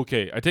 Oh,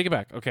 okay. I take it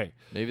back. Okay.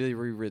 Maybe they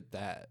rewrote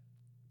that.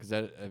 Because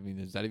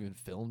is that even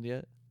filmed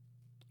yet?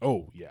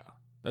 Oh, yeah.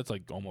 That's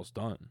like almost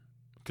done.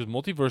 Because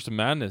Multiverse of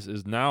Madness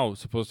is now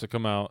supposed to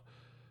come out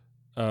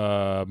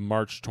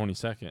March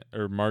 22nd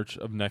or March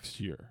of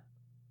next year.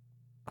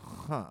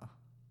 Huh.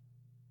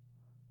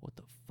 What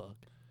the fuck?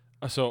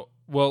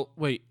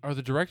 Wait, are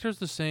the directors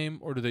the same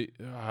or do they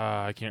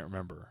I can't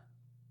remember.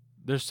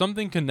 There's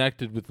something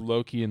connected with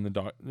Loki and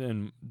the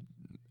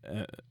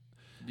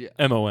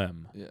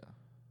MOM. Yeah.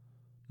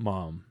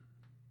 Mom.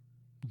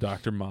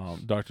 Doctor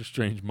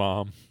Strange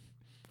mom.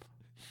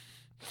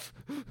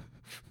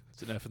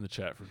 It's an F in the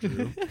chat for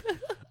Drew.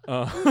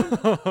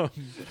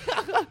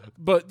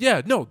 But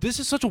yeah, no, this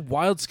is such a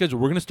wild schedule.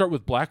 We're going to start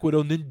with Black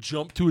Widow and then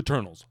jump to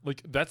Eternals.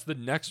 Like, that's the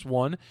next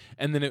one.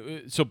 And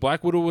then so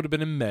Black Widow would have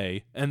been in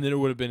May, and then it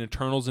would have been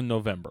Eternals in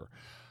November.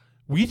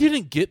 We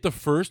didn't get the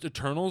first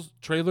Eternals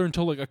trailer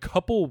until like a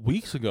couple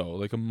weeks ago,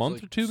 like a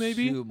month or two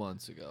maybe. 2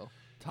 months ago,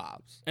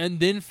 tops. And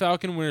then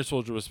Falcon and Winter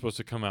Soldier was supposed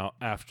to come out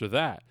after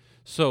that.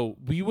 So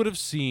we would have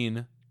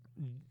seen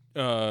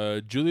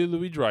Julia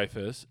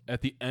Louis-Dreyfus at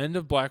the end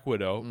of Black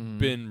Widow,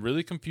 been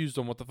really confused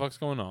on what the fuck's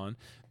going on.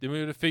 Then we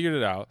would have figured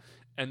it out.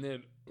 And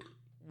then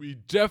we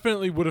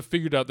definitely would have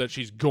figured out that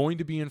she's going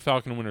to be in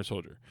Falcon and Winter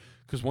Soldier.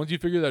 Because once you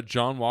figure that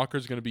John Walker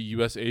is going to be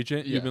U.S.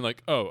 agent, you've been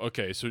like, oh,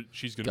 okay, so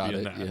she's going to be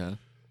in that. Yeah.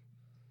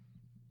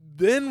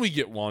 Then we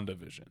get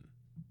WandaVision.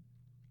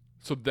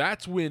 So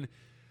that's when...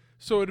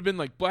 So it would have been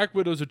like Black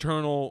Widow's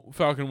Eternal,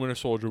 Falcon, Winter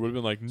Soldier would have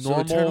been like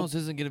normal. So Eternals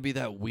isn't going to be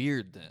that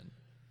weird then.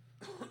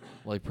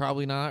 Like,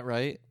 probably not,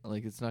 right?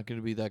 Like, it's not going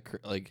to be that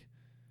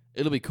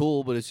it'll be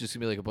cool, but it's just going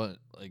to be like a bunch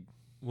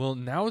well,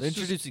 now it's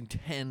introducing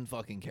 10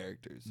 fucking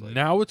characters.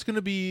 Now it's going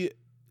to be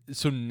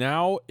so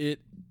now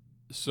it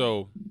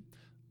So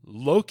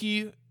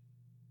Loki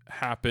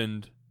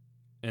happened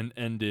and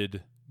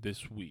ended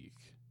this week.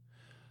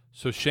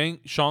 So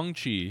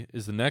Shang-Chi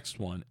is the next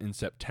one in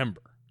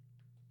September.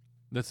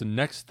 That's the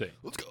next thing.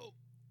 Let's go.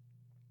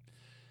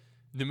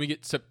 Then we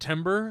get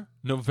September,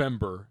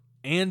 November,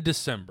 and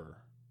December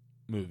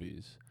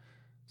movies.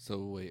 So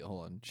wait,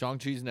 hold on.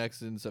 Shang-Chi's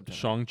next in September.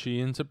 Shang-Chi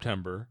in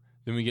September.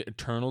 Then we get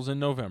Eternals in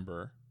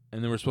November.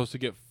 And then we're supposed to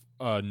get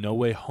No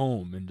Way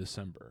Home in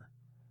December.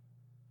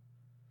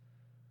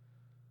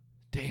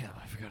 Damn,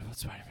 I forgot about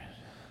Spider-Man.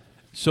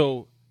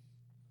 So,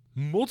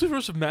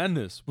 Multiverse of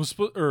Madness was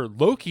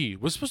Loki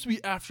was supposed to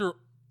be after,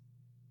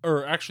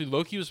 or actually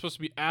Loki was supposed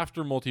to be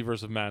after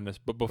Multiverse of Madness,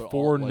 but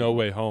before No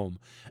Way Home.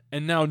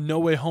 And now No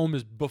Way Home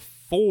is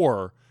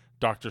before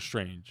Doctor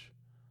Strange.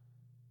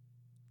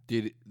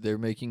 Dude, they're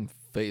making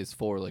Phase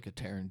 4 like a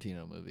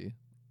Tarantino movie.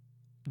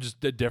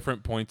 Just at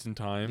different points in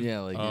time. Yeah,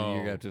 like you're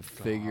going to have to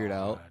figure it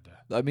out.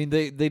 God. I mean,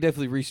 they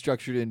definitely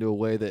restructured it into a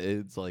way that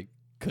it's like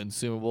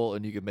consumable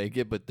and you can make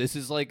it, but this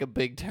is like a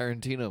big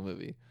Tarantino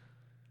movie.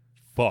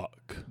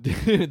 Fuck.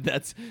 Dude,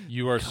 that's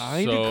you are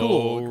kind of so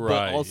cool,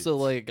 right. but also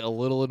like a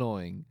little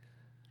annoying.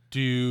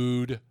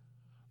 Dude.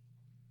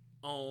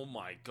 Oh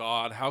my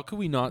God. How could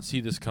we not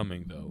see this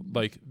coming though?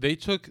 Like they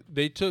took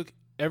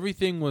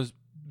everything was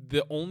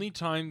the only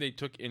time they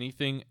took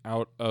anything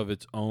out of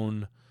its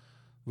own,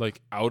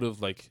 like out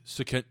of like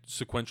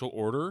sequential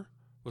order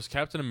was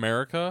Captain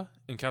America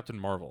and Captain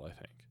Marvel, I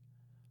think.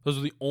 Those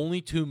were the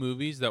only two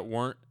movies that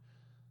weren't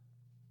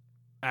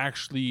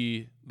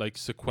actually like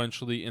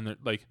sequentially in the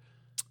like.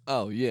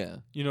 Oh yeah,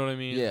 you know what I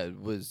mean? Yeah, it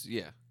was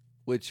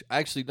Which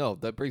actually no,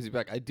 that brings me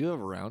back. I do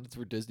have Around. It's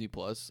for Disney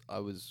Plus.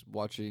 I just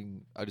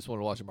wanted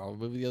to watch a Marvel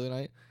movie the other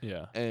night.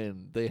 Yeah,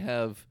 and they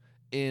have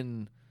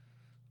in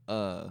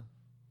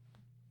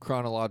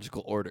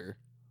chronological order.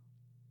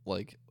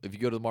 Like if you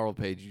go to the Marvel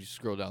page, you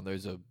scroll down.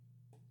 There's a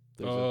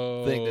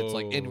thing that's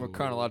like in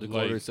chronological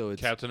order. So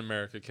it's Captain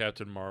America,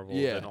 Captain Marvel.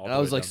 Yeah, and I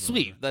was like,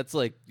 sweet. That's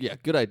like,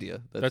 good idea.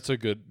 That's a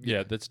good.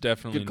 Yeah, that's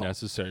definitely good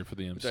necessary for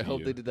the MCU. Which I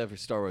hope they did that for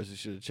Star Wars. I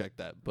should have checked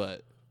that,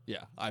 but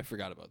yeah, I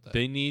forgot about that.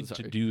 They need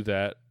to do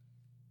that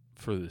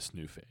for this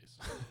new phase.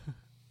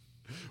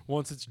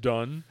 Once it's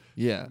done,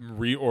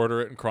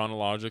 reorder it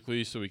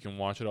chronologically so we can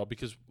watch it all.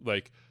 Because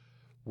like,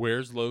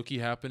 where's Loki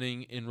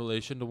happening in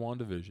relation to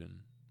WandaVision?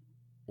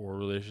 Or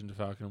relation to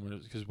Falcon and Winter,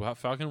 because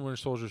Falcon and Winter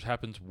Soldier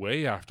happens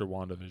way after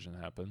WandaVision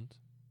happened,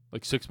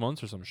 like 6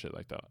 months or some shit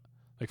like that,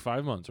 like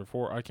 5 months or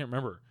 4, I can't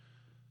remember.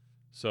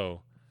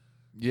 So,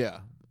 yeah,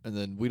 and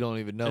then we don't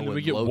even know. And then when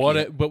we get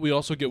Loki but we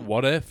also get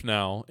What If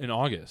now in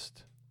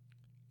August.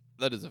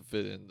 That doesn't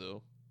fit in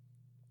though.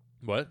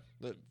 What?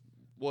 That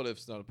What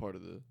If's not a part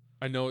of the.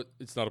 I know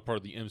it's not a part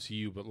of the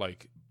MCU, but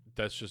like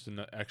that's just an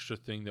extra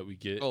thing that we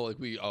get. Oh, like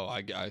we. Oh,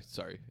 I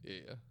sorry.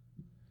 Yeah.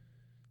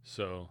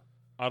 So.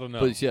 I don't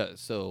know. But yeah,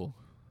 so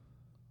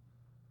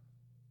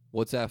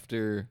what's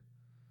after?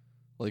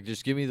 Like,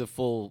 just give me the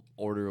full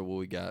order of what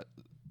we got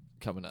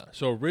coming up.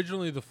 So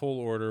originally the full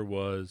order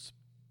was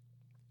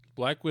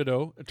Black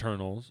Widow,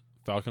 Eternals,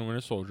 Falcon Winter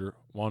Soldier,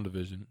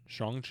 WandaVision,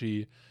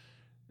 Shang-Chi,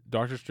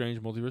 Doctor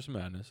Strange, Multiverse of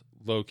Madness,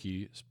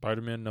 Loki,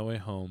 Spider-Man No Way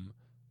Home,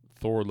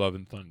 Thor, Love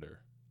and Thunder.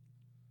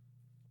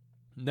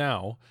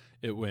 Now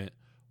it went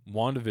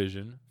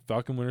WandaVision,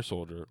 Falcon Winter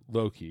Soldier,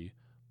 Loki,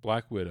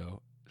 Black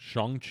Widow,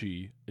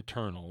 Shang-Chi,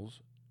 Eternals,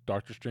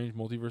 Doctor Strange,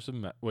 Multiverse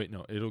of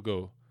it'll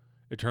go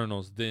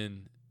Eternals,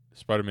 then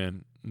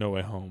Spider-Man, No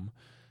Way Home,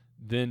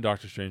 then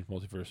Doctor Strange,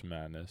 Multiverse of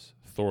Madness,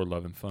 Thor,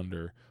 Love and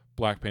Thunder,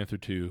 Black Panther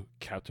 2,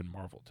 Captain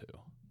Marvel 2.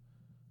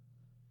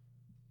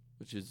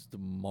 Which is the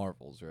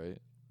Marvels, right?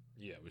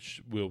 Yeah,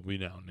 which we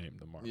now name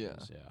the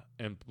Marvels, yeah.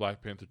 And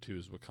Black Panther 2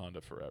 is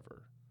Wakanda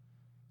Forever.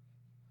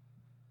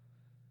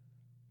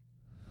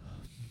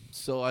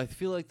 So I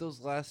feel like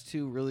those last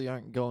two really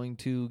aren't going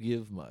to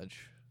give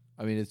much.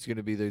 I mean, it's going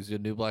to be there's a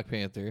new Black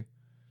Panther,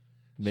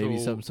 maybe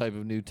some type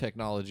of new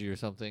technology or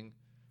something,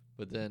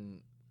 but then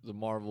the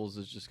Marvels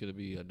is just going to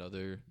be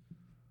another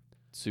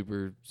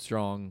super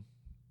strong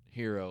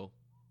hero.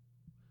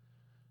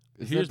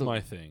 Here's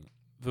my thing.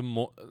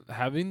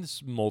 Having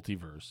this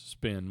multiverse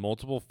span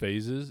multiple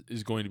phases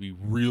is going to be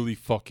really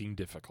fucking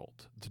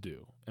difficult to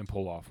do and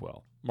pull off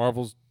well.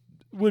 Marvel's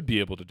would be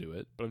able to do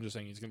it, but I'm just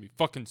saying it's going to be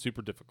fucking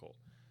super difficult.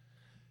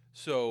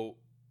 So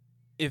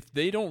if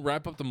they don't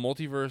wrap up the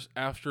multiverse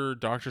after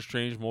Doctor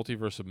Strange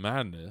Multiverse of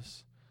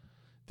Madness,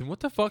 then what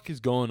the fuck is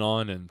going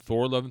on in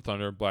Thor, Love and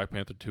Thunder, Black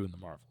Panther 2, and the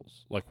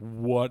Marvels? Like,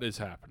 what is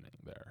happening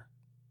there?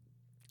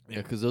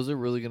 Yeah, because those are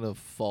really going to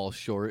fall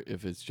short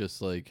if it's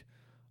just like,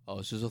 oh,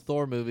 it's just a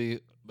Thor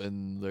movie,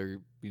 and they're,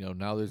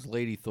 now there's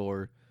Lady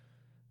Thor.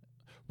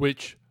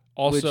 Which,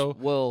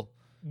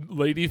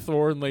 Lady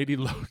Thor and Lady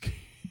Loki,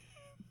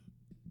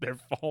 they're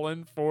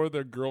falling for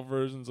the girl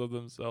versions of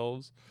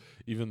themselves.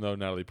 Even though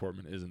Natalie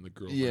Portman isn't the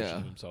girl version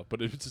of himself,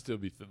 but it would still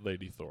be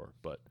Lady Thor.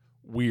 But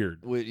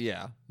weird.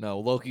 No,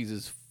 Loki's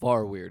is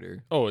far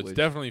weirder. Oh, it's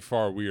definitely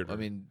far weirder. I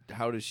mean,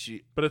 how does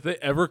she? But if they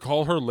ever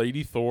call her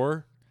Lady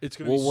Thor, it's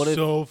gonna be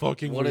so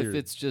fucking weird. What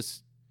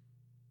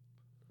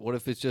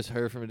if it's just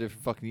her from a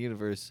different fucking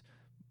universe,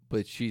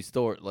 but she's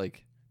Thor.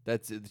 Like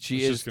that's she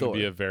It's is just going Thor. to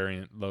be a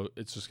variant.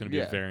 It's just going to be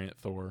Yeah. a variant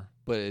Thor.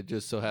 But it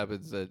just so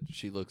happens that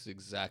she looks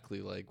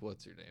exactly like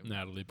what's her name?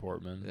 Natalie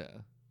Portman.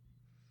 Yeah.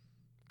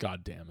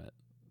 God damn it.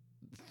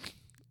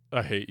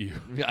 I hate you.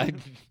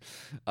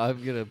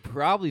 I'm gonna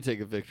probably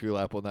take a victory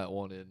lap on that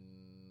one in.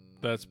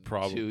 That's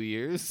probably 2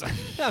 years.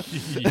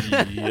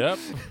 Yep.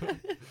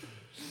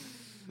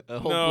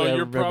 Hopefully No, I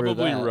you're remember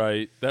probably that.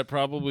 right. That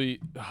probably.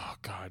 Oh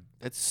God.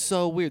 That's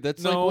so weird.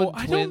 That's No, like when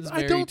I twins don't.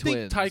 marry I don't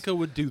twins. think Taika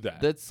would do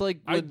that. That's like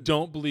when, I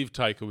don't believe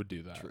Taika would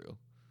do that. true.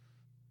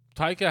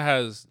 Taika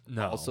has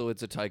no. Also,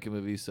 it's a Taika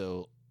movie,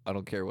 so I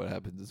don't care what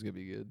happens. It's gonna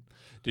be good.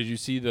 Did you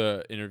see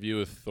the interview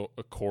with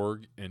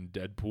Korg and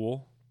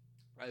Deadpool?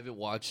 I haven't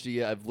watched it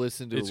yet. I've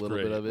listened to It's a little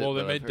great. bit of it. Well,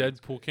 they but made I've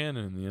heard Deadpool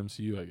canon in the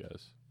MCU, I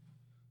guess.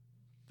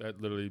 That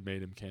literally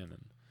made him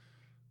canon.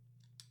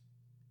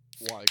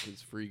 why?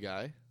 Because free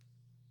guy.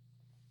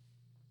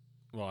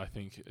 Well, I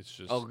think it's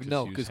just. Oh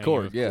no, because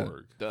because Korg. Yeah.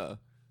 Duh.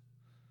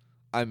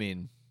 I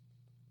mean,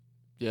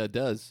 yeah, it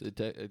does. It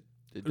There's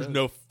does.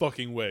 no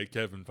fucking way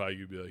Kevin Feige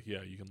would be like,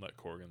 yeah, you can let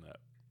Korg in that.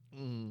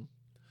 Mm.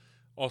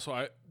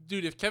 Also,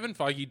 dude, if Kevin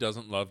Feige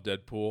doesn't love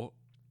Deadpool,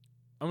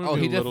 I'm gonna Oh,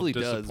 be he a little definitely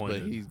does,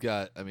 disappointed. but he's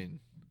got. I mean,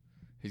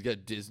 he's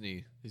got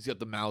Disney. He's got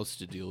the mouse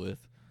to deal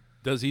with.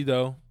 Does he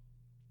though?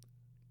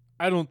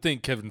 I don't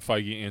think Kevin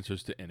Feige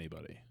answers to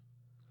anybody.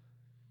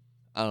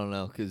 I don't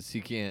know because he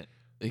can't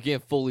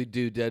fully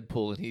do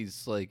Deadpool, and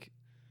he's like,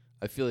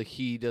 I feel like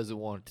he doesn't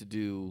want to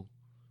do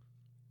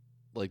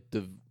like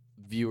the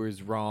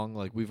viewers wrong.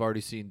 Like we've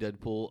already seen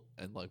Deadpool,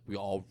 and like we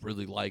all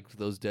really liked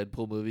those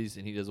Deadpool movies,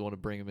 and he doesn't want to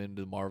bring him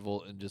into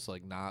Marvel and just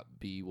like not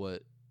be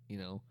what you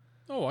know.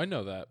 Oh, I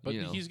know that, but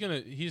You know.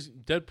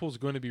 Deadpool's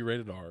going to be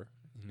rated R,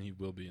 and he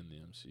will be in the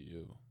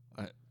MCU.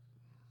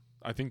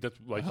 I think that's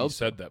like he hope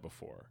said that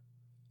before.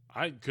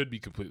 I could be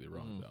completely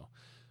wrong Mm. though.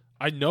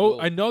 I know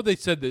Well- they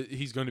said that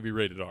he's going to be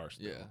rated R.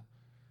 Still. Yeah,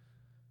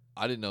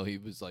 I didn't know he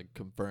was like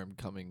confirmed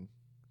coming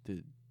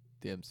to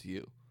the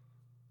MCU.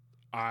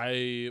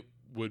 I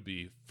would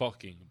be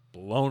fucking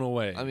blown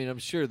away. I mean, I'm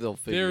sure they'll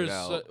figure it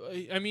out.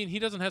 I mean, he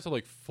doesn't have to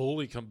like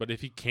fully come, but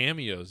if he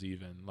cameos,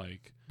 even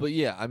like But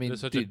yeah, I mean,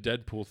 that's such dude, a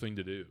Deadpool thing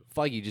to do.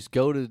 Feige, just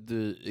go to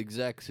the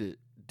execs at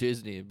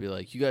Disney and be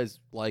like, you guys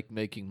like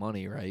making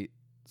money, right?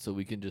 So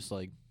we can just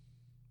like,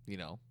 you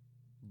know,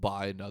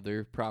 buy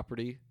another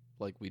property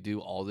like we do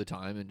all the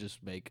time and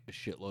just make a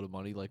shitload of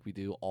money like we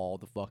do all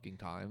the fucking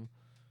time.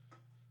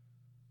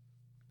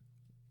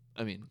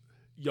 I mean,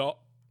 Y'all,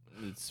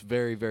 it's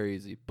very, very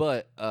easy.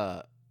 But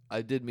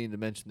I did mean to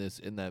mention this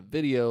in that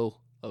video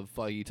of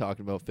Feige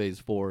talking about Phase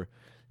 4.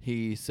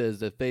 He says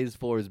that Phase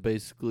 4 is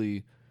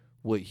basically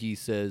what he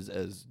says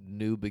as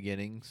new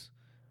beginnings.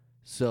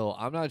 So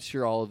I'm not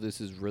sure all of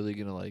this is really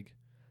going to, like,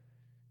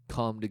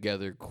 come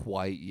together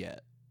quite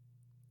yet.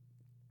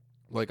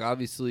 Like,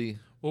 obviously...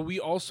 well,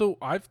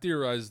 I've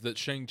theorized that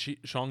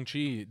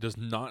Shang-Chi does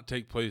not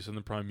take place in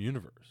the Prime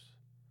Universe,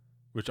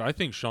 which I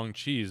think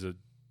Shang-Chi is a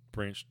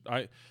branch.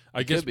 I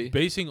guess could be.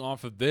 basing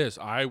off of this,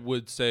 I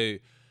would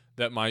say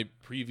that my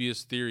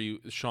previous theory,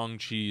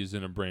 Shang-Chi is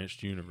in a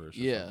branched universe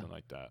or Yeah. something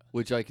like that.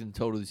 Which I can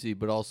totally see,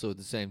 but also at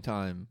the same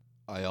time,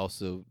 I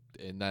also,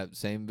 in that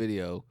same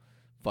video,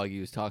 Feige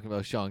was talking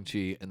about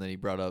Shang-Chi, and then he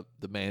brought up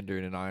the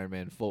Mandarin in Iron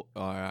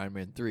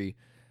Man 3,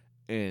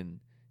 and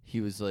he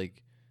was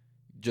like,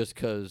 just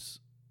because,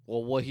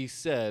 well, what he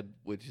said,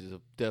 which is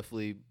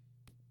definitely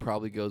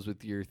probably goes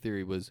with your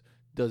theory, was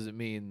doesn't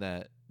mean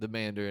that the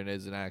Mandarin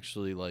isn't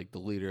actually like the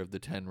leader of the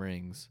 10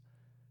 Rings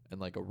and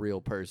like a real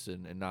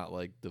person and not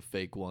like the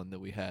fake one that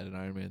we had in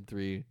Iron Man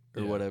 3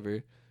 or Yeah.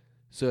 whatever.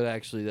 So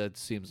that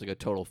seems like a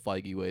total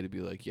Feige way to be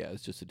like, yeah,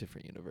 it's just a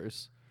different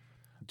universe.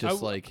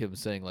 Just like him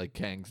saying like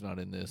Kang's not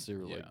in this or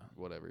like Yeah.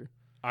 whatever.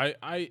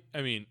 I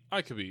mean,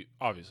 I could be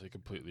obviously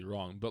completely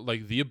wrong, but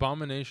like the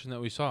Abomination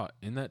that we saw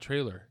in that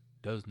trailer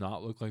does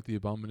not look like the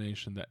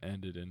Abomination that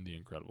ended in The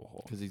Incredible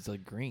Hulk. Because he's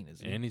like green,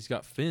 isn't he? And he's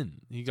got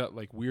fin. He got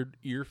like weird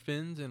ear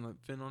fins and a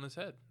fin on his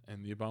head.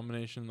 And the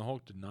Abomination and the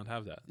Hulk did not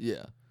have that.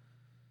 Yeah.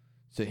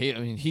 So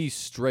he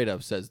straight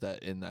up says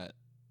that in that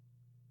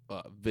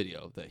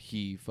video that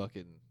he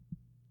fucking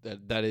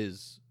that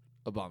is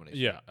Abomination.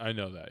 Yeah, I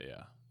know that,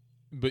 yeah.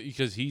 But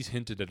because he's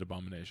hinted at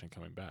Abomination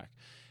coming back.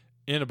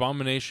 And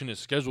Abomination is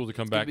scheduled to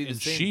come gonna back be the in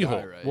same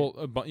She-Hulk. guy, right?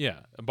 Well,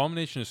 yeah,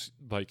 Abomination is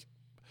like...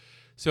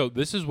 So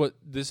this is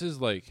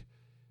like...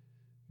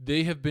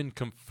 They have been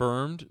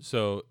confirmed.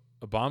 So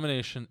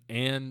Abomination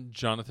and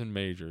Jonathan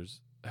Majors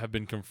have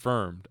been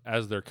confirmed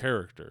as their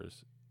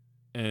characters.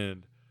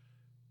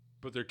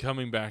 But they're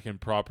coming back in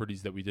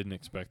properties that we didn't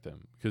expect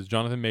them. Because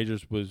Jonathan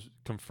Majors was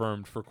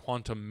confirmed for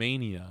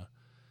Quantumania,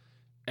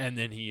 and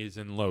then he is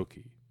in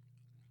Loki.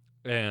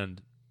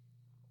 And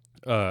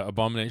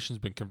Abomination's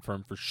been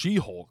confirmed for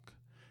She-Hulk,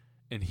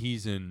 and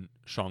he's in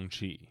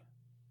Shang-Chi.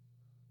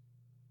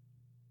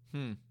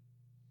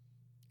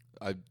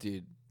 I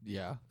did.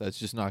 Yeah, that's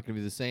just not going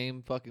to be the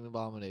same fucking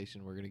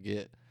Abomination. We're going to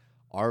get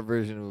our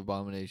version of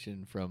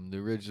Abomination from the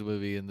original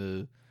movie and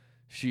the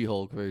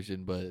She-Hulk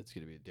version, but it's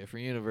going to be a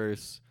different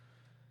universe.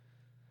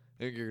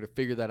 I think you're going to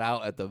figure that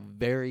out at the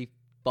very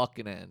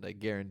fucking end. I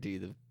guarantee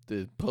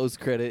the post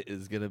credit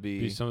is gonna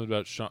Be something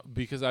about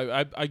because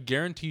I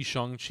guarantee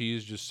Shang-Chi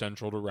is just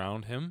centered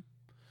around him,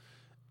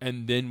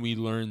 and then we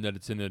learn that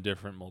it's in a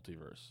different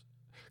multiverse.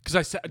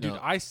 Because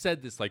I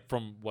said this like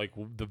from like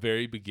the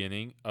very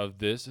beginning of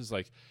this is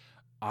like,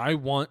 I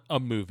want a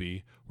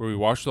movie where we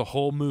watch the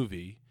whole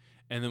movie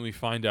and then we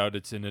find out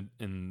it's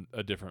in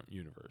a different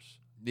universe.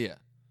 Yeah,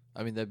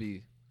 I mean that'd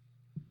be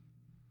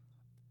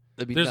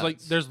there's nuts. like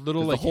there's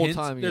little like hints,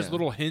 there's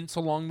little hints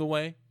along the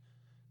way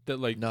that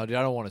like no, dude,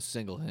 I don't want a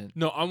single hint.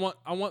 No, I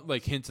want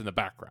like hints in the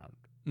background,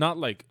 not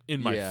like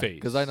in my face.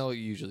 Because I know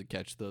you usually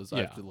catch those.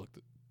 I have to look.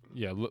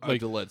 I have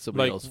to let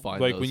somebody else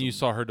find like those. when you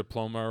saw her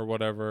diploma or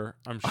whatever.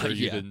 I'm sure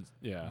you yeah. didn't.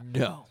 Yeah.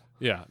 No.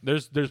 Yeah.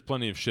 There's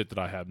plenty of shit that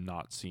I have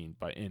not seen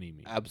by any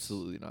means.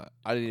 Absolutely not.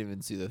 I didn't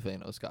even see the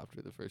Thanos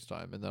copter the first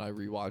time, and then I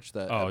rewatched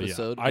that Oh,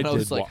 episode. yeah. And I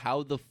was did like,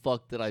 how the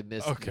fuck did I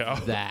miss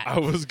that? I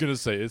was gonna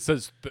say it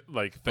says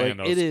like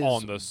Thanos it is-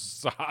 on the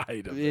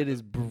side of it. It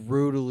is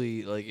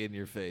brutally like in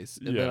your face.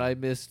 And then Yeah. I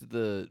missed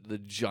the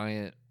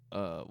giant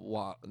not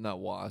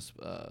wasp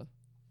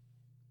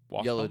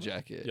Wasp yellow helmet?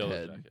 jacket Yellow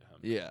head. jacket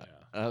helmet. Yeah.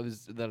 I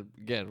was then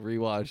again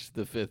rewatched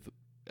the 5th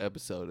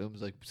episode and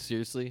was like,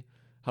 seriously,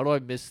 how do I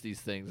miss these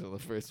things on the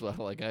first one?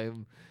 Like I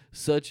am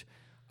such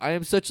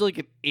like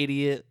an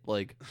idiot,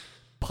 like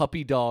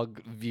puppy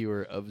dog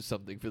viewer of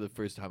something for the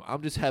first time.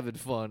 I'm just having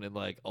fun and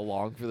like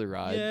along for the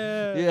ride.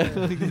 Yeah,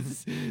 like,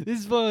 this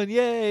is fun.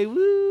 Yay,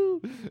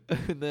 woo!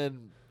 And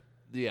then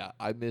yeah,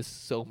 I miss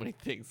so many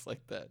things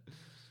like that.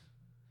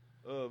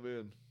 Oh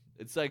man,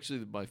 it's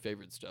actually my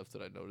favorite stuff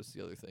that I noticed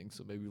the other thing.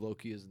 So maybe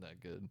Loki isn't that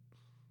good.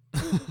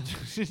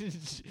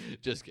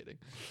 Just kidding.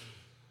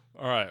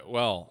 All right.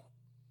 Well,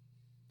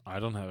 I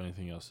don't have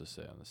anything else to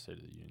say on the State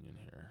of the Union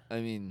here. I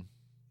mean,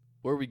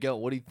 where we go?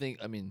 What do you think?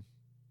 I mean,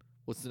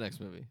 what's the next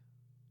movie?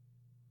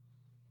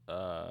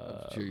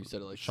 I'm sure you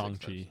said it like 6 times.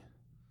 Shang-Chi.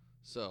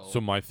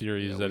 So my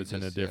theory yeah, is that we it's in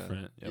a just- yeah.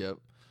 different. Yep.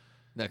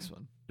 Next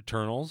one.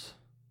 Eternals.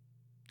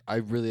 I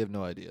really have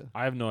no idea.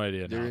 I have no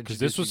idea They're now because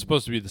this was introducing-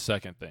 supposed to be the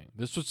second thing.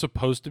 This was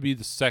supposed to be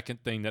the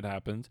second thing that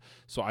happened.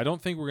 So I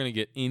don't think we're gonna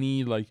get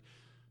any like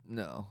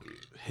No.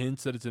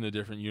 hints that it's in a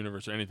different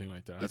universe or anything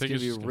like that. I It's think gonna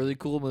it's be a just really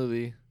cool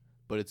movie,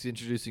 but it's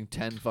introducing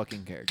 10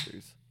 fucking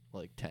characters.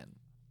 Like 10.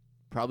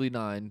 Probably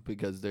 9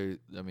 because they're.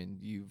 I mean,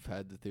 you've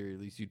had the theory. At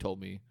least you told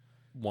me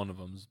one of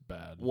them's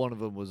bad. one of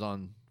them was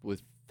on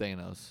with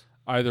Thanos.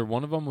 Either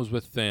one of them was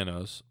with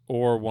Thanos,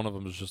 or one of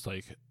them was just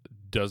like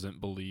doesn't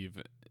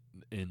believe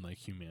in like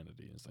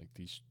humanity. It's like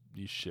these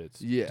shits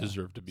Yeah.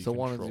 deserve to be. So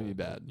one is controlled. gonna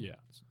be bad. Yeah.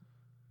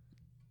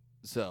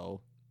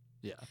 So,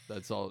 yeah,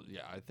 that's all.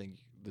 Yeah, I think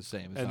the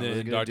same. It's And not really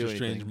then gonna Doctor do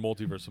Strange anything.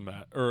 multiverse of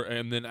that,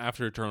 and then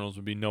after Eternals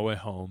would be No Way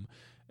Home,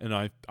 and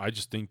I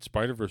just think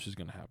Spider-Verse is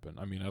gonna happen.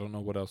 I mean, I don't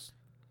know what else.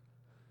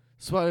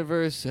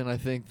 Spider-Verse, and I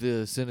think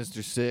the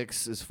Sinister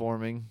Six is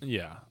forming.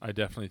 Yeah, I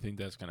definitely think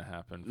that's gonna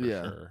happen for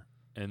sure.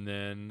 And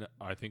then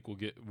I think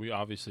we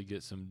obviously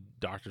get some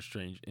Doctor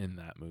Strange in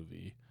that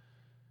movie.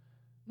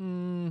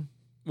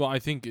 Well, I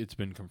think it's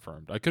been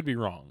confirmed. I could be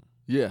wrong.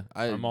 Yeah,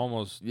 I'm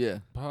almost yeah.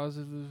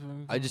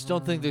 positive. I just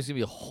don't think there's gonna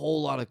be a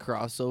whole lot of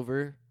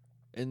crossover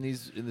in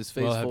this Phase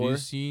 4. Have you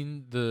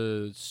seen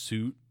the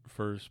suit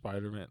for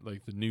Spider-Man?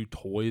 Like the new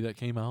toy that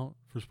came out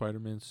for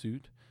Spider-Man's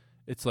suit?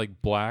 It's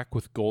like black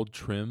with gold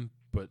trim,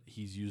 but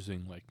he's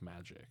using like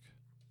magic.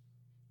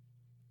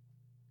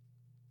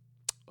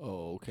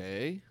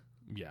 Okay.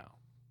 Yeah.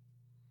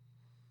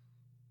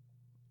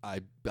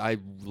 I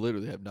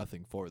literally have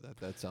nothing for that.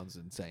 That sounds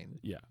insane.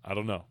 Yeah. I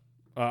don't know.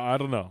 I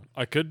don't know.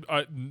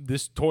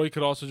 This toy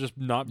could also just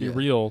not be Yeah.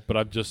 real, but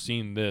I've just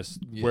seen this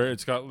Yeah. where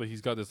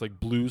he's got this like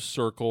blue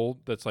circle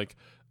that's like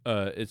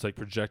it's like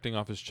projecting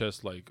off his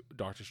chest like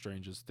Doctor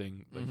Strange's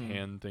thing, like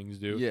hand things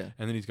do. Yeah.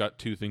 And then he's got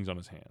 2 things on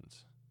his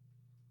hands.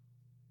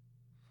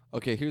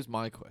 Okay, here's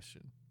my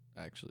question.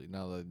 Actually,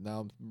 now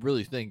I'm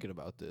really thinking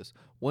about this.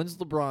 When's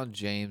LeBron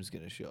James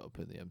gonna show up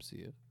in the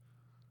MCU?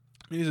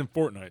 He's in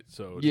Fortnite,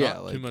 so Yeah,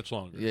 not like- too much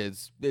longer. Yeah,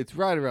 it's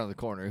right around the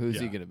corner. Who's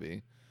he Yeah. gonna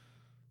be?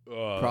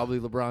 Probably Probably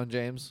LeBron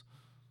James.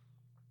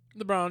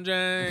 LeBron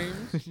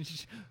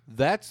James.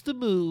 That's the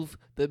move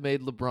that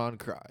made LeBron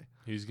cry.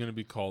 He's gonna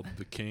be called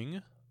the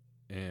King,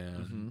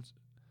 and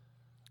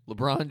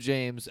LeBron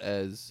James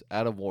as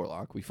Adam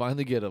Warlock. We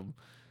finally get him,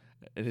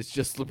 and it's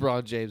just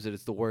LeBron James, and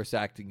it's the worst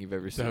acting you've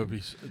ever seen. that would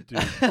be,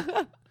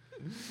 dude.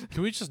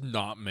 Can we just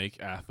not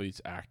make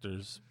athletes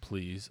actors,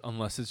 please?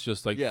 Unless it's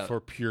just like Yeah. for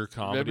pure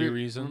comedy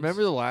reasons.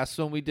 Remember the last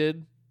one we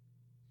did?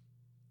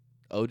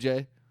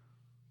 OJ?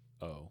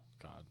 Oh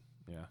God,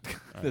 yeah. All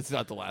right. That's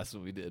not the last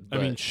one we did. I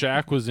mean,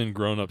 Shaq was in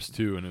Grown Ups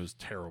too, and it was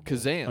terrible.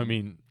 Kazam. I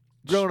mean,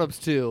 Grown Ups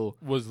 2.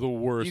 was the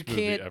worst You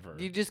movie can't. ever.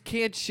 You just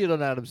can't shit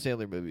on Adam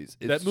Sandler movies.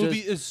 That movie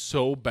is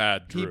so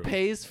bad, Drew. He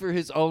pays for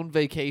his own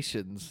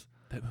vacations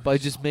by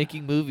just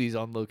making movies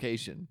on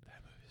location.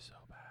 That movie's so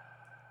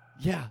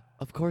bad. Yeah,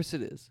 of course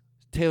it is.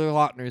 Taylor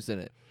Lautner's in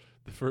it.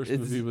 The first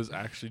It's- movie was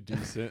actually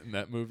decent, and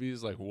that movie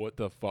is like, what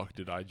the fuck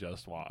did I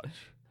just watch?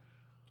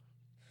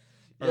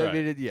 All I right.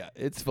 mean,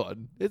 it's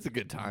fun. It's a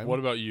good time. What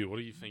about you? What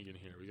are you thinking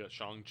here? We got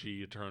Shang-Chi,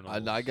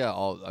 Eternals. I got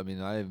all. I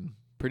mean, I'm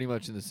pretty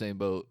much in the same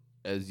boat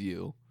as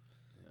you.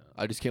 Yeah.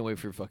 I just can't wait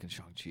for fucking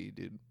Shang-Chi,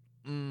 dude.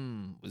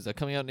 Is that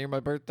coming out near my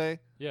birthday?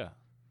 Yeah.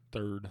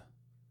 3rd.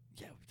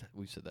 Yeah,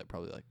 we've said that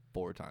probably like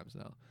 4 times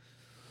now.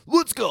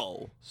 Let's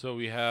go. So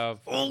we have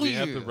Oh, the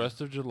yeah.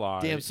 rest of July.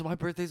 Damn, so my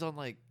birthday's on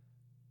like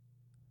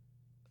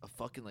a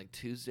fucking like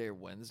Tuesday or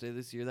Wednesday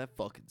this year. That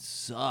fucking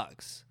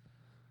sucks.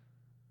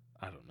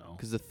 I don't know.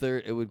 Because the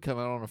 3rd, it would come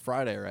out on a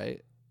Friday,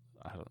 right?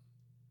 I don't.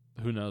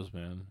 Who knows,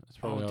 man? It's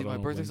probably Oh, out dude, my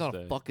on birthday's on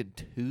Wednesday. a fucking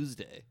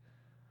Tuesday.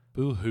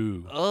 Boo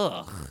hoo.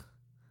 Ugh.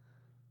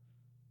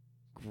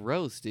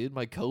 Gross, dude.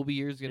 My Kobe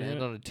year's gonna Yeah.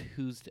 end on a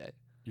Tuesday.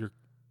 You're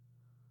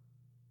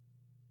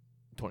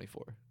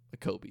 24. A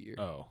Kobe year.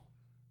 Oh.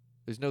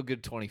 There's no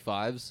good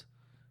 25s.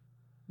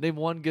 Name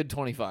one good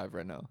 25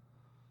 right now.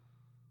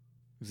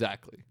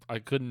 Exactly. I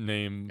couldn't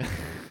name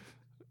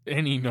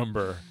any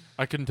number.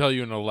 I couldn't tell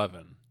you an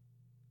 11.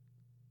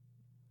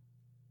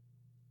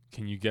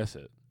 Can you guess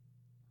it?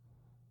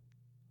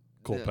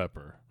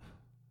 Culpepper.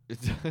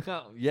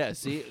 Yeah,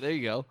 see? There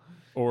you go.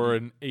 Or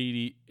an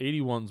 80.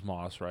 81's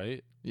Moss,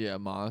 right? Yeah,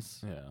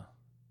 Moss. Yeah.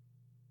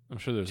 I'm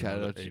sure there's Shout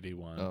another out to-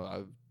 81.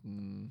 Oh,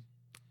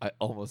 I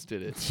almost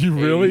did it. You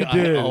really I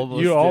did.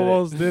 almost You did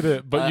almost it. did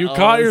it. But I you caught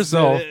almost did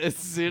yourself. it as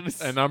soon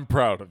as And I'm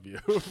proud of you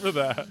for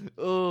that.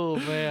 Oh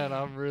man,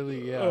 I'm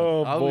really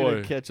Oh, I'm boy.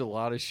 gonna catch a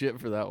lot of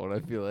shit for that one. I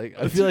feel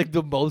like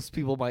the most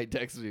people might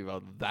text me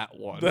about that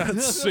one.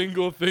 That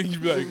single thing,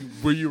 you'd be like,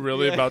 were you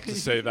really Yeah. about to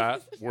say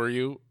that? Were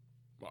you?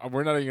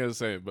 We're not even going to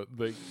say it, but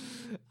like,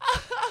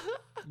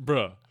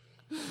 bruh.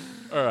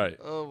 All right.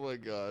 Oh my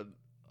god.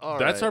 All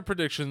That's right. our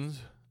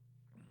predictions.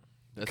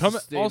 That's Come- the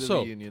state also,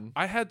 of the union.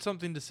 I had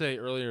something to say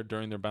earlier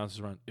during their bounces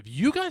around. If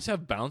you guys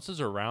have bounces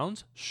or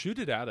rounds, shoot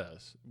it at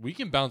us. We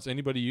can bounce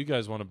anybody you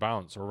guys want to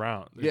bounce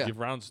around. Yeah. Give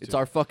rounds to. It's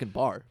our fucking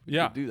bar. We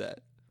Yeah. can do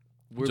that.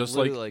 We're just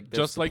literally, like that's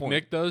just the like point.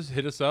 Nick does,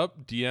 hit us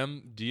up,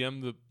 DM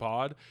the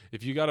pod.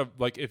 If you gotta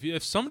like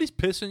if somebody's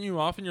pissing you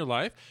off in your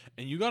life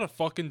and you gotta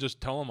fucking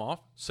just tell them off,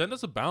 send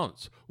us a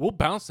bounce. We'll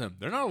bounce them.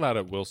 They're not allowed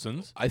at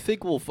Wilson's. I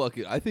think we'll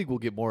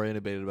get more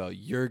innovative about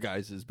your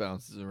guys'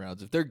 bounces and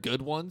rounds. If they're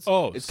good ones,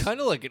 Oh, it's kind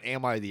of like an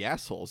am I the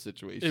asshole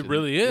situation. It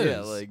really is.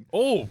 Yeah, like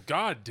oh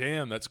god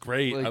damn, that's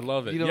great. I Like,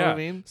 love it. you know what I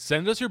mean?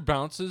 Send us your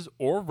bounces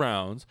or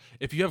rounds.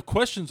 If you have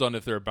questions on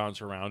if they're a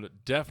bounce or round,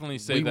 definitely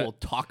say we that. will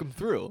talk them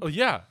through. Oh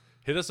yeah,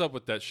 hit us up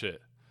with that shit.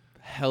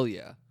 Hell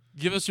yeah.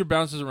 Give us your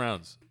bounces and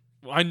rounds.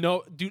 I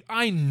know, dude.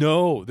 I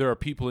know there are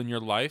people in your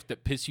life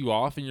that piss you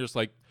off, and you're just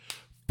like,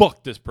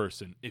 "Fuck this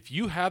person." If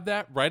you have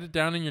that, write it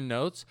down in your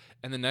notes,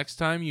 and the next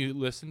time you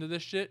listen to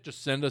this shit,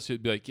 just send us.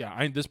 It'd be like,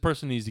 "Yeah, this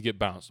person needs to get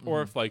bounced."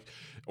 Or if like,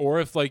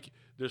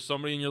 there's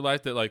somebody in your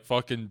life that like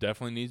fucking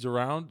definitely needs a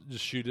round,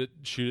 just shoot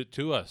it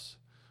to us.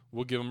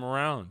 We'll give them a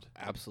round.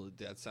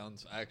 Absolutely. That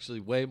sounds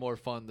actually way more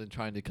fun than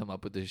trying to come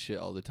up with this shit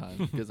all the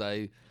time because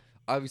I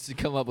obviously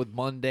come up with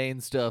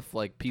mundane stuff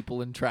like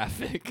people in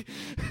traffic.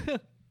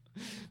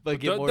 But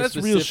get more that's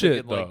specific real shit,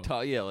 and like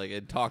though.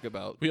 and talk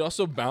about. We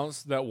also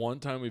bounced that one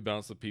time. We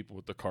bounced the people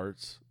with the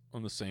carts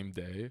on the same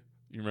day.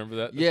 You remember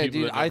that? The Yeah,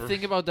 people dude, that I never-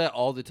 think about that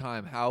all the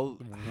time. How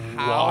did we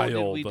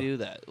Wild. do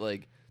that?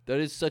 Like that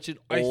is such an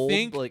I old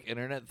think- like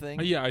internet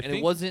thing. Yeah, I and think-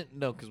 it wasn't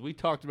because we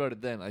talked about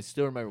it then. I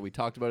still remember we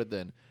talked about it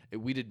then.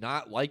 We did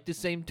not like the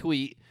same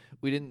tweet.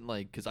 We didn't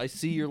like because I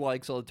see your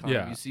likes all the time.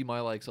 Yeah. You see my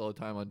likes all the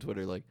time on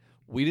Twitter. Like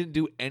we didn't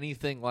do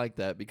anything like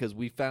that because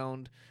we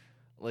found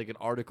like an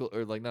article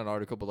or like not an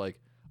article but like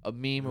a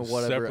meme or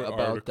whatever Separate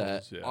about that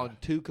articles, yeah. on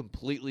 2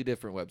 completely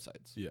different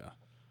websites. Yeah,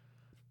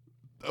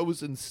 That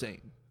was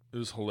insane. it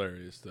was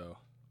hilarious though.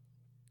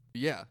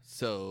 Yeah,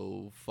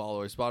 so follow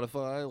our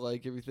Spotify,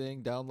 like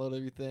everything, download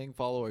everything,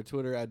 follow our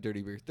Twitter at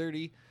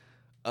DirtyBeer30.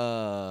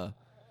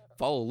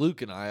 Follow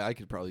Luke and I. I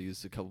could probably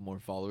use a couple more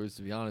followers,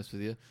 to be honest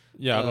with you.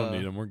 Yeah, I don't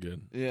need them. We're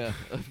good. Yeah,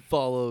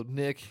 follow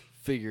Nick,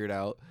 figure it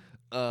out.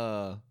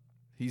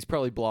 He's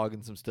probably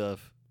blogging some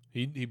stuff.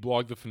 He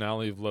blogged the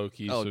finale of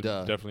Loki, Oh, so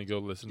duh. definitely go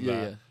listen to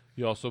Yeah, that. yeah.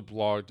 He also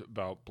blogged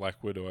about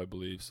Black Widow, I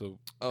believe. So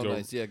Oh, go,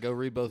 nice. Yeah, go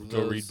read both of go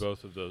those. read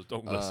both of those.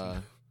 Don't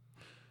listen.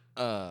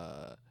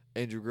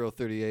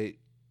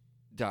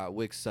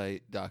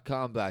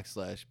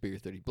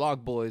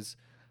 AndrewGirl38.wixsite.com/beer30blogboys.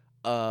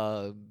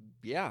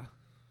 Yeah.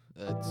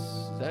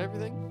 Is that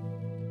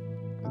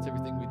everything? That's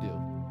everything we do.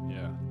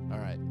 Yeah. All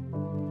right.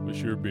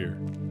 Wish you a beer.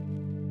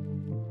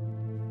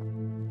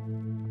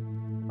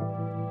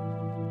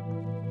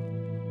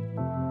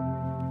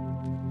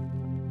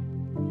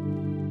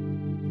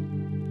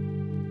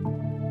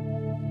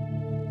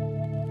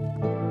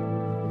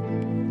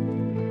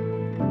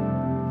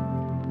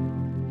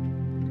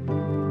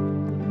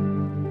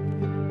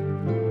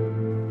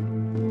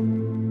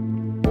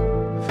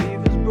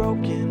 Fever's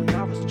broken,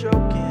 I was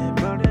choking,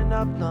 burning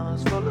up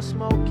lungs full of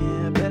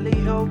smoking, barely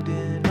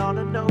holding on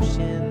a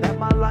notion that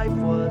my life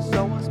was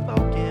so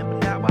unspoken.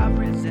 But now I've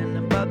risen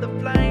above the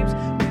flames,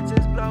 winds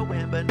is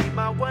blowing beneath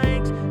my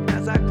wings.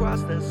 As I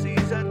cross the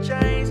seas of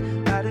change,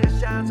 light it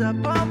shines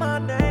upon my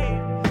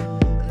name.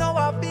 Though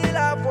I feel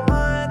I've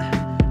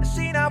won,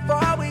 seen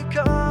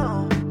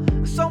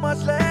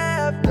much less.